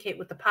communicate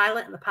with the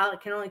pilot and the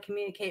pilot can only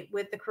communicate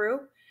with the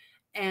crew.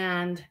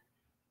 And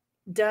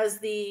does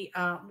the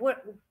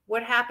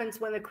what happens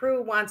when the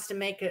crew wants to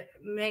make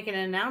an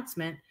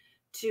announcement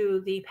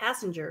to the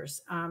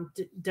passengers?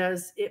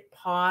 Does it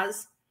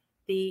pause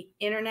the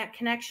internet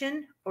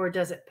connection, or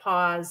does it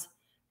pause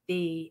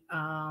the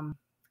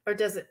or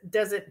does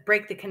it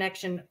break the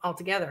connection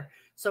altogether?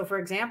 So for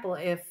example,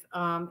 if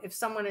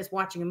someone is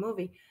watching a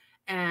movie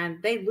and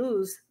they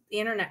lose the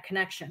internet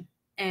connection,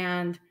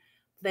 and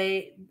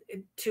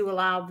to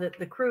allow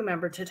the crew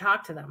member to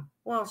talk to them.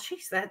 Well,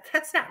 geez,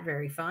 that's not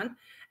very fun.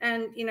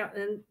 And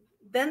and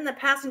then the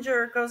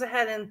passenger goes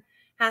ahead and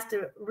has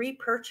to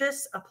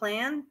repurchase a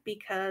plan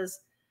because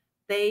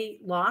they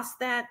lost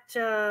that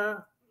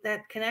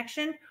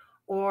connection.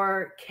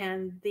 Or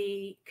can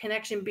the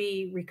connection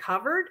be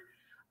recovered?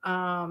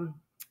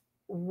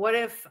 What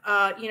if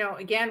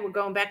again, we're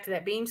going back to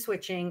that beam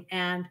switching,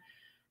 and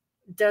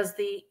does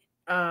the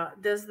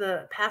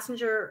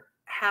passenger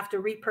have to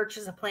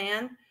repurchase a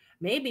plan?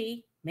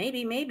 Maybe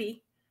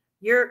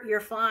you're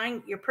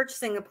flying, you're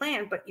purchasing a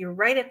plan, but you're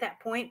right at that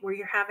point where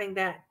you're having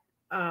that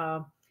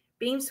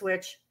beam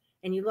switch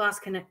and you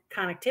lost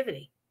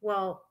connectivity.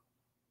 Well,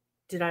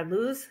 did I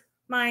lose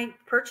my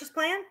purchase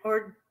plan,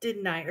 or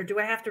didn't I? Or do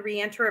I have to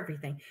re-enter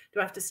everything? Do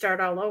I have to start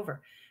all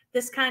over?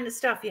 This kind of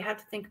stuff, you have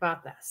to think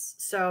about this.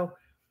 So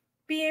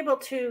be able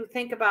to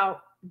think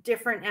about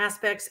different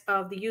aspects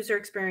of the user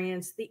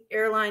experience, the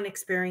airline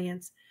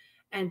experience,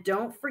 and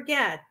don't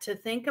forget to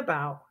think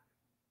about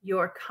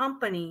your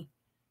company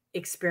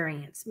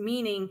experience,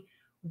 meaning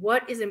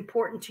what is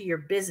important to your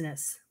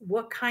business,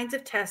 what kinds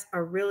of tests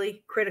are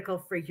really critical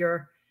for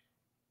your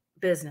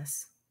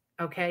business.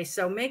 Okay,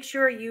 so make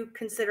sure you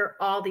consider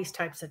all these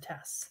types of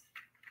tests.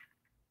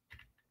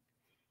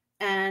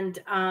 And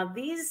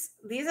these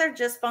are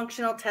just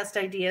functional test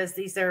ideas.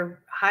 These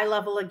are high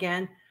level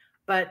again,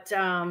 but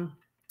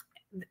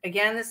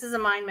again, this is a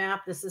mind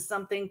map. This is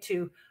something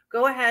to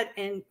go ahead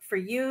and for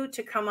you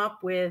to come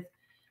up with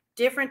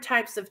different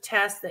types of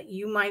tests that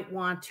you might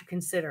want to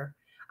consider.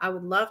 I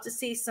would love to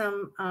see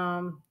some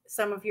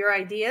of your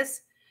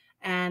ideas,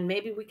 and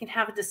maybe we can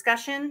have a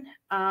discussion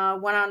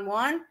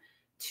one-on-one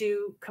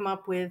to come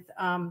up with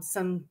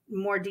some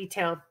more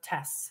detailed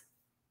tests.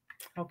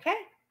 Okay.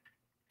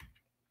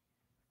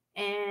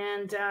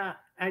 And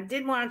I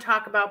did want to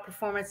talk about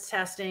performance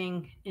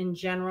testing in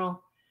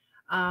general.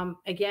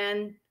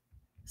 Again,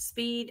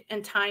 speed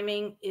and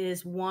timing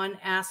is one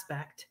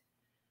aspect.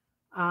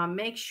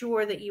 Make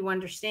sure that you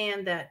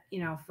understand that,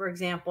 for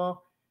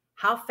example,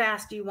 How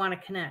fast do you want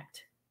to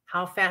connect?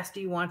 How fast do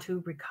you want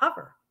to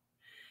recover?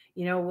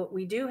 You know, what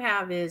we do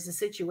have is a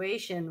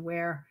situation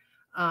where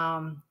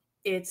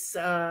it's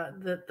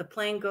the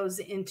plane goes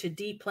into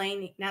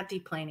deplaning, not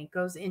deplaning,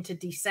 goes into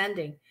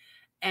descending.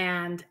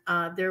 And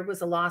there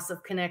was a loss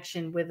of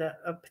connection with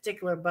a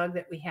particular bug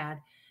that we had.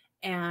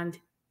 And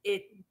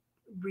it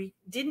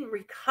didn't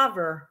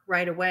recover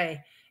right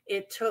away.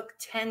 It took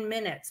 10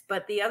 minutes.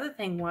 But the other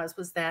thing was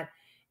that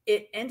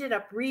it ended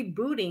up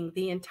rebooting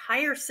the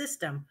entire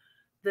system,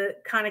 the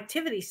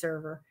connectivity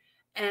server.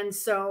 And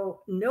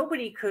so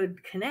nobody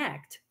could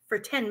connect for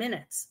 10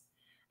 minutes.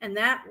 And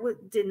that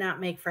did not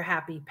make for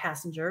happy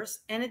passengers.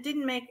 And it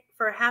didn't make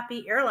for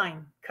happy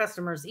airline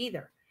customers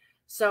either.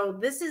 So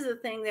this is a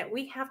thing that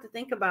we have to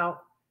think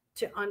about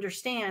to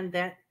understand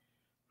that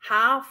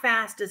how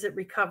fast does it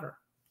recover?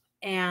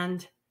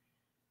 And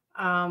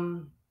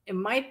it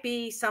might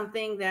be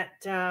something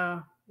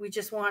that we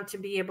just want to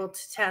be able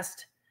to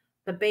test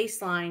the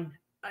baseline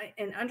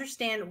and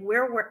understand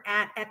where we're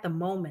at the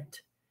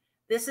moment.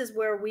 This is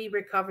where we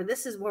recover.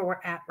 This is where we're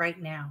at right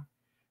now.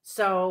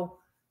 So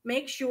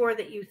make sure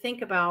that you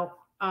think about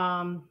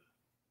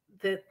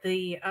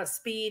the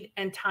speed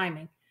and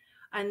timing.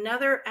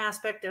 Another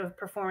aspect of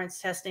performance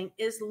testing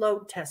is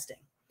load testing.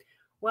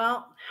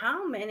 Well,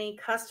 how many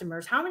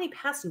customers, how many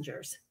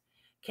passengers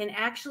can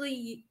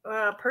actually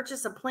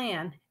purchase a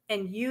plan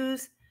and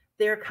use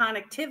their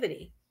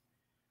connectivity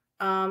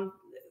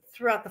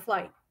throughout the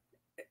flight?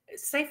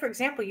 Say, for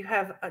example, you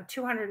have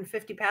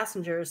 250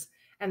 passengers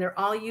and they're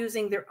all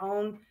using their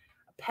own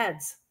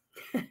PEDs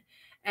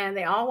and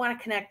they all want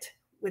to connect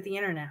with the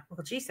internet.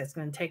 Well, geez, that's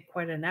going to take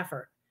quite an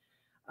effort.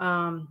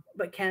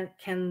 But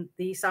can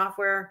the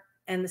software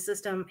and the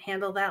system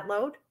handle that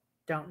load?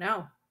 Don't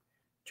know.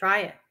 Try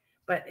it.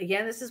 But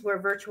again, this is where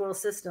virtual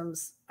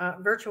systems,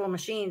 virtual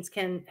machines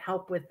can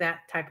help with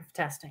that type of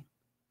testing.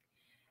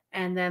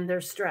 And then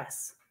there's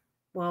stress.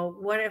 Well,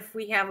 what if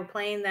we have a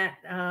plane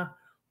that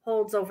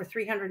holds over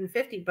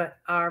 350, but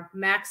our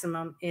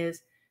maximum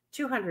is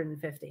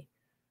 250?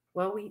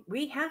 Well,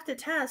 we have to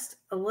test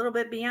a little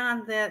bit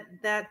beyond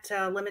that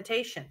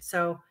limitation.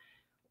 So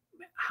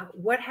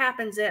what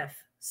happens if?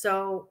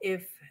 So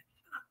if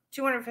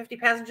 250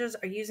 passengers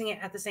are using it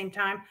at the same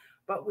time,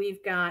 but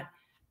we've got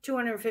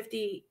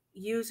 250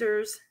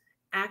 users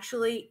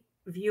actually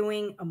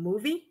viewing a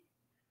movie,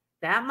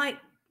 that might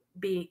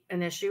be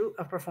an issue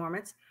of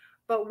performance.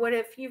 But what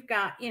if you've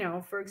got, you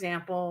know, for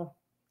example,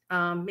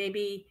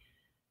 maybe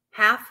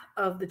half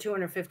of the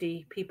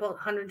 250 people,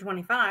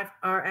 125,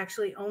 are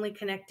actually only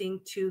connecting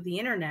to the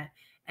internet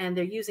and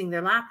they're using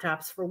their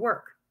laptops for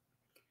work.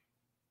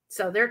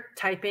 So they're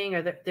typing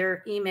or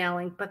they're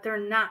emailing, but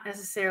they're not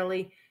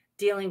necessarily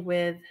dealing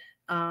with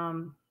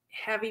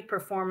heavy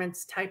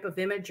performance type of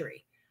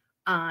imagery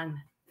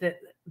on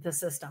the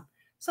system.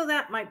 So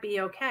that might be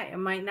okay. It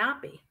might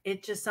not be.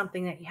 It's just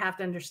something that you have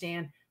to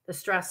understand the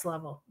stress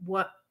level.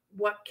 What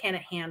can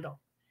it handle?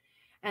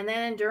 And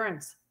then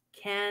endurance.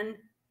 Can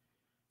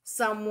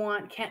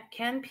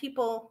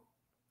people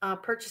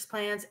purchase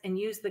plans and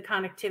use the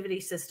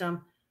connectivity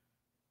system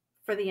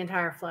for the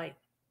entire flight?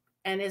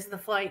 And is the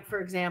flight, for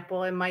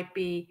example, it might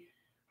be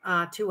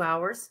 2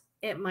 hours.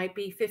 It might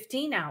be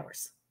 15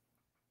 hours.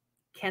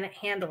 Can it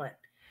handle it?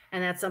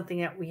 And that's something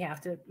that we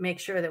have to make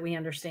sure that we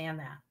understand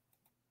that.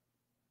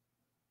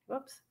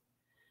 Whoops.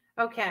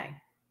 Okay.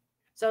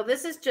 So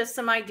this is just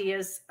some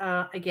ideas.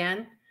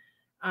 Again,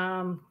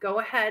 go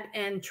ahead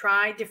and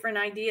try different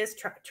ideas.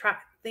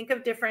 Think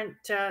of different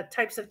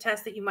types of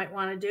tests that you might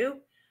want to do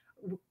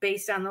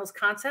based on those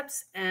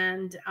concepts.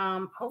 And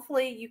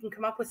hopefully you can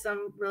come up with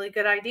some really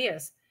good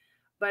ideas.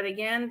 But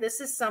again,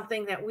 this is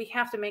something that we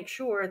have to make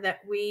sure that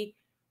we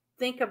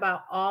think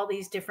about all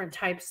these different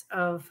types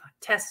of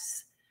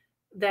tests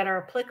that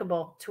are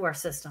applicable to our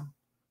system.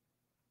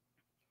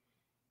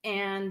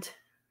 And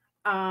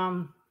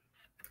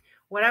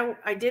what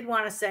I did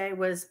want to say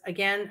was,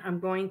 again, I'm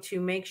going to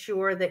make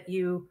sure that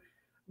you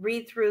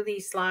read through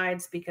these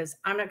slides because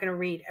I'm not going to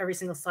read every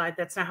single slide.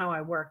 That's not how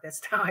I work.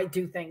 That's how I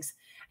do things.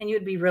 And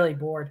you'd be really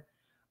bored.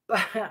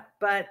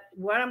 But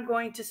what I'm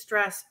going to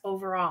stress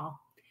overall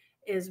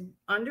is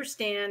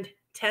understand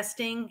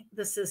testing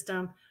the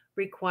system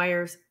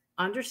requires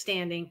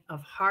understanding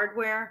of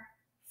hardware,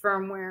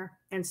 firmware,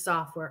 and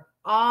software,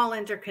 all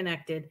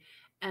interconnected,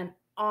 and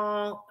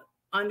all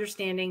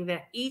understanding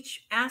that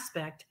each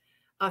aspect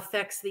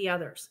affects the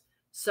others.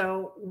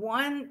 So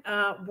one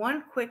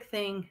quick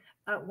thing,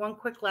 one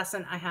quick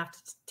lesson I have to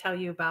tell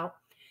you about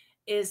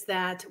is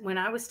that when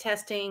I was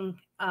testing,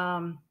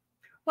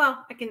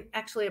 well, I can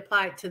actually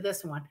apply it to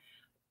this one.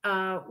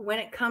 When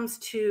it comes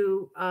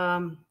to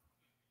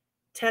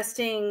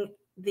testing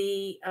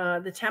the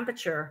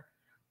temperature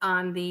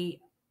on the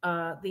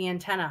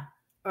antenna,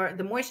 or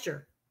the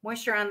moisture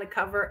on the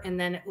cover, and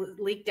then it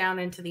leaked down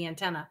into the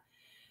antenna.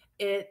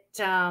 It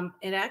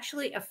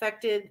actually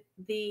affected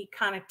the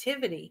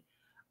connectivity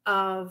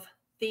of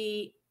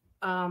the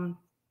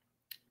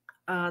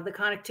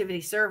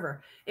connectivity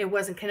server. It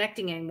wasn't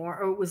connecting anymore,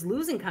 or it was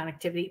losing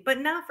connectivity, but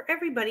not for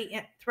everybody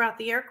throughout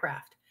the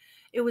aircraft.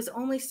 It was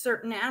only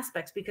certain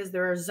aspects because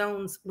there are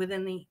zones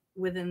within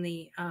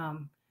the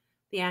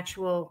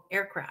actual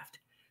aircraft.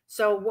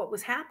 So what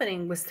was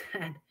happening was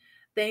that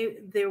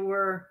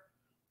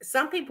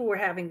some people were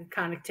having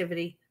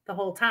connectivity the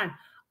whole time,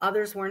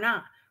 others were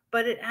not.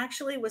 But it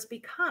actually was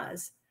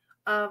because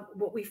of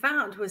what we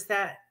found was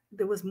that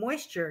there was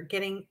moisture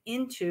getting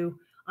into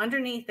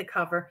underneath the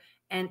cover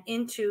and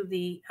into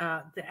the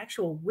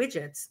actual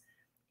widgets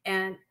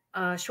and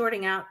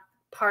shorting out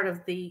part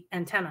of the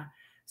antenna.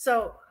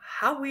 So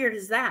how weird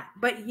is that?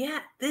 But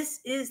yet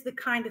this is the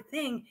kind of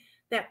thing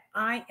that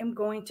I am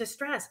going to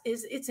stress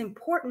is it's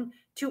important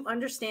to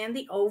understand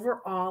the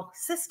overall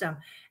system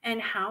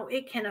and how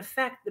it can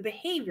affect the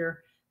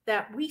behavior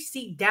that we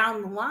see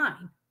down the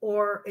line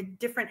or a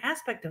different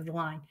aspect of the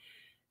line.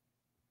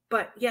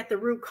 But yet the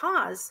root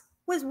cause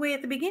was way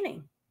at the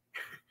beginning.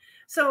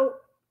 So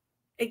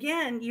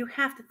again, you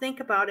have to think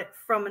about it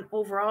from an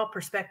overall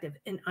perspective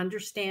and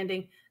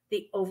understanding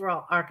the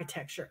overall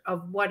architecture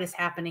of what is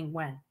happening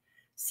when.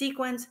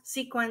 Sequence,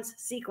 sequence,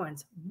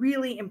 sequence,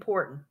 really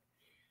important.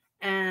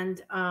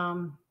 And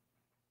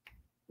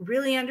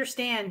really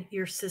understand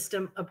your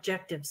system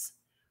objectives.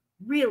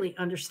 Really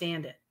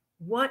understand it.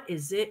 What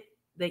is it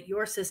that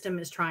your system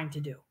is trying to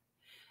do?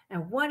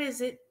 And what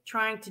is it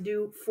trying to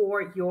do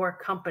for your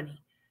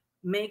company?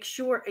 Make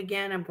sure,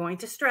 again, I'm going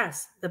to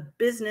stress the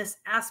business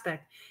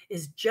aspect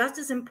is just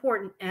as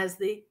important as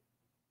the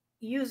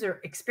user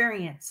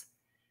experience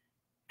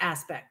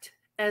aspect,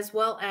 as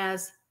well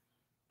as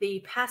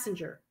the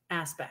passenger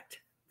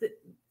aspect.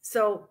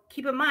 So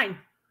keep in mind,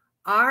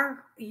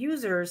 our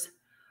users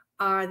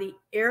are the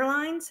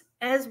airlines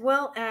as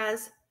well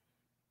as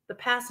the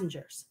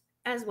passengers,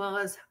 as well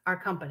as our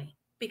company,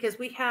 because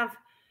we have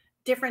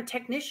different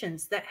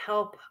technicians that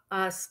help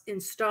us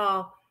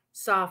install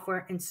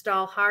software,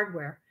 install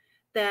hardware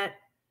that,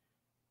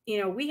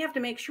 we have to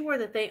make sure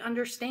that they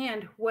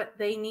understand what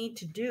they need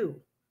to do.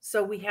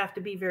 So we have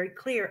to be very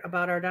clear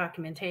about our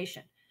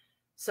documentation.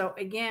 So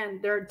again,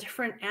 there are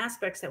different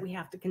aspects that we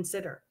have to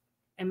consider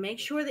and make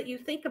sure that you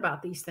think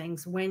about these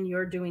things when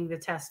you're doing the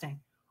testing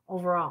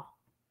overall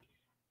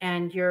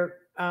and your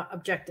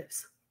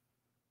objectives.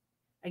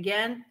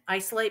 Again,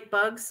 isolate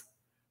bugs.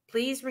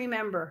 Please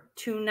remember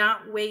to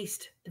not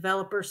waste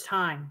developers'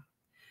 time.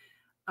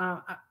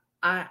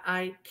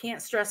 I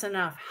can't stress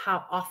enough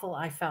how awful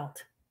I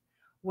felt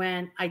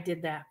when I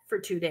did that for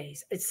 2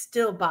 days. It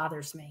still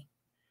bothers me.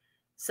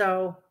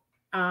 So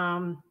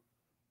I'm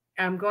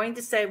going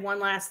to say one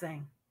last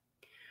thing.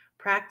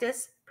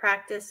 Practice,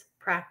 practice,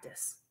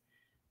 practice.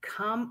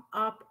 Come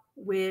up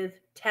with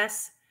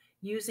tests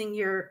using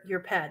your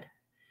PED.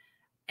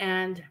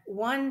 And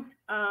one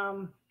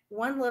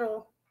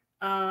little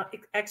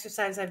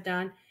exercise I've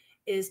done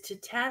is to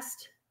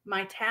test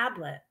my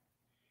tablet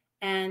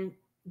and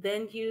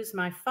then use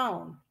my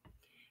phone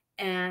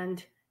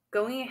and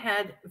going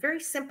ahead,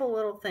 very simple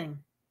little thing,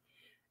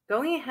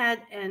 going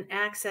ahead and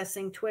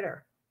accessing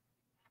Twitter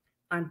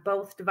on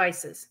both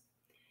devices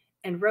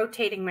and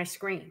rotating my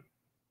screen.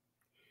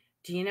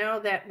 Do you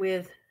know that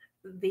with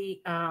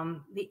the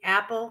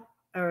Apple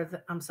or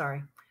the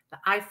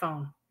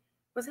iPhone,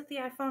 was it the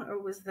iPhone or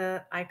was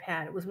the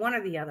iPad? It was one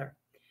or the other.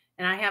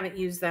 And I haven't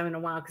used them in a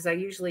while because I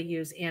usually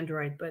use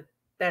Android, but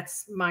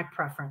that's my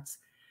preference.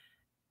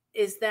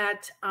 Is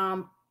that,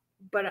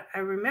 but I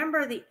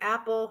remember the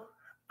Apple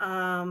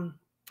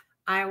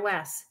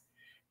iOS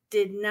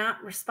did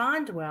not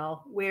respond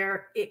well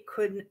where it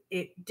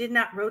did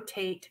not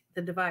rotate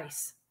the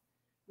device,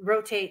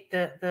 rotate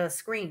the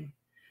screen.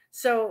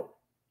 So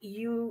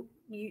you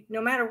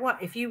no matter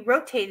what, if you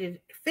rotated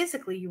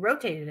physically, you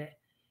rotated it,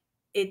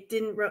 it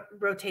didn't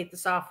rotate the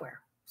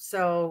software.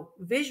 So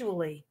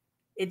visually,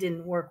 it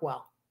didn't work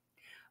well,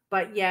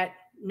 but yet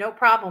no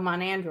problem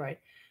on Android.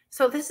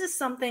 So this is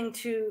something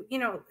to,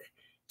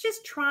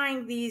 just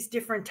trying these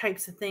different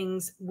types of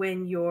things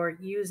when you're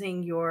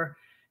using your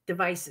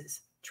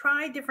devices.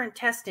 Try different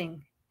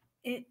testing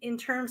in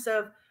terms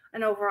of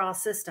an overall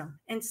system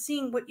and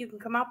seeing what you can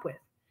come up with.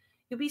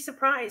 You'll be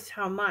surprised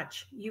how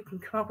much you can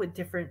come up with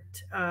different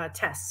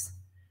tests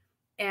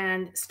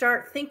and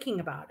start thinking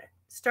about it.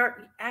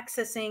 Start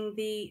accessing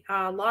the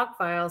log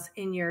files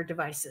in your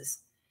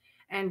devices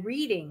and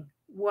reading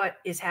what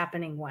is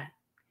happening when.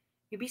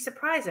 You'd be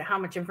surprised at how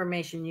much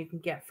information you can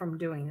get from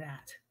doing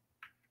that.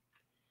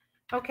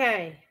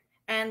 Okay,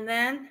 and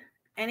then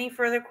any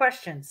further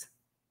questions?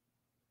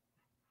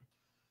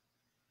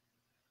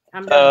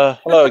 I'm done.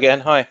 Hello again.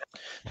 Hi.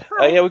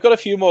 Yeah, we've got a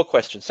few more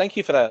questions. Thank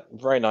you for that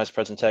very nice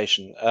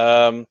presentation.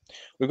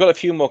 We've got a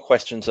few more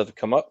questions that have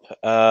come up.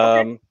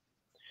 Okay.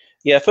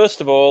 Yeah,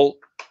 first of all,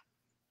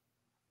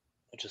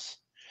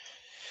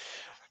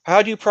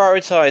 how do you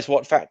prioritize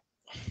what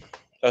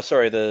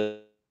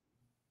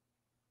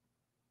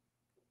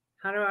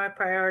How do I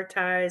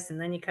prioritize?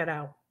 And then you cut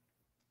out.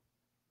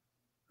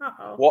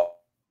 Uh-oh. What?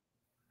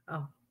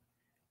 Oh.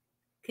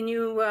 Can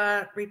you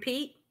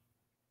repeat?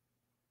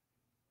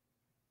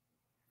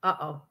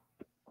 Uh-oh.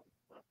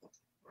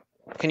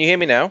 Can you hear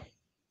me now?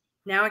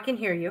 Now I can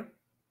hear you.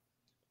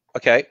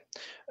 Okay.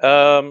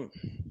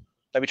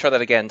 Let me try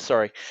that again.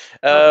 Sorry.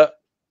 Okay.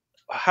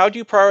 How do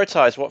you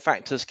prioritize what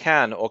factors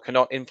can or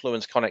cannot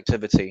influence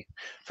connectivity?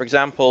 For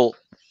example,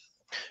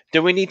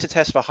 do we need to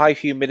test for high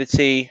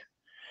humidity,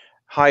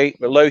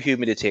 low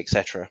humidity,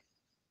 etc.?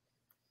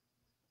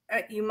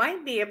 You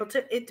might be able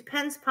to. It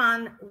depends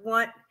upon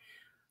what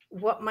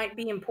might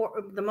be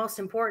important, the most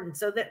important.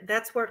 So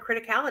that's where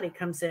criticality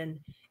comes in.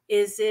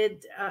 Is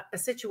it a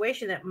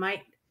situation that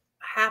might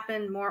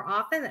happen more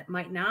often, that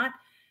might not?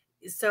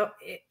 So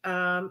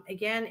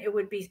again, it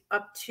would be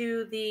up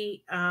to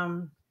the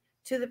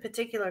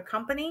particular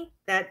company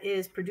that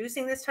is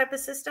producing this type of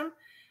system,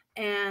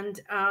 and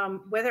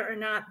whether or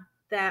not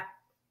that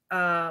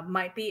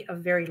might be a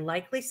very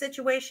likely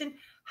situation.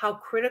 How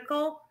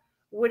critical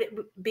would it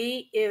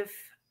be if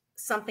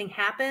something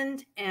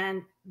happened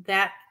and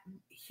that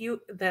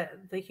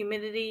the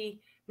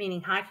humidity,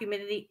 meaning high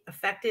humidity,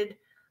 affected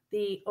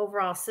the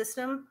overall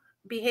system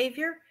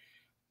behavior?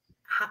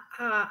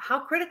 How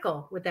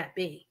critical would that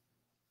be?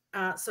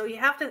 So you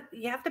have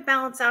to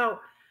balance out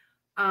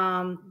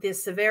the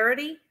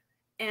severity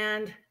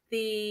and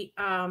the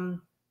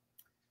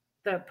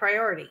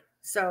priority.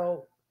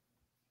 So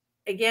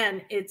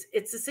again,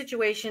 it's a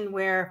situation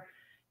where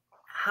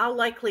how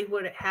likely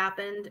would it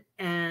happen,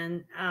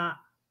 and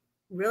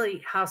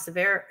really how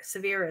severe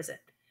is it?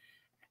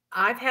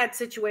 I've had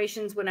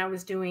situations when I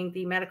was doing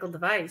the medical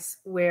device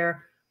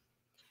where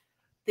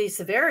the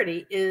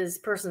severity is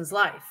person's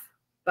life,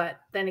 but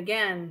then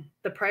again,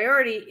 the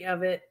priority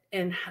of it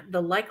and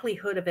the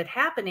likelihood of it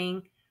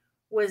happening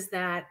was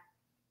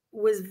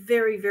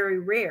very, very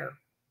rare.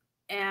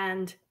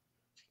 And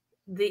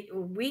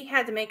we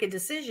had to make a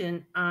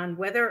decision on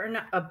whether or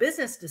not, a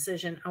business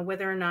decision on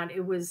whether or not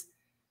it was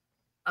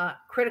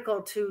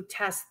critical to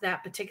test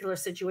that particular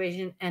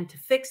situation and to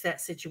fix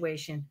that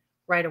situation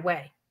right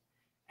away.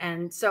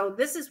 And so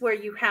this is where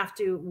you have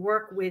to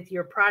work with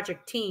your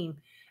project team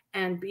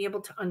and be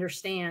able to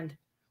understand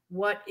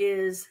what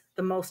is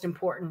the most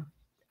important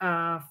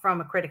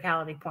from a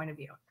criticality point of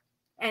view.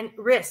 And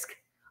risk,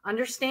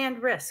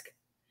 understand risk,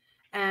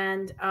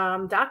 and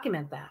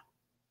document that.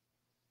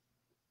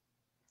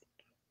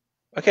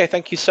 Okay,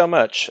 thank you so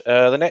much.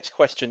 The next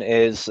question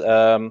is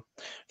from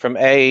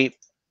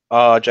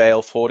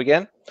ARJL Ford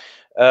again.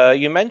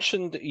 You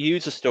mentioned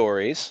user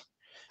stories.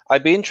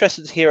 I'd be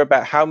interested to hear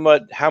about how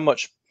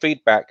much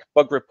feedback,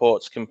 bug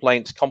reports,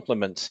 complaints,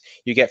 compliments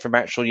you get from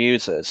actual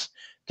users.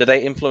 Do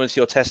they influence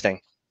your testing?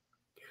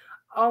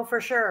 Oh,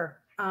 for sure.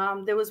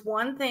 There was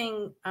one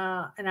thing,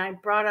 and I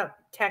brought up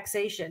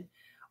taxation.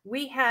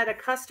 We had a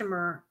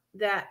customer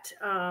that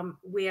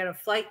we had a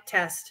flight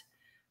test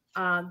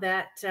and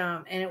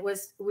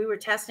we were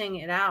testing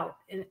it out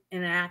in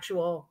an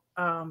actual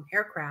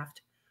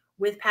aircraft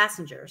with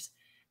passengers,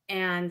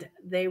 and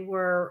they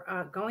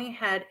were going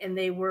ahead and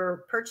they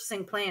were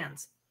purchasing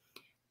plans,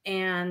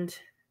 and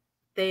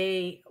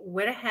they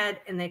went ahead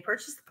and they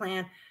purchased the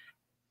plan,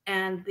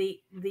 and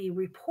the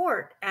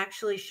report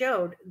actually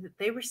showed that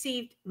they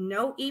received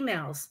no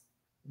emails.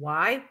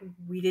 Why?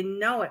 We didn't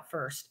know at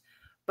first,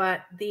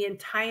 but the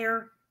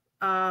entire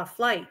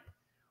flight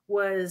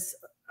was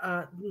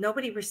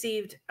nobody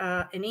received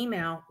an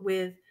email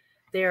with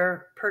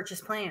their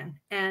purchase plan.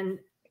 And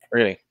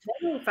Really?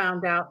 then we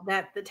found out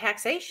that the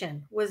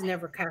taxation was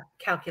never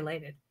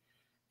calculated,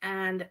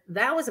 and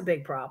that was a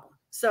big problem.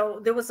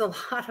 So there was a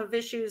lot of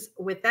issues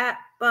with that,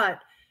 but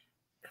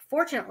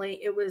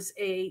fortunately, it was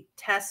a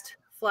test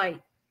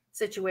flight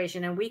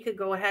situation, and we could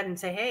go ahead and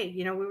say, "Hey,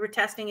 we were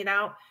testing it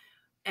out,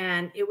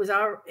 and it was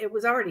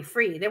already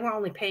free. They were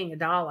only paying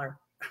 $1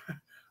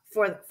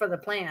 for the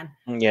plan."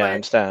 Yeah, I But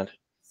understand.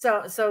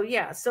 so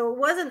yeah, so it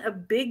wasn't a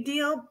big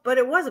deal, but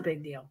it was a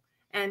big deal,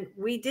 and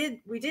we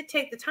did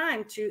take the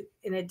time to,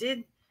 and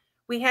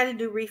we had to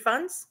do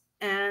refunds,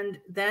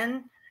 and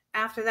then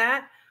after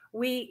that,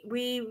 we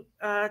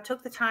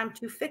took the time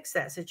to fix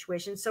that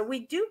situation. So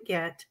we do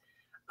get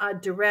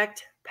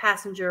direct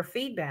passenger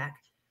feedback,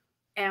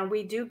 and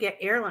we do get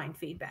airline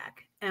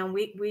feedback, and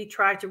we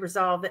try to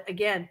resolve it.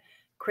 Again,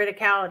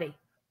 criticality,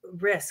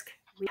 risk,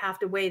 we have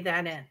to weigh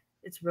that in.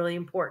 It's really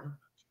important.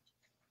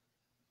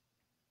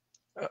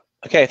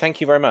 Okay, thank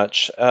you very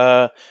much.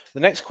 The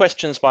next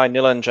question is by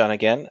Nilanjan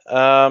again.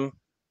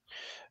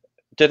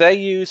 Do they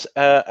use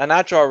an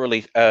agile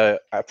release?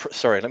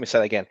 Sorry, let me say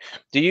that again.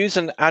 Do you use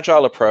an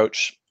agile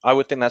approach? I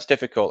would think that's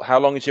difficult. How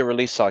long is your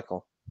release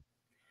cycle?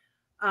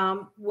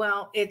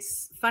 Well,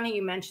 it's funny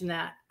you mentioned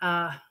that.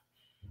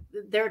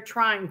 They're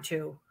trying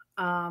to,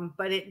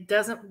 but it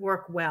doesn't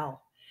work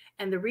well.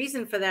 And the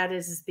reason for that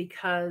is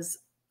because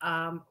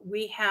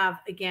we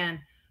have,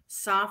 again,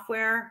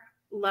 software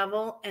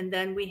level, and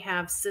then we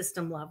have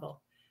system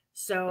level.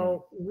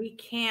 So we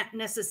can't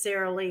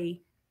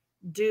necessarily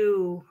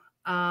do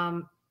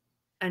an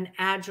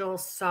agile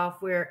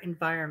software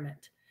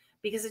environment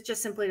because it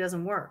just simply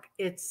doesn't work.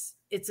 It's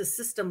a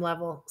system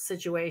level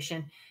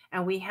situation,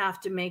 and we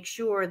have to make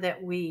sure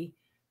that we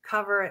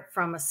cover it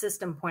from a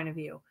system point of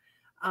view.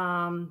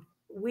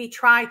 We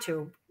try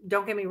to,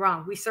 don't get me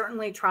wrong, we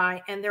certainly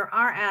try, and there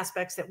are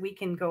aspects that we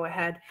can go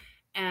ahead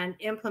and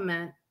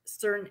implement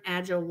certain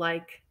agile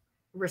like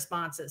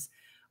responses.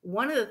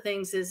 One of the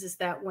things is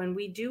that when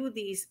we do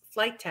these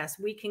flight tests,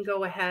 we can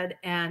go ahead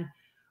and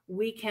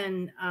we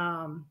can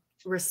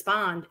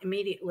respond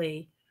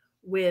immediately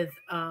with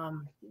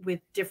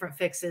different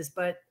fixes.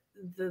 But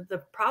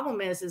the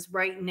problem is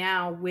right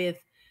now with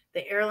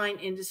the airline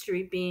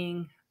industry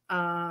being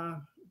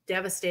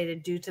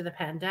devastated due to the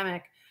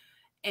pandemic,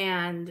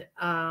 and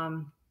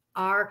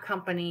our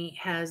company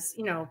has,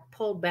 you know,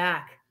 pulled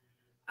back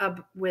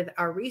with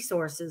our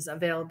resources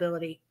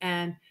availability.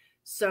 And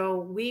so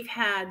we've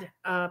had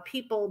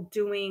people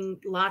doing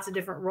lots of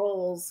different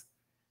roles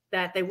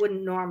that they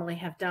wouldn't normally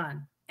have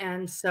done.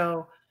 And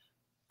so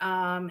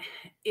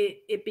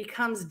it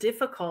becomes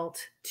difficult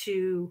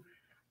to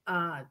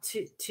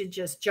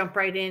just jump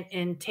right in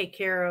and take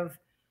care of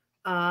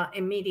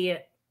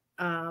immediate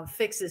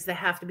fixes that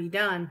have to be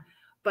done.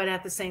 But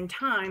at the same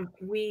time,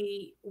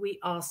 we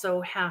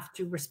also have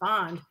to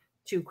respond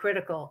to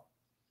critical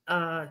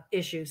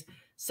issues.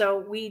 So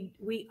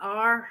we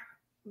are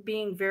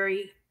being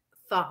very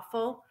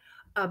thoughtful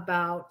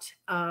about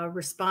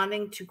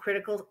responding to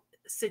critical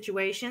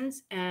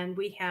situations, and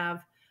we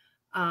have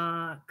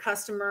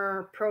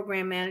customer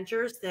program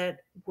managers that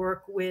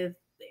work with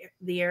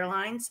the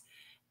airlines,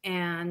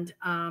 and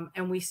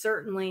we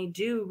certainly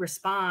do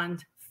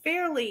respond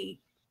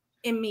fairly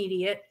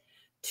immediate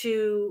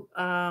to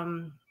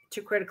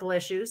critical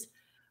issues,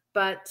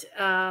 but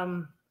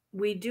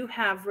we do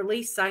have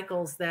release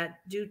cycles that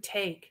do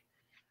take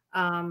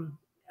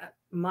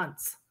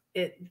months.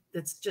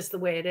 It's just the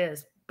way it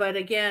is. But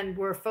again,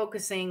 we're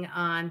focusing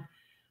on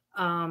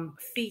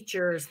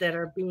features that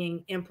are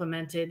being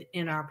implemented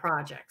in our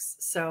projects.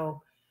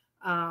 So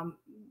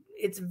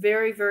it's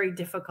very, very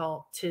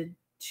difficult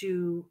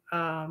to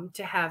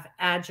have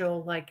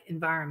agile like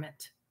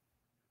environment.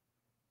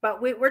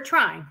 But we're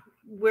trying.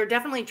 We're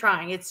definitely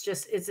trying. It's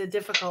a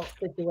difficult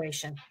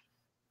situation.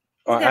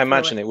 I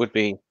imagine it would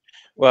be.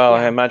 Well,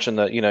 Yeah. I imagine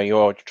that, you know,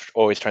 you're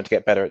always trying to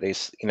get better at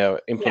these, you know,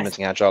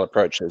 implementing agile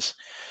approaches.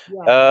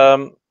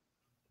 Yes.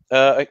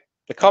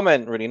 A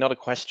comment, really, not a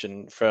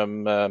question,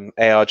 from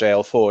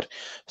ARJL Ford.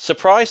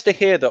 Surprised to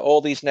hear that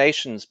all these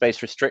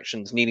nations-based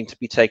restrictions needing to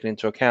be taken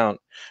into account.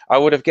 I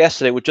would have guessed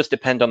that it would just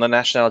depend on the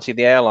nationality of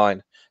the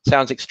airline.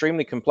 Sounds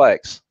extremely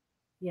complex.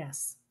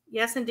 Yes.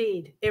 Yes,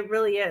 indeed. It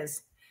really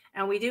is.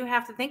 And we do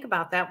have to think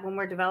about that when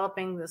we're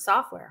developing the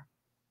software.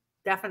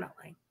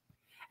 Definitely.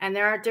 And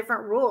there are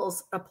different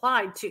rules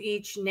applied to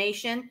each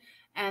nation,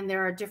 and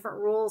there are different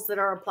rules that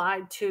are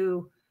applied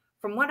to,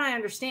 from what I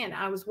understand,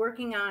 I was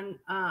working on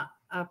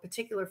a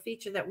particular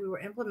feature that we were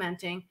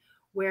implementing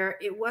where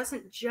it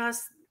wasn't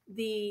just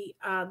the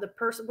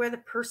person where the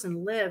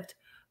person lived,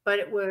 but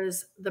it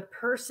was the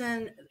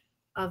person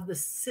of the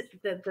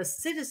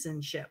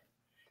citizenship.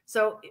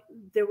 So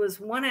there was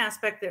one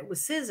aspect that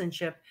was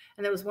citizenship,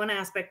 and there was one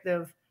aspect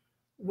of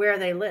where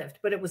they lived,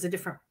 but it was a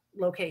different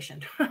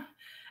location.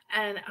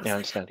 And I was Yeah, I like,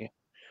 understand you.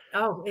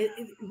 oh,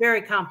 it's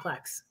very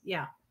complex.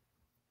 Yeah,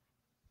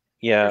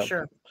 Yeah. for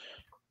sure.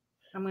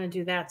 I'm going to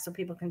do that so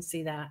people can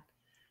see that.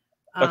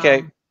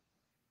 Okay.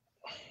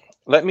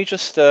 Let me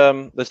just,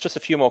 there's just a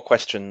few more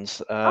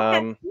questions.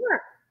 Okay,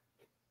 sure.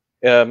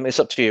 It's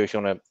up to you if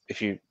you want to,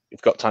 if you've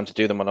got time to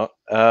do them or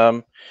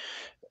not.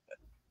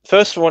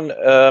 First one,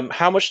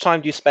 how much time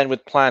do you spend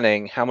with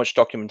planning? How much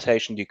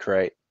documentation do you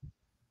create?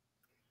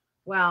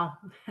 Well,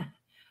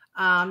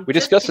 we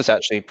discussed this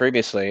actually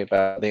previously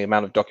about the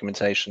amount of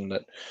documentation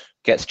that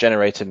gets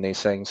generated in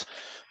these things.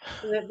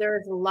 There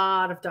is a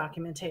lot of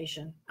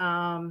documentation.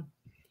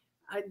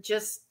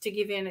 Just to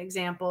give you an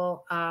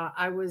example,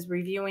 I was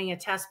reviewing a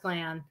test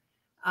plan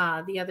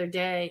the other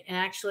day, and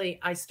actually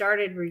I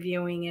started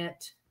reviewing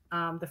it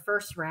the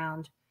first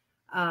round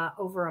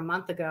over a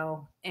month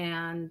ago,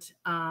 and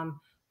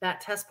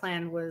that test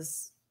plan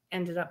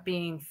ended up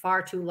being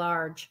far too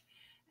large.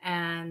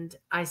 And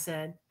I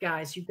said,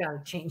 guys, you've got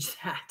to change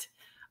that.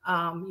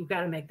 You've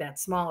got to make that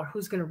smaller.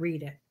 Who's going to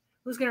read it?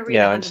 Who's going to read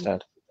a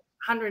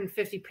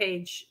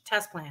 150-page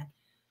test plan?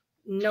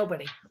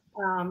 Nobody.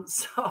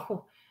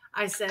 So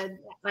I said,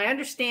 I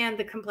understand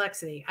the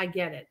complexity. I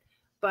get it.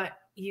 But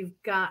you've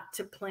got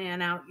to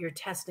plan out your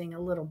testing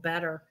a little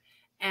better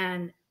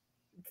and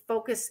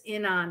focus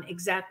in on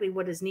exactly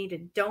what is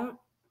needed. Don't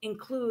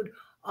include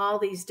all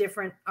these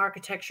different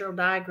architectural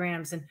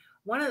diagrams. And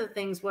one of the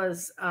things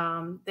was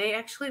they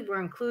actually were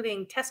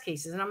including test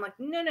cases. And I'm like,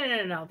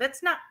 no.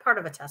 That's not part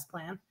of a test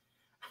plan.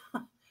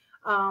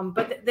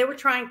 But they were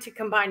trying to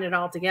combine it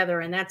all together.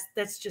 And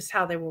that's just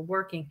how they were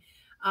working.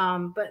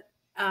 But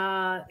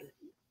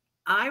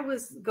I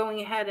was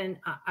going ahead and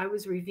I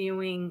was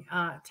reviewing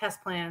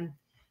test plan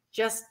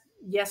just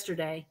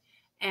yesterday.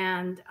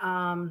 And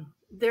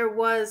there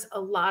was a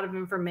lot of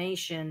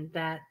information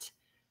that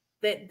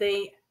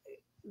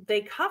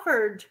they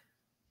covered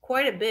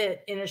quite a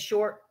bit in a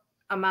short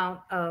amount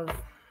of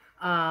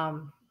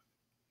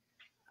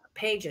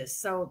pages.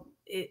 So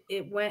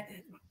it went,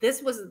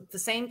 this was the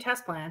same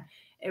test plan.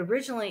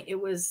 Originally, it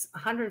was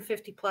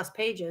 150 plus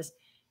pages,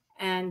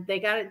 and they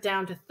got it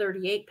down to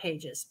 38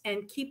 pages.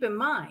 And keep in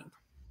mind,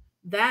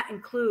 that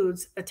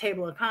includes a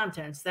table of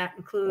contents. That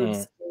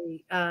includes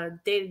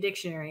data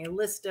dictionary, a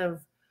list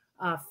of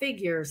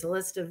figures, a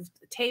list of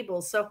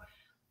tables. So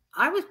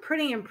I was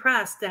pretty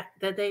impressed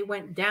that they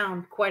went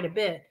down quite a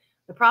bit.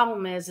 The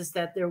problem is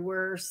that there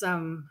were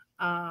some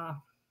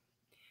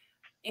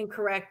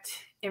incorrect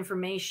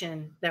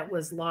information that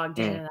was logged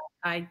in, and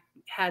I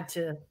had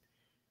to.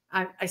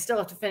 I still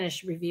have to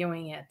finish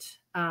reviewing it,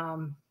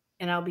 and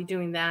I'll be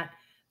doing that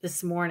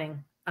this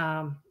morning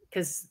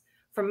because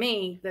for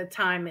me the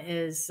time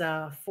is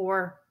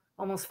 4,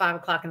 almost 5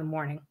 o'clock in the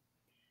morning.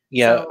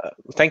 Yeah, So,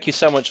 thank you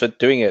so much for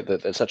doing it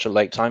at such a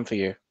late time for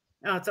you.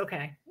 oh, it's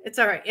okay. It's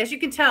all right. As you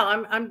can tell,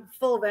 I'm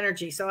full of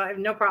energy, so I have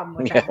no problem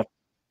with Yeah.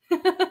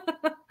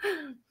 that.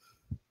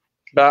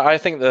 But I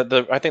think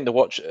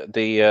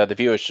the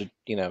viewers should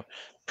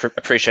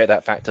appreciate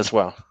that fact as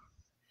well.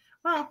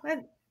 Well,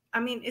 I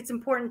mean, it's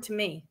important to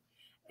me.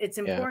 It's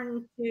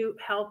important to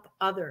help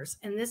others.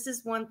 And this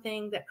is one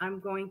thing that I'm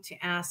going to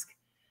ask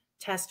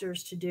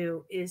testers to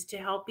do is to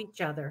help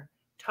each other,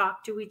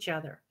 talk to each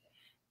other,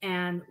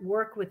 and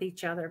work with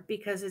each other,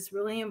 because it's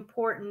really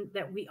important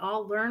that we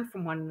all learn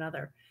from one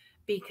another.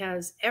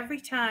 Because every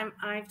time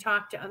I've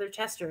talked to other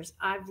testers,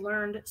 I've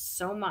learned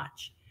so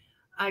much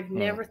I've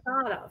never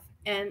thought of.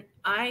 And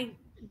I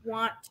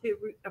want to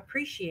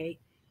appreciate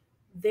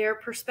their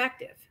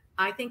perspective.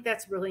 I think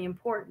that's really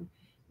important.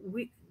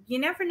 You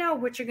never know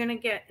what you're going to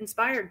get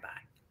inspired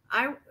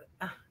by.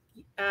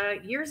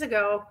 Years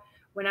ago,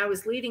 when I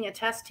was leading a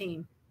test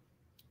team,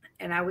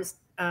 and I was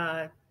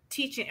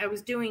teaching, I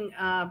was doing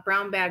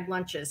brown bag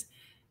lunches,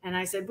 and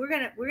I said we're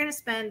gonna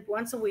spend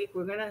once a week.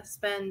 We're gonna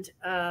spend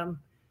an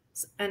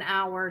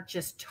hour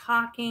just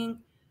talking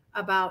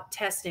about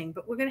testing,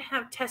 but we're gonna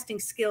have testing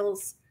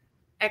skills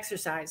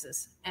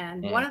exercises.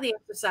 And one of the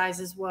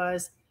exercises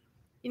was,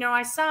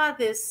 I saw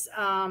this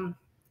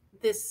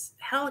this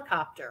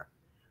helicopter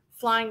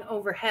flying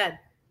overhead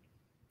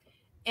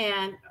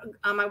and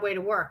on my way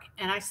to work.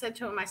 And I said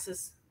to him, I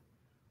says,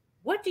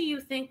 what do you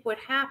think would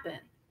happen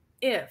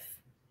if?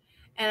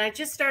 And I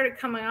just started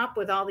coming up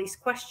with all these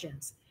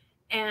questions.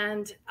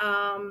 And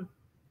I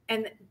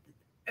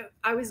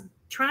was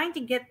trying to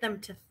get them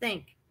to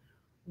think,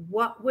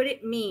 what would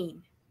it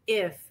mean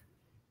if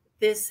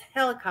this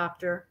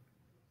helicopter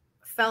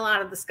fell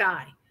out of the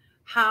sky?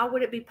 How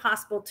would it be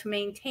possible to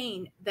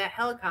maintain that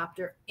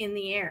helicopter in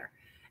the air?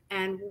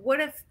 And what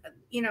if,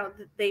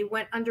 they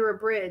went under a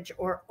bridge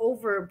or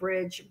over a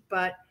bridge,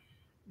 but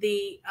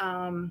the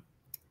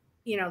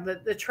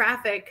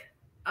traffic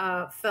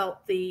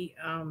felt the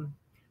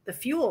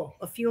fuel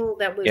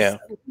that was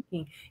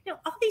leaking,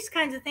 all these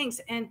kinds of things.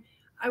 And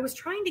I was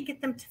trying to get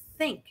them to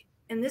think.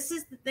 And this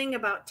is the thing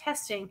about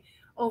testing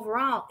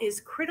overall, is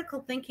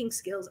critical thinking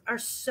skills are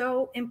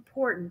so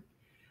important.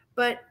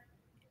 But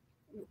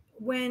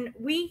when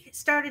we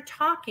started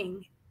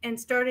talking and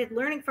started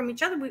learning from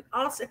each other, we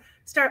also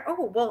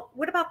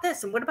what about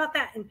this and what about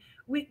that? And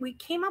we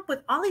came up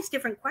with all these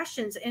different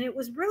questions, and it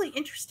was really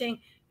interesting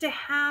to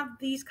have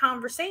these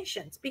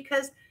conversations,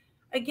 because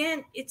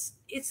again, it's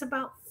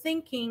about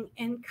thinking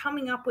and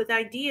coming up with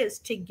ideas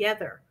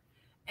together.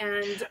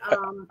 And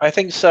I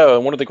think so.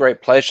 And one of the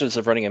great pleasures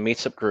of running a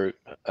meetup group,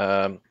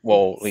 at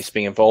least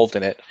being involved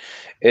in it,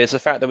 is the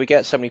fact that we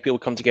get so many people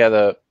come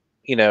together,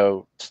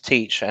 to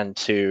teach and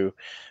to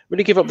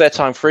really give up their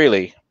time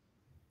freely.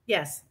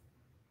 Yes.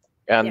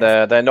 And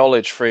their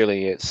knowledge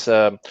freely. It's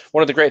one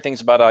of the great things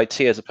about IT,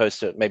 as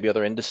opposed to maybe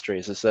other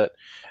industries, is that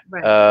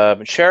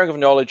sharing of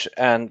knowledge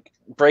and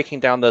breaking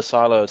down those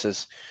silos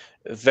is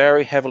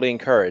very heavily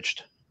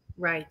encouraged.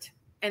 Right.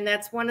 And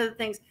that's one of the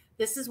things.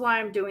 This is why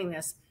I'm doing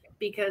this,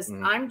 because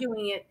I'm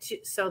doing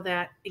it so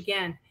that,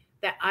 again,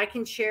 that I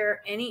can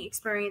share any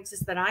experiences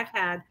that I've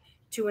had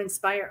to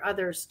inspire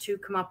others to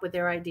come up with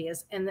their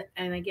ideas. And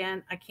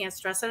again, I can't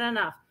stress it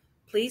enough.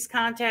 Please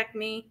contact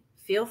me.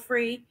 Feel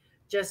free.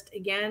 Just,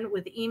 again,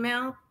 with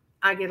email.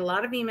 I get a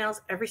lot of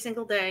emails every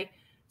single day.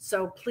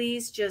 So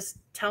please just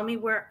tell me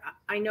where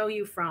I know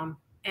you from,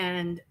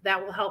 and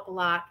that will help a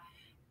lot.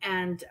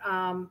 And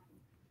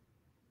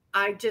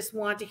I just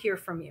want to hear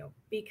from you,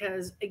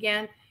 because,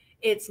 again,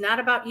 it's not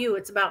about you.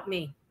 It's about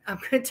me. I'm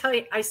going to tell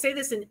you, I say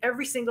this in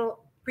every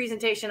single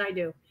presentation I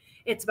do.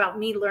 It's about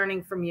me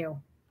learning from you.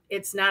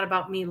 It's not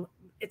about me.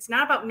 It's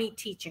not about me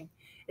teaching.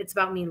 It's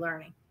about me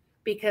learning,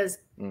 because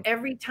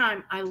every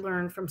time I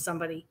learn from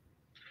somebody,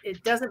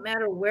 it doesn't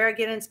matter where I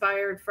get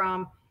inspired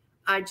from.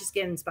 I just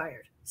get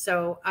inspired.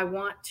 So I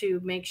want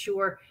to make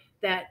sure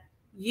that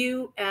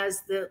you,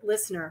 as the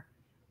listener,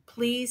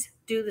 please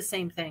do the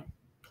same thing.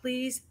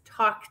 Please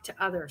talk to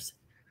others.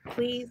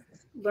 Please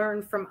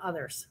learn from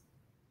others.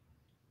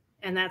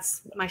 And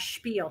that's my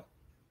spiel.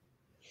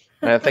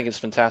 I think it's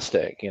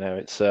fantastic.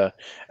 It's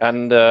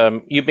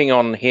and you being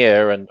on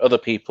here and other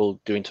people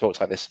doing talks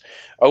like this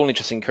only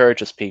just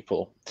encourages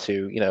people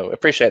to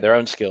appreciate their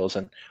own skills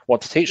and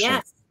want to teach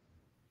them.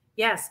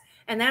 Yes.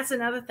 And that's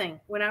another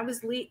thing. When I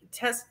was lead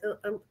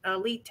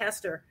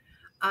tester,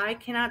 I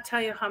cannot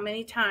tell you how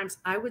many times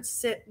I would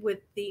sit with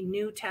the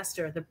new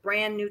tester, the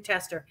brand new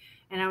tester,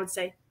 and I would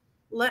say,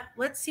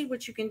 let's see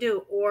what you can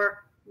do,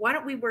 or why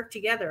don't we work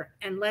together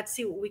and let's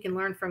see what we can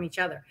learn from each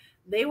other.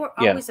 They were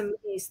always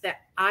amazed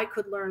that I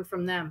could learn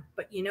from them.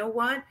 But you know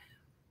what?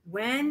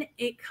 When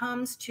it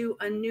comes to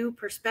a new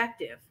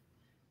perspective,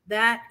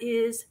 that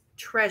is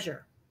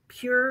treasure,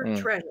 pure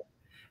treasure,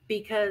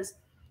 because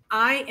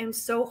I am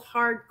so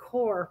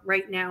hardcore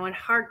right now and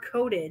hard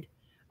coded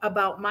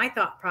about my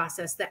thought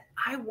process that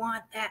I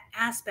want that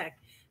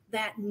aspect,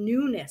 that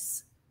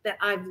newness that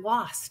I've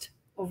lost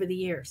over the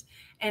years.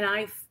 And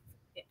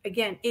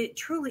again, it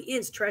truly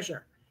is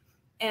treasure.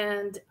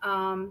 And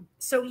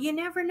so you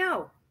never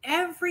know.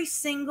 Every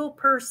single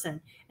person,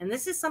 and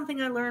this is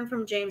something I learned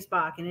from James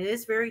Bach, and it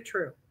is very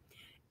true.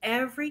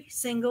 Every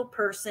single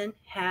person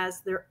has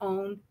their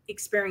own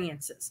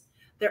experiences,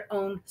 their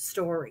own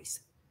stories.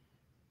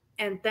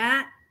 And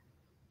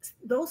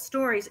those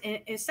stories, and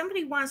if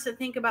somebody wants to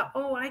think about,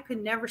 oh, I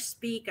could never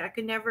speak, I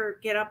could never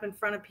get up in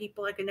front of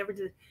people, I could never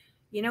do,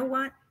 you know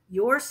what?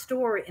 Your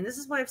story, and this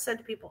is what I've said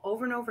to people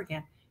over and over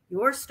again,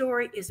 your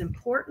story is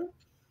important.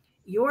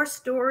 Your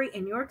story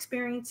and your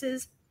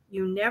experiences,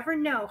 you never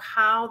know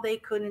how they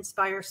could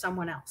inspire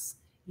someone else.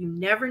 You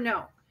never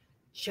know.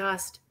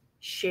 Just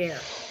share.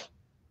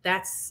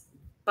 That's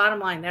bottom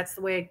line. That's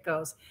the way it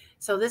goes.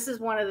 So this is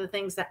one of the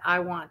things that I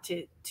want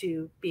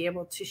to be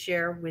able to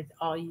share with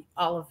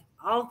all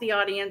of the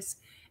audience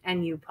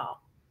and you, Paul.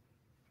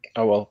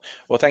 Oh,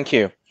 well, thank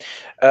you.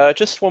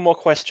 Just one more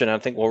question. I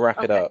think we'll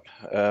wrap it up.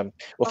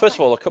 Well, first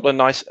of all, a couple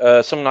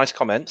of some nice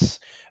comments.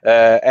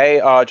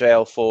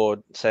 ARJL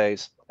Ford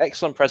says,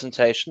 excellent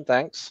presentation.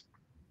 Thanks.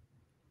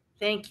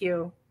 Thank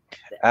you.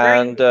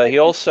 And he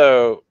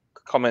also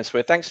comments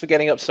with, thanks for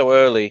getting up so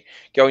early,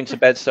 going to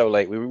bed so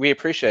late. We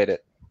appreciate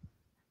it.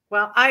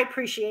 Well, I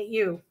appreciate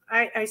you.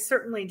 I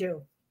certainly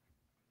do.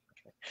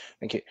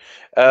 Thank you.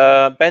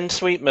 Ben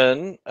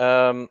Sweetman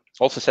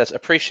also says,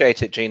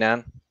 appreciate it,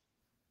 JeanAnn.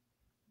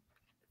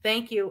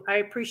 Thank you. I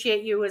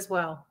appreciate you as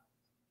well.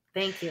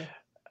 Thank you.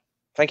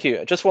 Thank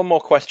you. Just one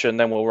more question,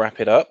 then we'll wrap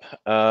it up.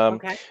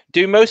 Okay.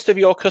 Do most of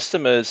your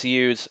customers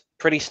use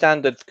pretty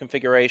standard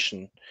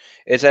configuration?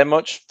 Is there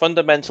much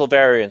fundamental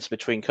variance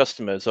between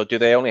customers, or do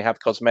they only have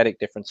cosmetic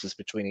differences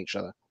between each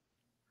other?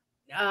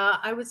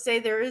 I would say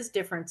there is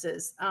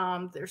differences.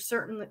 There's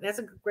certainly, that's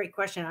a great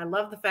question. I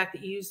love the fact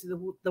that you use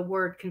the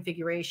word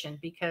configuration,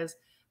 because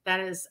that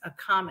is a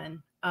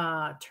common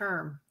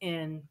term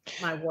in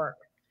my work.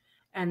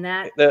 And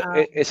that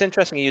it's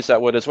interesting you use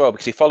that word as well,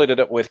 because he followed it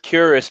up with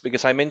curious,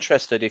 because I'm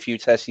interested if you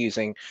test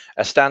using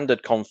a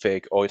standard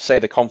config, or say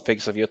the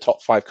configs of your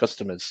top 5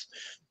 customers,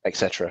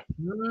 etc.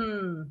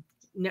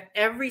 No,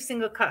 every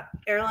single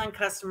airline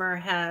customer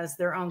has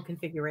their own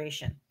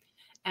configuration.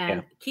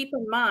 And keep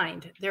in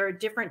mind, there are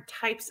different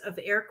types of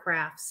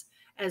aircrafts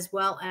as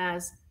well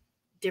as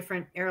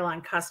different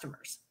airline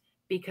customers,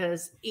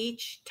 because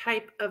each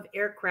type of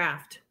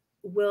aircraft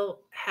will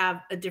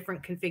have a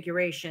different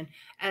configuration,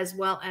 as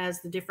well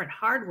as the different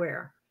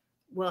hardware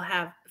will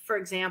have. For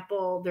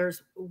example,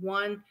 there's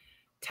one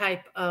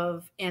type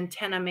of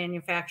antenna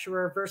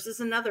manufacturer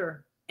versus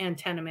another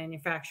antenna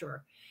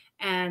manufacturer,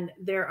 and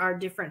there are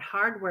different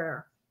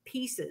hardware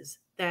pieces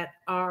that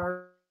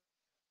are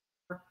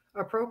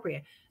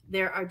appropriate.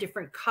 There are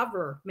different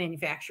cover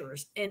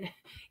manufacturers, and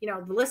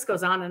the list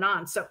goes on and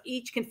on. So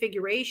each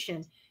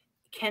configuration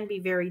can be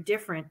very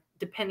different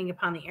depending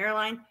upon the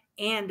airline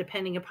and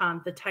depending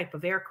upon the type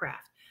of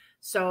aircraft.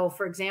 So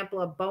for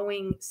example, a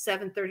Boeing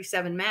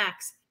 737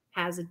 MAX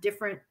has a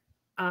different,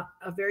 a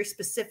very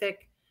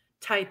specific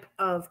type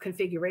of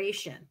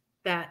configuration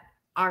that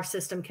our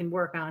system can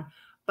work on.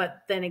 But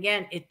then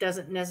again, it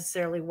doesn't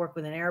necessarily work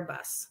with an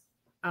Airbus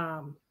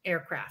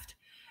aircraft.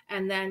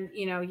 And then,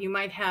 you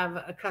might have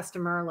a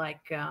customer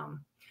like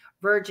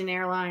Virgin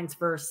Airlines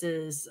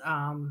versus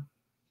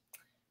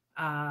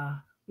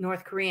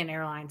North Korean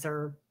Airlines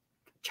or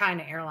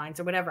China Airlines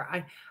or whatever.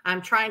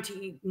 I'm trying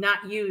to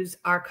not use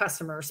our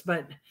customers,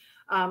 but,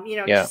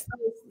 just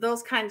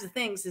those kinds of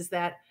things, is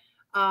that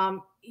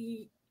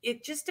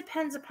it just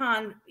depends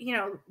upon,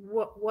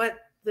 what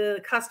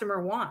the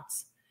customer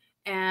wants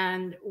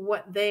and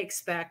what they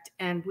expect.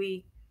 And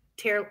we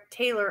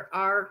tailor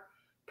our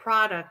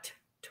product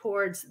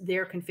towards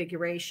their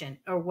configuration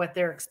or what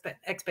their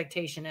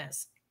expectation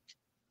is.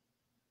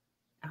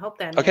 I hope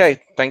that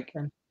okay.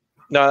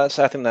 No, I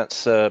think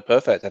that's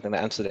perfect. I think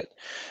that answered it.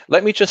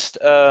 Let me just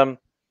add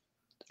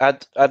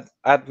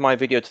my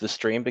video to the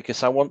stream,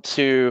 because I want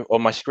to, or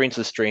my screen to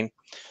the stream,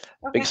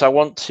 because I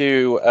want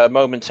to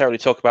momentarily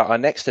talk about our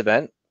next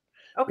event,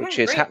 which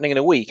is happening in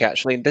a week.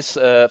 Actually, this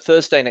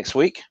Thursday next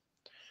week,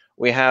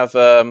 we have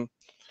Zoe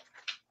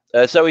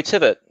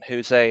Tivett,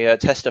 who's a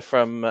tester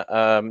from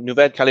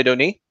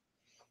Nouvelle-Calédonie,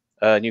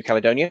 New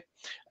Caledonia,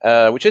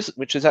 which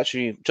is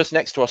actually just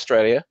next to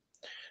Australia,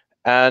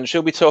 and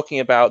she'll be talking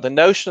about the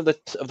notion of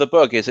the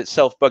bug is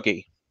itself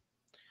buggy.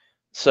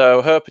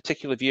 So her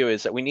particular view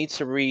is that we need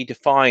to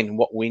redefine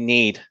what we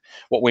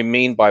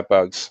mean by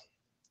bugs,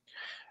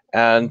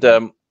 and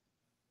then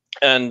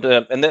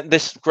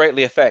this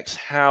greatly affects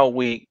how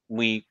we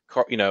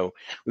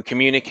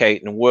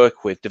communicate and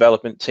work with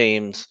development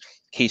teams,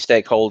 key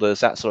stakeholders,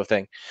 that sort of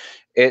thing.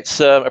 It's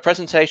a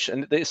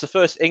presentation. It's the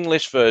first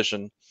English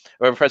version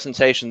of a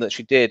presentation that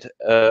she did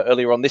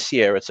earlier on this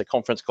year at a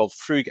conference called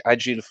Frug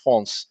Agile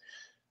France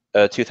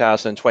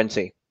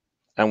 2020.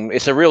 And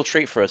it's a real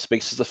treat for us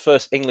because it's the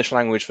first English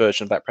language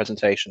version of that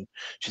presentation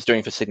she's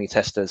doing for Sydney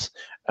testers.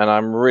 And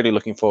I'm really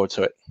looking forward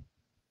to it.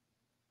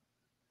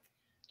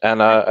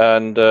 And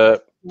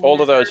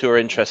all of those who are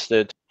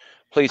interested,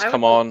 please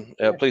come on,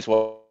 please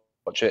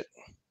watch it.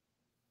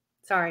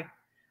 Sorry,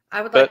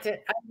 I would like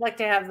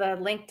to have the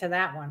link to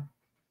that one.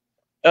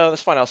 Oh,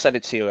 that's fine. I'll send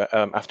it to you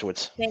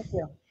afterwards. Thank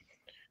you.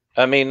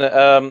 I mean,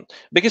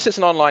 because it's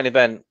an online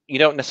event, you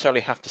don't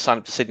necessarily have to sign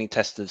up to Sydney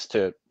testers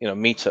to,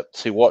 meet up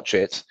to watch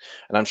it.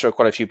 And I'm sure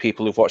quite a few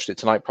people who've watched it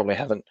tonight probably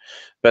haven't.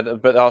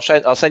 But I'll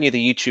send you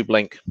the YouTube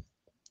link.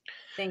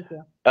 Thank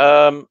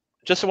you.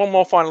 Just one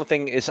more final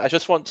thing is I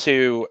just want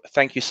to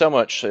thank you so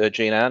much,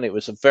 JeanAnn. It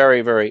was a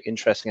very, very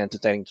interesting,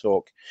 entertaining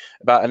talk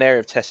about an area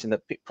of testing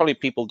that probably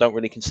people don't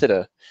really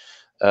consider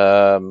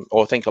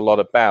or think a lot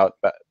about,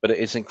 but it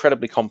is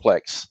incredibly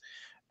complex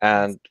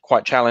and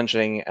quite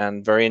challenging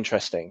and very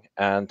interesting.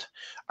 And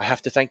I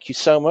have to thank you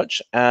so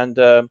much, and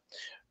to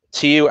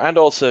you and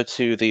also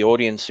to the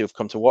audience who've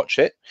come to watch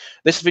it.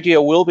 This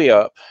video will be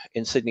up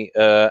in Sydney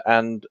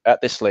and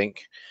at this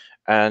link,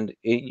 and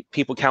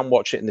people can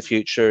watch it in the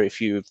future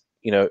if you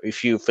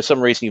for some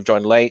reason you've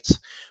joined late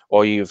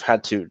or you've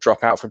had to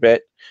drop out for a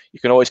bit. You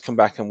can always come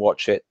back and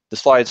watch it. The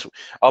slides,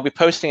 I'll be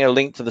posting a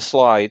link to the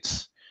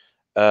slides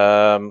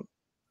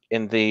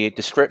in the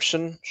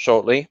description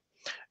shortly.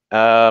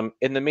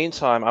 In the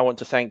meantime, I want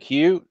to thank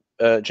you,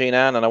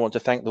 JeanAnn, and I want to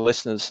thank the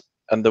listeners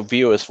and the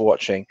viewers for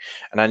watching.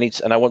 And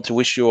I want to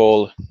wish you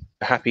all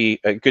a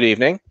good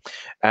evening,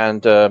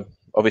 and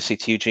obviously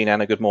to you,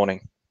 JeanAnn, a good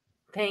morning.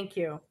 Thank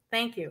you.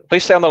 Thank you.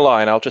 Please stay on the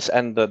line. I'll just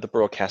end the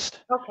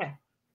broadcast. Okay.